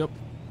 Yep.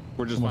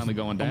 We're just finally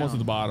going down. Almost at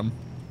the bottom.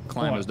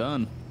 Climb is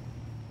done.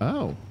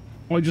 Oh.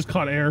 Oh, I just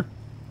caught air.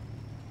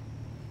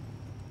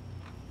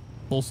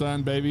 Full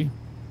send, baby.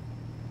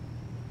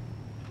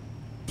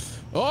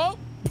 Oh!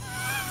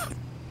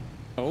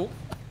 Oh.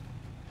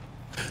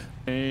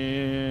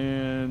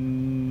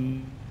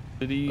 And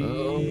did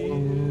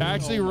he?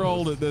 Actually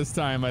rolled it this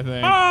time, I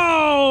think.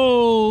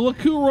 Oh, look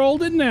who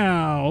rolled it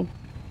now.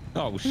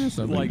 Oh, no big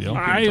like deal.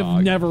 I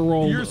have never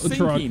rolled You're a sinking.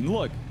 truck.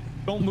 Look,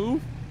 don't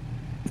move.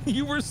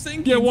 You were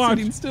sinking. Yeah, watch.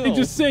 Sitting still. It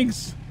just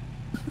sinks.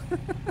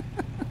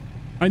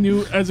 I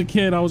knew as a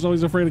kid I was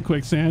always afraid of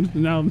quicksand.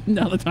 Now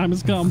the time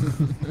has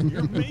come.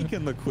 You're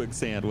making the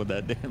quicksand with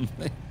that damn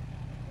thing.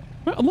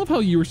 I love how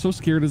you were so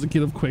scared as a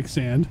kid of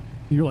quicksand.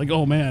 You're like,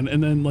 oh man,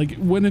 and then like,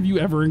 when have you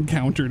ever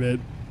encountered it?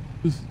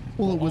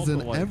 Well, it was Also,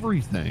 in like,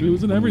 everything. It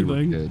was in when we were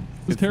everything. kids.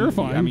 It's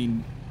terrifying. I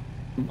mean,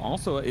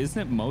 Also,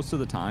 isn't it most of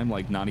the time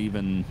like not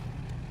even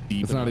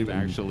deep It's not enough to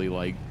even- actually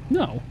like?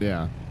 No.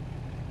 Yeah.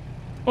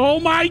 Oh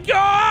my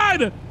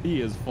God! He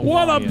is flying.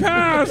 What a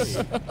pass!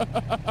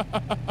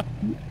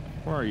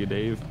 Where are you,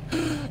 Dave?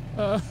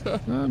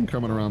 I'm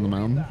coming around the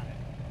mountain.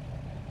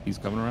 He's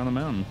coming around the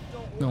mountain.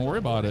 Don't worry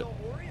about it.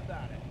 Don't worry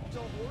about it.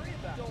 Don't worry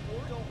about it. Don't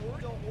worry.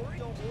 Don't worry.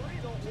 Don't worry.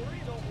 Don't worry.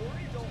 Don't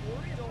worry. Don't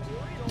worry. Don't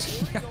worry. Don't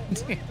worry.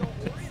 Don't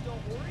worry.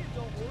 Don't worry.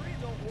 Don't worry.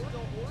 Don't worry.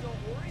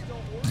 Don't worry.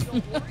 Don't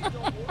worry. Don't worry.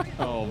 Don't worry.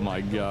 Oh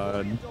my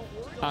God.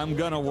 I'm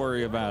gonna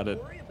worry about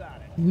it.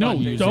 No,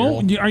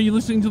 Unusual. don't. Are you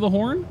listening to the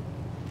horn?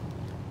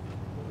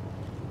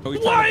 Oh,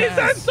 he's Why trying to is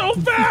that pass. so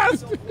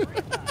fast?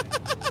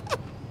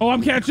 Oh,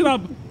 I'm catching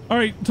up. All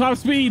right, top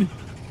speed.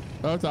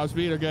 Oh, top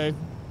speed. Okay.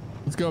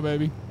 Let's go,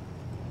 baby.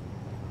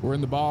 We're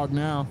in the bog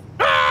now.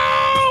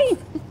 Oh!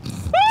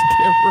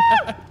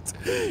 Get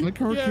wrecked. My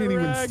car Get can't even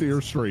wrecked. steer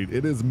straight.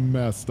 It is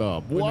messed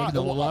up. We What?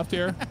 making the left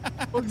here.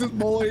 Look, just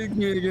bullying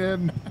me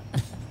again.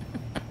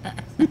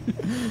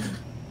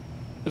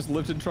 Just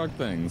lifted truck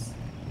things.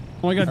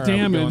 Oh, I got All right, we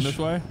going damage. this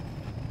way.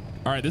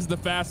 All right, this is the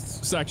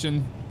fast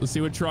section. Let's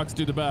see what trucks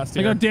do the best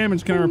I here. got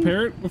damage. Can I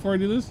repair it before I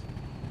do this?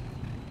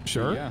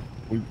 Sure. Yeah.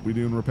 We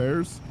doing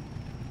repairs?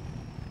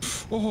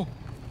 Oh.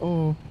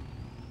 Oh.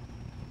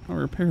 I'll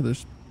repair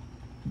this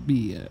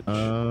bitch.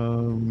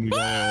 You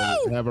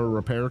gotta have a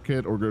repair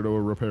kit or go to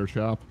a repair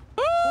shop.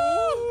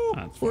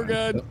 That's We're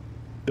fine. good.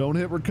 Don't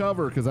hit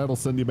recover because that'll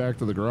send you back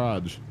to the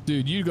garage.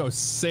 Dude, you go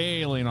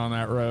sailing on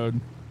that road.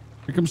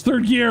 Here comes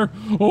third gear.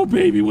 Oh,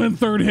 baby, when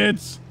third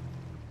hits.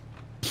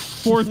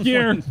 Fourth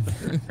gear.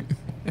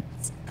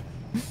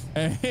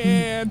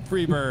 And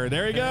free bird.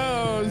 There he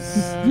goes.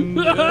 Saved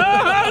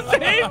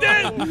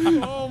it.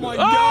 Oh my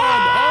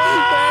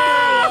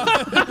God.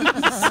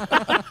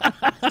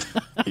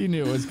 Oh, he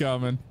knew it was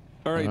coming.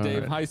 All right, All Dave.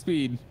 right. High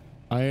speed.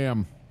 I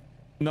am.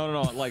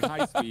 No, like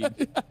high speed.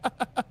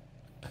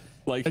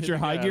 Like That's hit your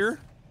the high gas. gear?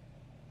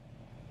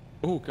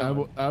 Oh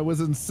God. I was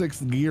in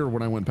 6th gear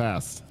when I went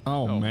past.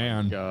 Oh, Oh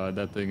man. God,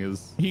 that thing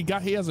is. He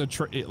has a,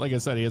 like I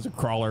said, he has a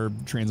crawler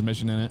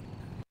transmission in it.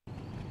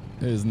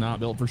 It is not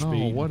built for Oh,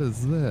 speed. what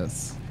is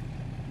this?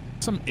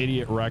 Some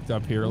idiot wrecked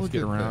up here. Let's Look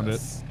get at around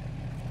this.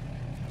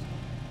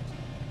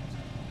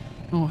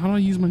 Oh, how do I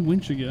use my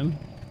winch again?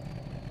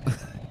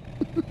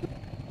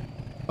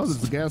 Oh,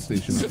 there's a gas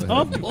station up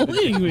Stop ahead.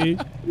 bullying me.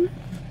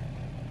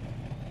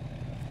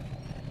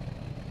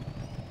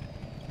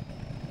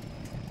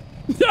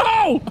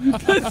 No!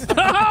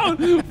 Stop!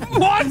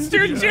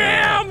 Monster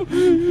Jam!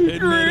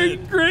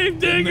 Great grave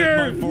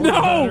digger! Admit my Ford's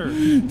No!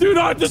 better. Do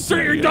not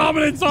assert your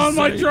dominance on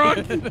my truck!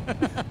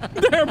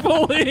 They're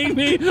bullying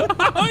me!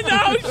 Oh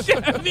no,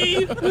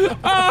 Chevy!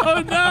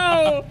 Oh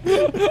no!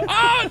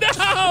 Oh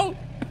no!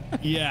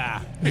 Yeah.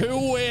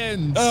 Who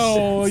wins?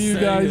 Oh, you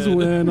Say guys it.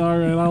 win. All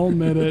right, I'll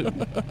admit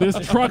it. This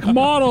truck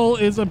model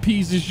is a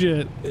piece of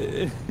shit.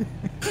 Yeah,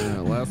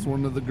 last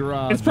one to the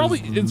garage. It's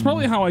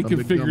probably how I a big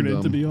configured it, to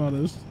dum-dum. be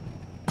honest.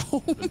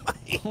 Oh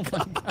my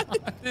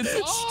God.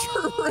 It's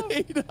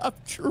straight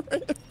up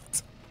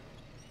drift.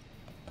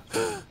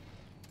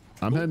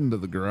 I'm heading to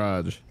the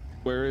garage.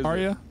 Where is Are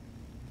it? you?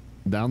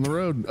 Down the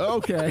road.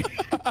 Okay.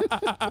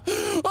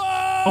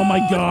 Oh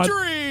my God.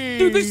 Dream.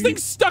 Dude, this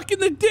thing's stuck in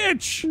the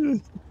ditch.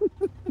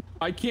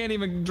 I can't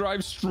even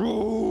drive straight.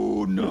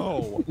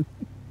 No.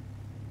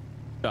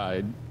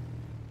 Died.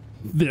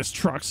 This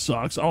truck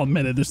sucks. I'll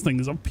admit it. This thing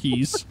is a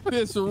piece.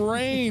 This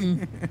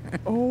rain.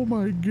 Oh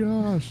my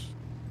gosh.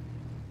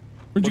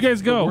 Where'd you guys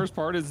The go? worst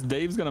part is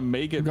Dave's gonna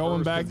make it Going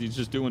first back. 'cause he's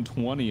just doing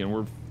 20 and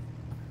we're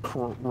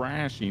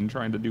crashing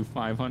trying to do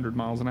 500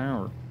 miles an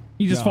hour.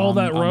 You just No, follow I'm-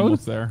 that I'm road?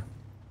 almost there.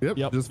 Yep.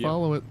 Yep. Just Yep.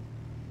 follow it.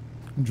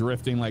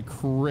 Drifting like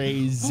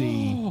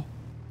crazy.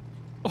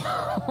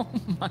 Oh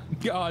my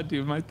God,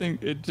 dude, my thing,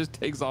 it just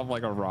takes off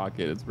like a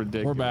rocket. It's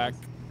ridiculous. We're back.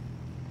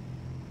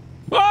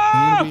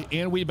 Ah!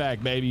 And we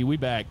back, baby. We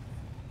back.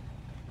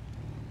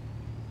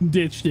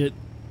 Ditched it.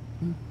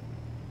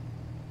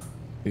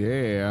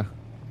 Yeah.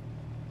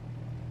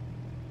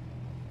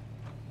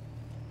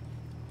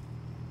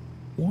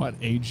 What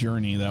a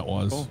journey that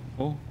was.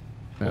 Oh.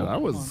 Man, I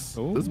was.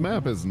 Oh. This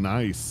map is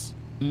nice.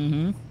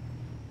 Mm-hmm.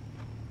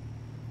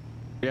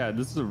 Yeah,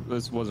 this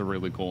was a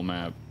really cool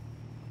map.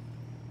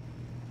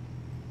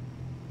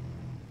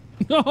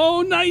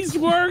 Oh, nice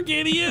work,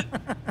 idiot.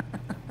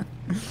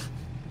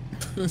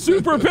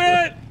 Super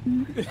pit.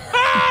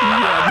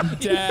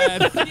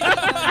 Dad.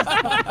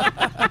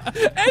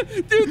 And,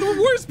 dude,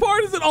 the worst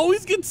part is it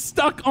always gets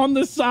stuck on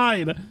the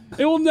side.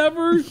 It will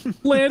never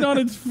land on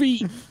its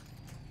feet.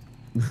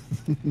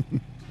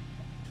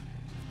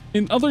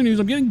 In other news,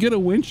 I'm getting good at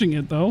winching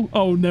it, though.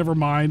 Oh, never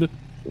mind.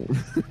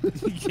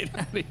 Get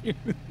out of here.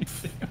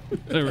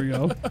 There we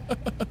go.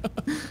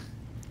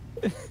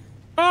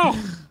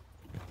 Oh!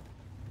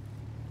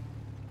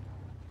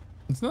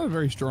 It's not a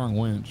very strong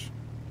winch.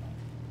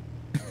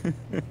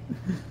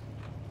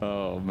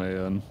 Oh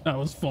man, That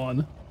was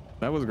fun.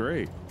 that was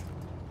great.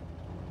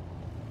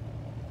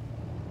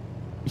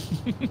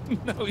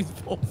 No, he's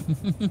full.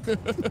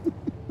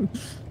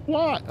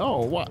 What?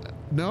 Oh, what?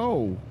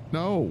 No.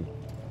 No.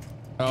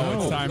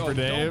 Oh, it's time for Don't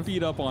Dave.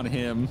 beat up on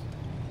him.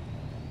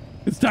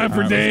 It's time for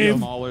All right, let's Dave.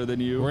 Smaller than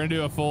you. We're gonna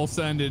do a full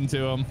send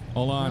into him.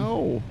 Hold on. No.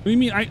 What do you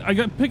mean? I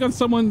got to pick on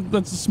someone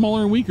that's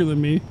smaller and weaker than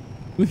me.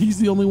 He's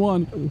the only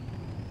one.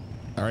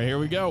 All right, here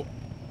we go.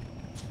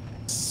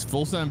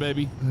 Full send,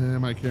 baby.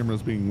 My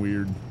camera's being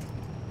weird.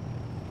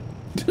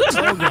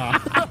 Oh,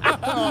 God.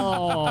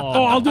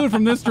 Oh, I'll do it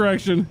from this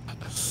direction.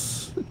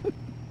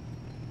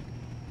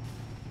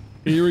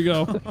 Here we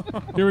go.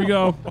 Here we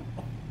go.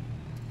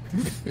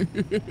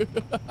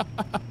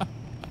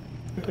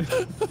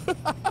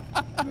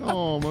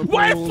 Oh, my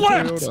Why poor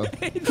flipped?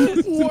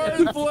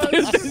 Toyota.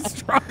 Worthless. This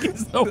truck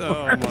is the worst.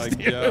 Oh my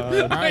dude. God.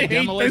 All right, I hate this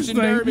demolition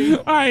thing. derby.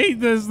 I hate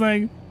this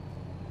thing.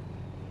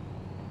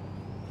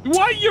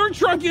 Why your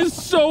truck is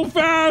so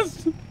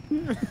fast?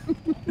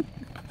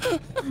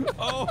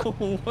 Oh,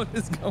 what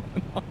is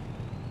going on?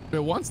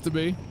 It wants to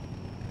be.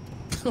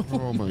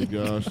 Oh my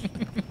gosh.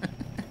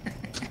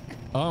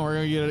 Oh, we're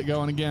gonna get it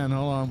going again.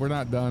 Hold on, we're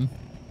not done.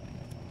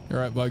 All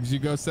right, Bugs, you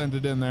go send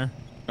it in there.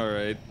 All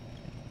right.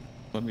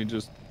 Let me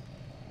just.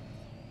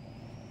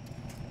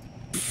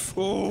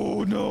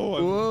 Oh no!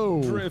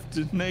 Whoa.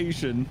 Drifted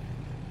nation.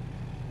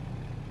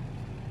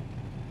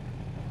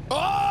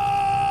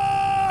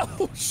 Oh!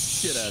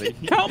 Get out of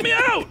here! Help me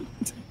out!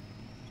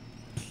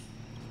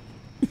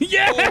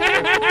 Yeah!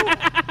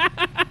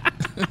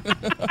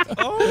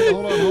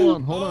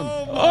 Hold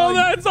on. Oh,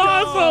 that's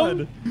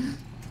awesome!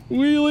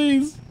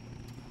 Wheelies.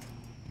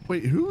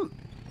 Wait, who?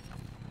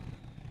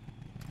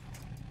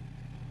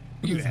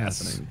 What is Yes.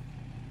 happening?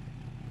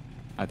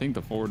 I think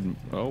the Ford.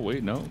 Oh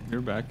wait, no,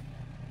 you're back.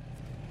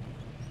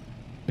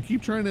 I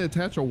keep trying to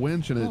attach a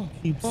winch and it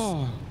keeps.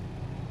 Oh.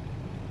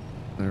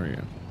 There we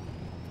go.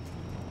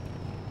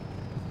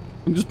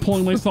 I'm just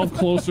pulling myself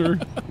closer.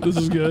 This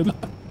is good.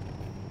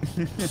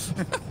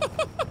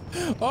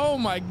 Oh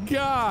my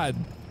God!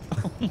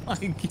 Oh my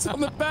God! It's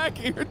on the back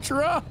of your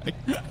truck.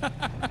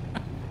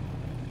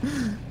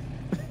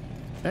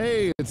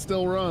 Hey, it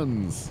still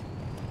runs.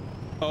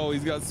 Oh,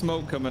 he's got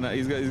smoke coming out.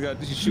 He's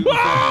shooting.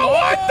 Oh,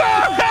 what the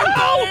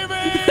hell?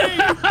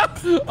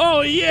 Baby!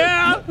 Oh,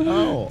 yeah.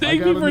 Oh,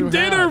 Take me for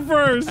dinner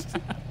first.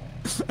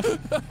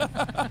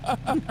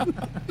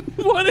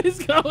 What is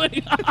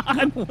going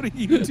on? What are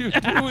you two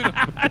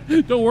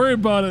doing? Don't worry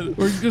about it.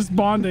 We're just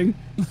bonding.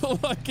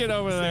 Look it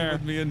over there.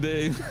 With me and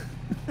Dave.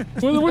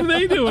 What are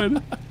they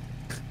doing?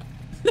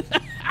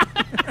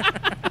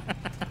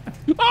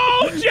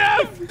 Oh,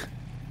 Jeff!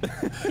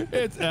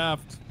 It's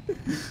effed.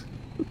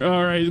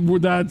 All right, well,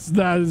 that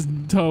is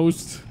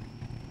toast.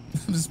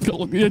 Just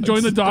build Yeah,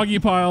 join the doggy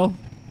pile.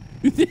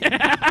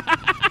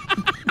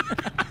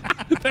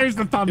 There's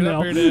the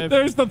thumbnail. here, Dave.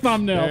 There's the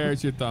thumbnail.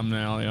 There's your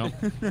thumbnail.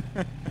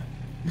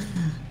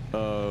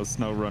 Yep.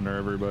 Snow runner,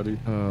 everybody.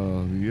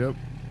 Yep.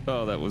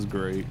 Oh, that was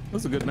great. That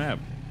was a good map.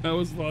 That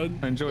was fun.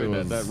 I enjoyed It that.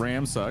 was- That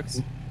Ram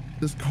sucks.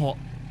 This call.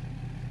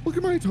 Look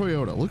at my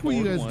Toyota. Look what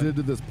you Ford guys won. did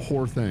to this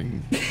poor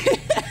thing.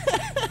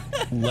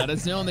 Let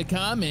us know in the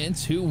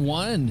comments who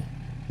won.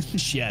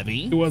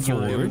 Chevy, It was a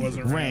Ford, Ram. It was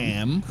a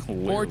Ram,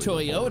 or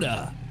Clearly the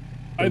Toyota.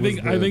 I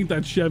think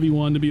that Chevy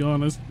won, to be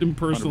honest,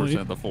 impersonally.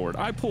 100% the Ford.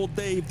 I pulled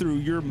Dave through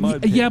your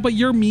mud. Yeah, but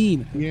you're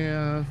mean.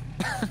 Yeah.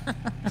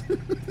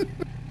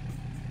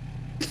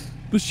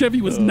 The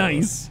Chevy was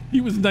nice. He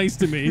was nice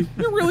to me.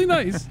 You're really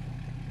nice.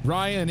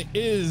 Ryan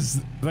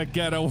is the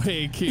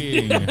getaway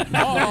king.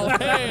 All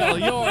hail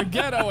your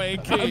getaway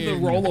king. I'm the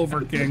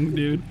rollover king,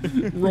 dude.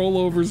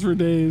 Rollovers for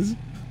days.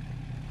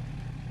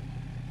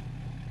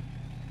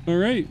 All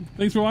right.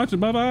 Thanks for watching.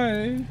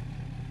 Bye-bye.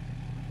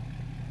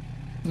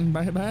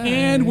 Bye-bye.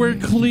 And we're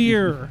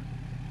clear.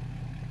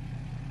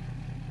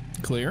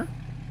 clear.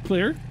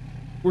 Clear?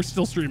 We're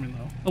still streaming,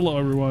 though. Hello,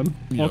 everyone.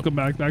 Yep. Welcome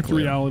back to Clear.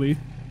 reality.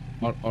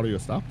 Audio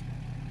stopped.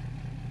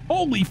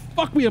 Holy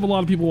fuck, we have a lot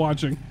of people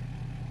watching.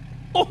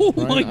 Oh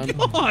Ryan,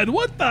 my god,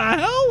 what the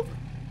hell?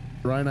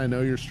 Ryan, I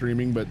know you're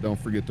streaming, but don't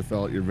forget to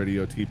fill out your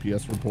video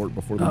TPS report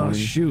before the Oh, morning.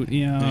 shoot,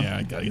 Yeah,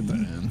 I gotta get that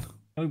in.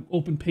 I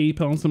open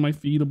PayPal and send my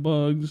feed of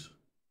bugs.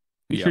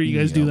 Make Yeah. sure you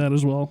guys do Yeah. that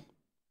as well.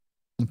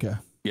 Okay.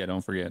 Yeah,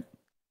 don't forget.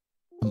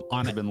 I'm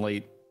on I've it. been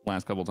late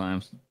last couple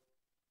times.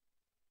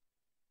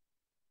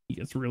 He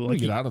gets really Let me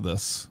lucky. get out of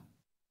this.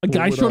 A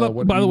guy What, showed up,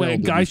 what by the way, email a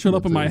did guy you showed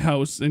up send at my to?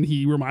 house and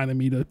he reminded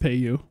me to pay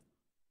you.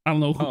 I don't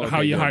know Oh, how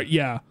okay, you good. hired.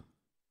 Yeah.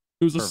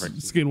 It was a Perfect.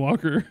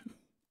 skinwalker.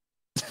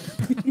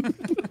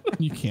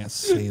 You can't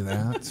say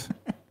that.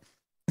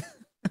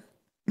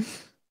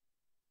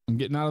 I'm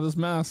getting out of this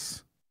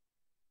mess.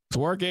 It's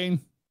working.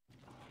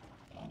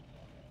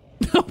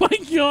 Oh my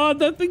god,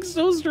 that thing's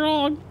so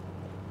strong.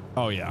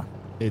 Oh yeah,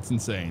 it's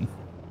insane.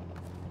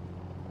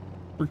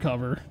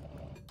 Recover.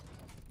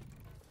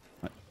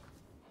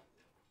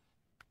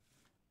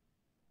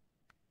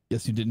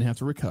 Guess you didn't have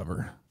to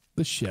recover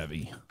the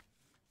Chevy.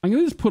 I'm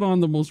gonna just put on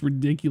the most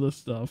ridiculous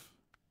stuff.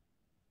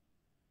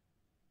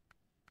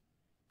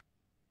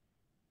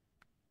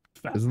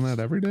 Fast. Isn't that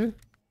every day?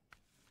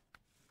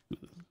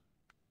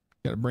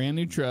 Got a brand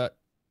new truck.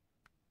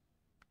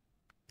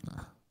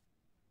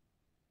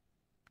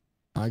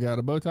 I got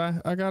a bow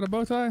tie. I got a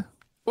bow tie.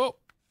 Whoa.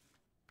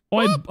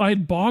 Oh, I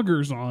had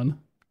boggers on.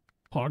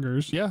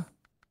 Poggers. Yeah.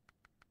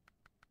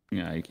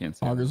 Yeah, you can't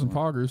see Poggers and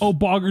poggers. Oh,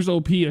 boggers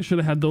OP. I should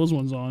have had those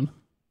ones on.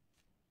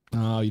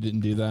 Oh, you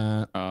didn't do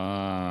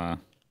that.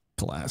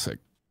 Classic.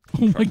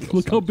 Oh my,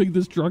 look how big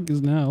this truck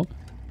is now.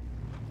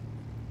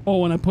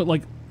 Oh, and I put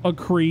like a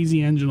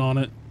crazy engine on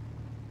it.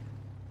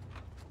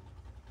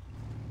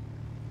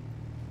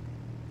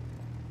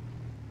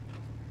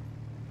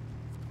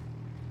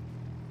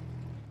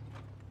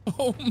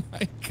 Oh my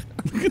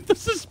god. Look at the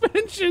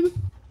suspension.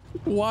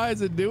 Why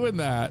is it doing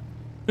that?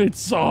 It's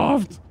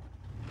soft.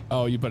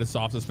 Oh, you put a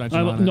soft suspension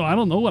on it? No, I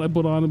don't know what I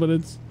put on it, but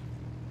it's...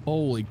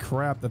 Holy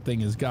crap, that thing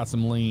has got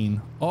some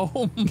lean.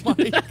 Oh my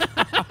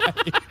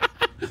god.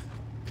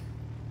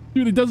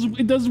 Dude, it does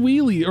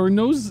wheelie or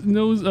nose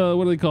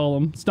what do they call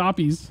them?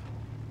 Stoppies.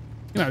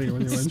 Get out of here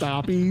with your wrench.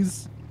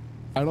 Stoppies?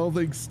 I don't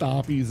think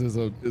stoppies is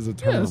a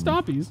term. Yeah,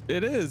 stoppies.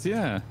 It is,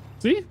 yeah.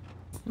 See?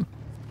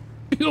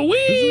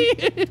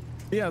 Wee!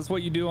 Yeah, it's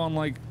what you do on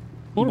like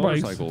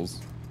Motorbikes. motorcycles.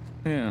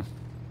 Yeah.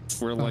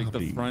 Where like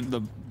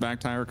the back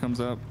tire comes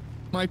up.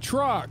 My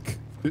truck.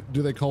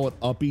 Do they call it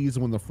uppies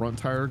when the front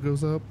tire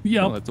goes up?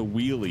 Yep. Oh, that's a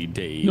wheelie,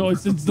 Dave. No,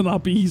 it's the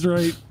uppies,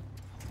 right?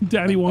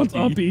 Daddy wants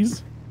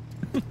uppies.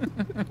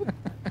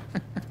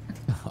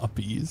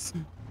 Uppies.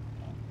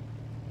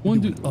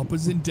 One Doing dude,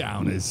 uppers and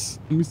downers.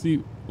 let me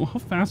see. Well, how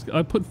fast?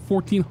 I put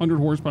 1,400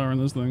 horsepower in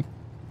this thing.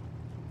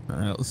 All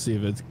right, let's see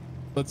if it's.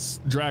 Let's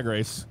drag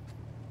race.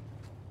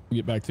 We'll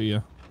get back to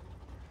you.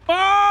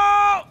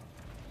 Oh!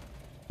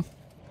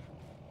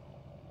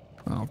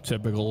 Oh,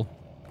 typical.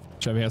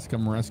 Chevy has to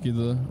come rescue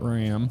the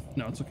Ram.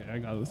 No, it's okay. I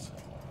got this.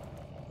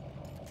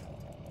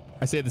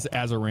 I say this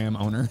as a Ram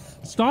owner.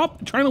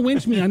 Stop trying to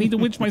winch me. I need to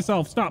winch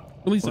myself. Stop.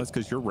 Release Well, it. that's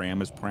because your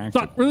ram is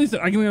practical. Stop. Release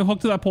it. I can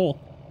hook to that pole.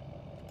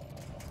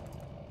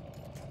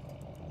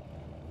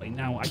 Wait,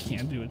 now I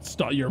can't do it.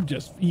 Stop.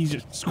 He's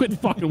just quit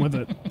fucking with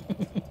it.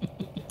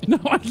 No,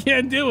 I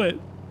can't do it.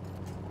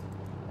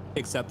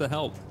 Accept the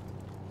help.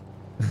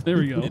 There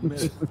we go.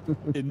 Admit it.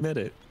 Admit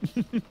it.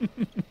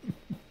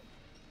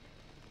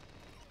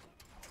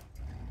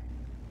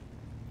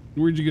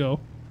 Where'd you go?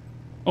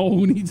 Oh,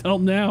 who needs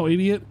help now,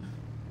 idiot?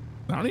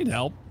 I don't need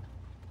help.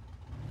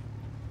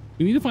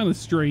 We need to find a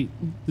straight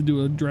to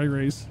do a drag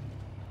race.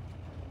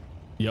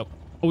 Yep.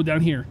 Oh,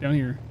 down here. Down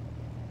here.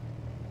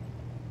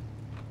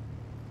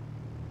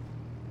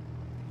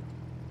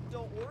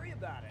 Don't worry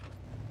about it.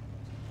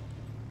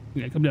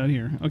 Yeah, come down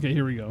here. Okay,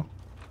 here we go.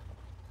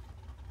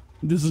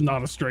 This is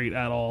not a straight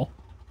at all.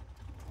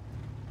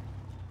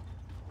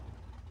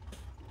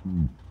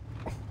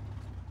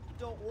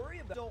 Don't worry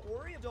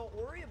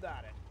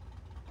about it.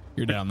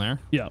 You're down there.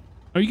 Yeah.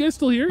 Are you guys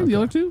still here? The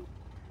other two?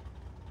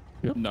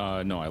 Yep.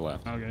 No, I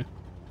left. Okay.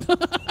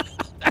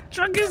 That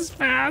truck is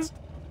fast.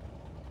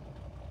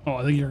 Oh,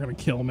 I think you're gonna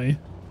kill me.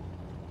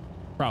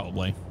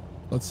 Probably.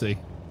 Let's see.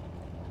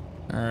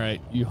 All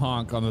right, you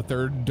honk on the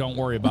third. Don't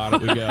worry about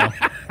it. We go.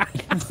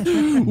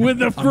 With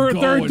the third,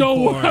 going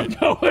don't for worry. I'm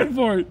going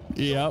for it.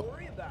 Yep.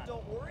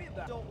 Don't worry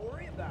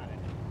about it.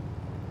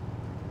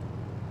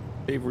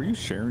 Dave, were you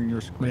sharing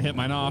your screen? I'm gonna hit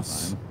my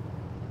nos.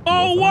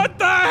 Oh, what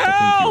the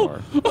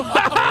hell?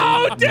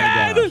 Oh,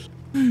 dead.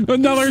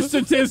 Another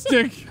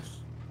statistic.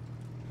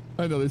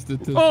 Another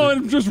statistic. Oh,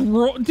 and just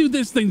roll. Dude,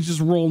 this thing's just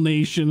roll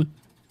nation.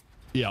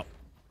 Yep.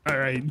 All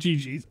right,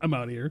 GG's. I'm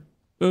out of here.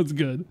 That's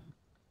good.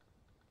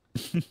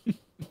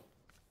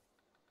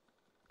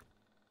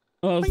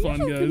 Oh, that was fun,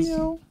 guys.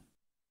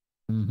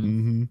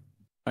 Mm-hmm.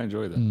 I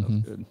enjoyed that. That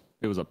was good.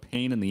 It was a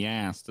pain in the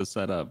ass to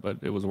set up, but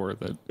it was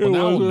worth it. Well,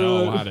 now we'll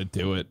know how to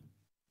do it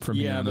from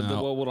here Yeah, on but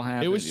out. what'll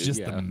happen? It was just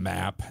yeah. the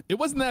map. It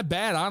wasn't that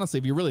bad, honestly,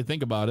 if you really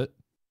think about it.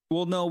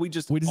 Well, no, we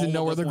just didn't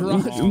know where the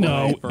went garage wrong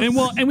No, way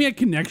first. and we had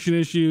connection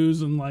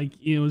issues, and like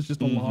it was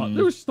just a lot.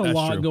 There was just a That's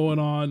lot true. going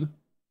on.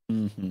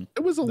 Mhm. It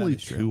was only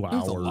That is true. 2 hours.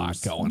 There's a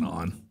lot going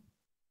on.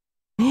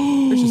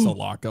 There's just a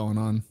lot going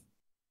on.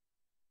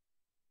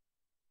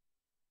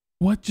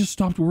 What just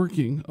stopped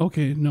working?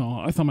 Okay, no,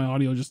 I thought my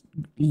audio just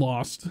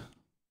lost.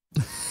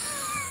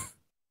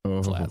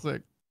 Oh.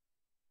 Classic.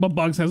 But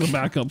Bugs has a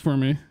backup for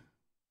me.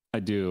 I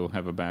do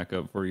have a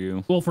backup for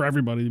you. Well, for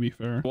everybody, to be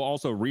fair. Well,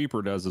 also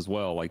Reaper does as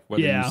well. Like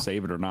whether Yeah. you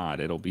save it or not,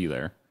 it'll be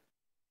there.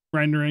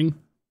 Rendering.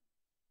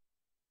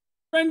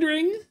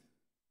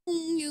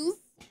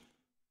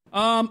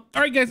 All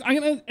right, guys, I'm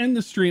gonna end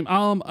the stream. Here,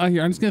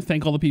 I'm just gonna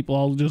thank all the people.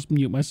 I'll just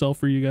mute myself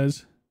for you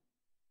guys.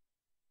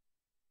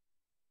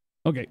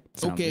 Okay.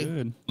 Sounds Okay.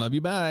 good. Love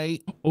you. Bye.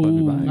 Oh,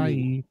 you, bye.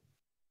 Bye.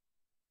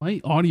 my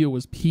audio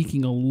was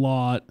peaking a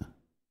lot.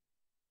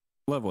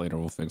 Love later,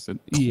 we'll fix it.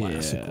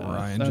 Classic Yeah,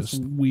 Ryan, that's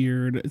just-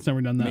 weird. It's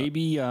never done that.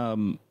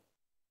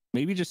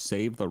 Maybe just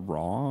save the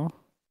raw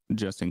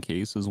just in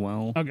case as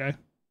well. Okay.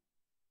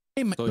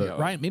 Hey, So, yeah.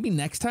 Ryan, maybe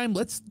next time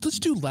let's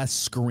do less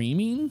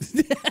screaming.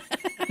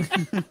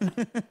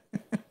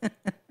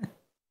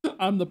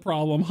 I'm the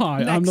problem. Hi,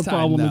 I'm Next the time,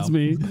 problem. though. It's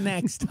me.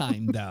 Next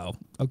time, though.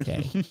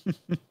 Okay.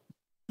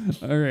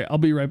 All right, I'll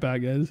be right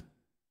back, guys.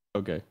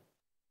 Okay.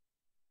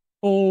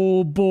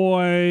 Oh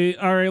boy.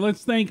 All right,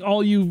 let's thank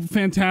all you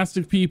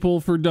fantastic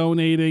people for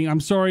donating. I'm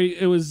sorry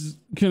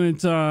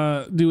couldn't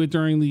do it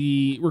during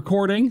the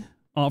recording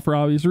for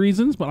obvious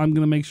reasons, but I'm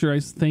going to make sure I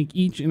thank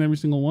each and every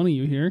single one of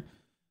you here.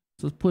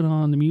 So let's put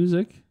on the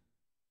music.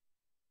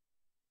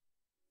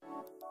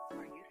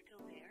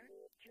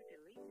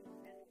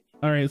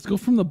 All right, let's go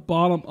from the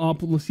bottom up.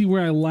 Let's see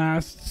where I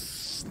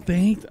last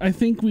thanked. I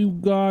think we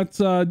got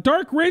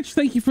Dark Rich.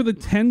 Thank you for the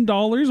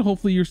 $10.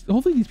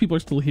 Hopefully these people are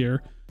still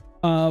here.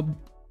 Bob,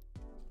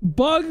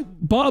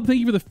 thank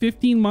you for the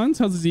 15 months.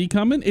 How's the Z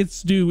coming?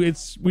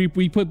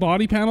 We put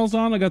body panels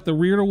on. I got the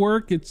rear to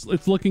work.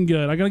 It's looking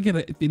good. I gotta get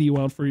a video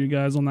out for you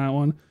guys on that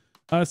one.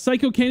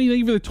 Psycho Kenny, thank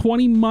you for the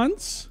 20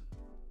 months.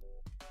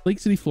 Lake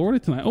City, Florida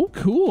tonight. Oh,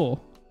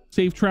 cool.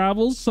 Safe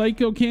travels,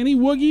 Psycho Kenny.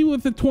 Woogie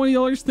with the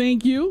 $20.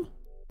 Thank you.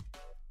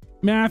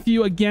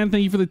 Matthew, again,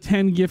 thank you for the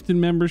 10 gifted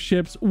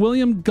memberships.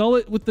 William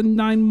Gullett with the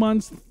 9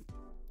 months.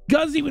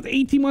 Guzzy with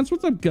 18 months.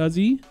 What's up,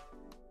 Guzzy?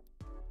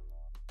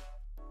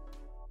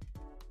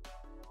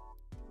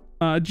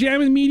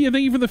 Jammin' Media,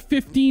 thank you for the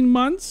 15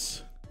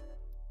 months.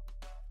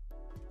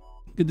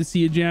 Good to see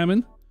you,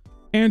 Jammin'.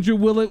 Andrew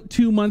Willett,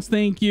 2 months,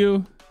 thank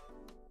you.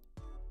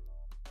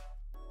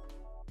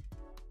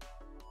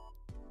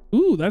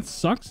 Ooh, that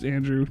sucks,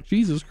 Andrew.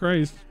 Jesus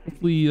Christ.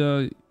 Hopefully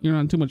you're not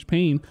in too much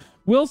pain.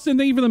 Wilson,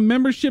 thank you for the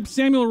membership.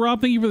 Samuel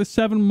Rob, thank you for the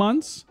 7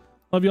 months.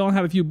 Love you all.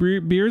 Had a few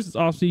beers. It's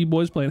awesome to see you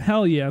boys playing.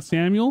 Hell yeah,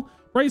 Samuel.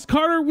 Bryce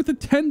Carter with the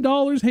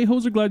 $10. Hey,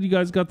 hoser, glad you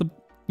guys got the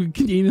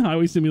Canadian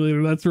Highway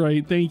Simulator. That's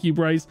right. Thank you,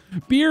 Bryce.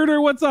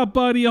 Bearder, what's up,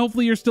 buddy?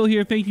 Hopefully you're still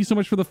here. Thank you so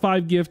much for the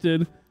 5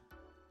 gifted.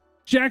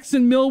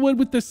 Jackson Millwood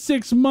with the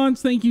 6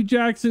 months. Thank you,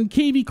 Jackson.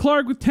 KV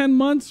Clark with 10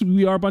 months.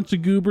 We are a bunch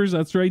of goobers.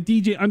 That's right.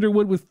 DJ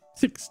Underwood with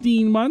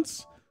 16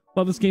 months.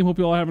 Love this game. Hope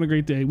you all are having a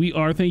great day. We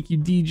are. Thank you,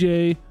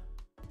 DJ.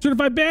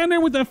 Certified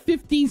Banner with a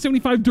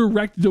 $15.75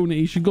 direct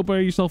donation. Go buy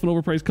yourself an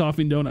overpriced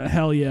coffee and donut.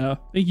 Hell yeah.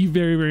 Thank you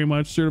very, very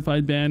much,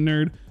 Certified Band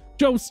Nerd.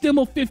 Joe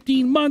Stimmel,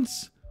 15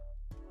 months.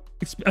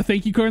 A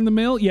thank you card in the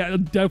mail? Yeah,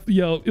 definitely.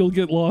 Yeah, it'll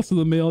get lost in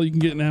the mail. You can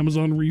get an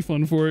Amazon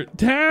refund for it.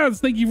 Taz,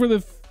 thank you for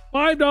the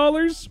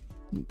 $5.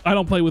 I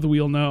don't play with a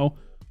wheel, no.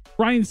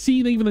 Ryan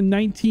C, thank you for the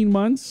 19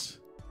 months.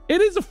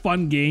 It is a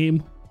fun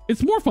game.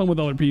 It's more fun with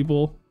other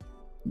people.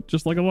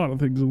 Just like a lot of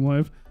things in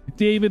life.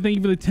 David, thank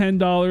you for the $10.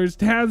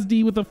 Taz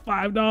D with the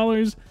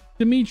 $5.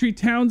 Dimitri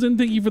Townsend,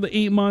 thank you for the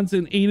 8 months.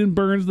 And Aiden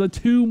Burns, the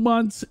 2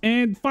 months.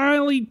 And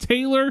finally,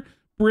 Taylor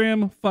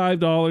Brim,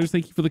 $5.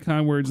 Thank you for the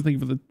kind words. Thank you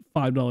for the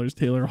 $5,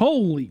 Taylor.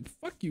 Holy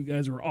fuck, you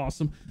guys are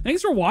awesome.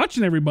 Thanks for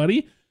watching,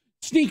 everybody.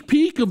 Sneak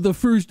peek of the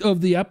first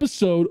of the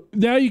episode.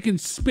 Now you can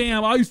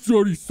spam. I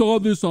already saw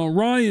this on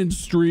Ryan's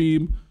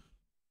stream.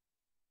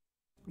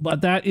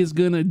 But that is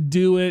gonna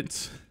do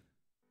it.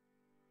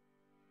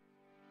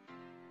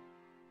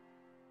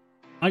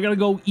 I gotta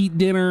go eat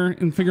dinner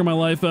and figure my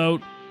life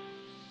out.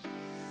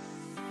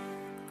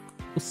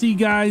 We'll see you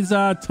guys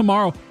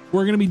tomorrow.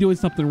 We're gonna be doing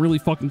something really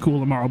fucking cool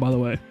tomorrow, by the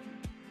way.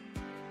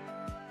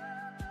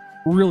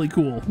 Really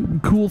cool.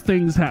 Cool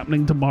things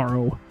happening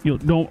tomorrow. You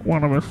don't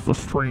want to miss the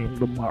stream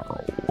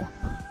tomorrow.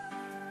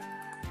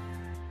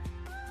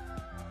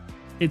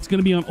 It's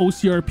gonna be on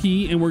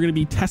OCRP and we're gonna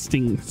be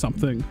testing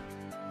something.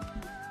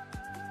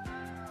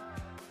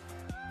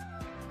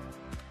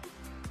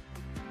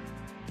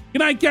 Good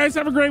night, guys.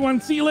 Have a great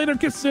one. See you later.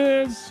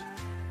 Kisses.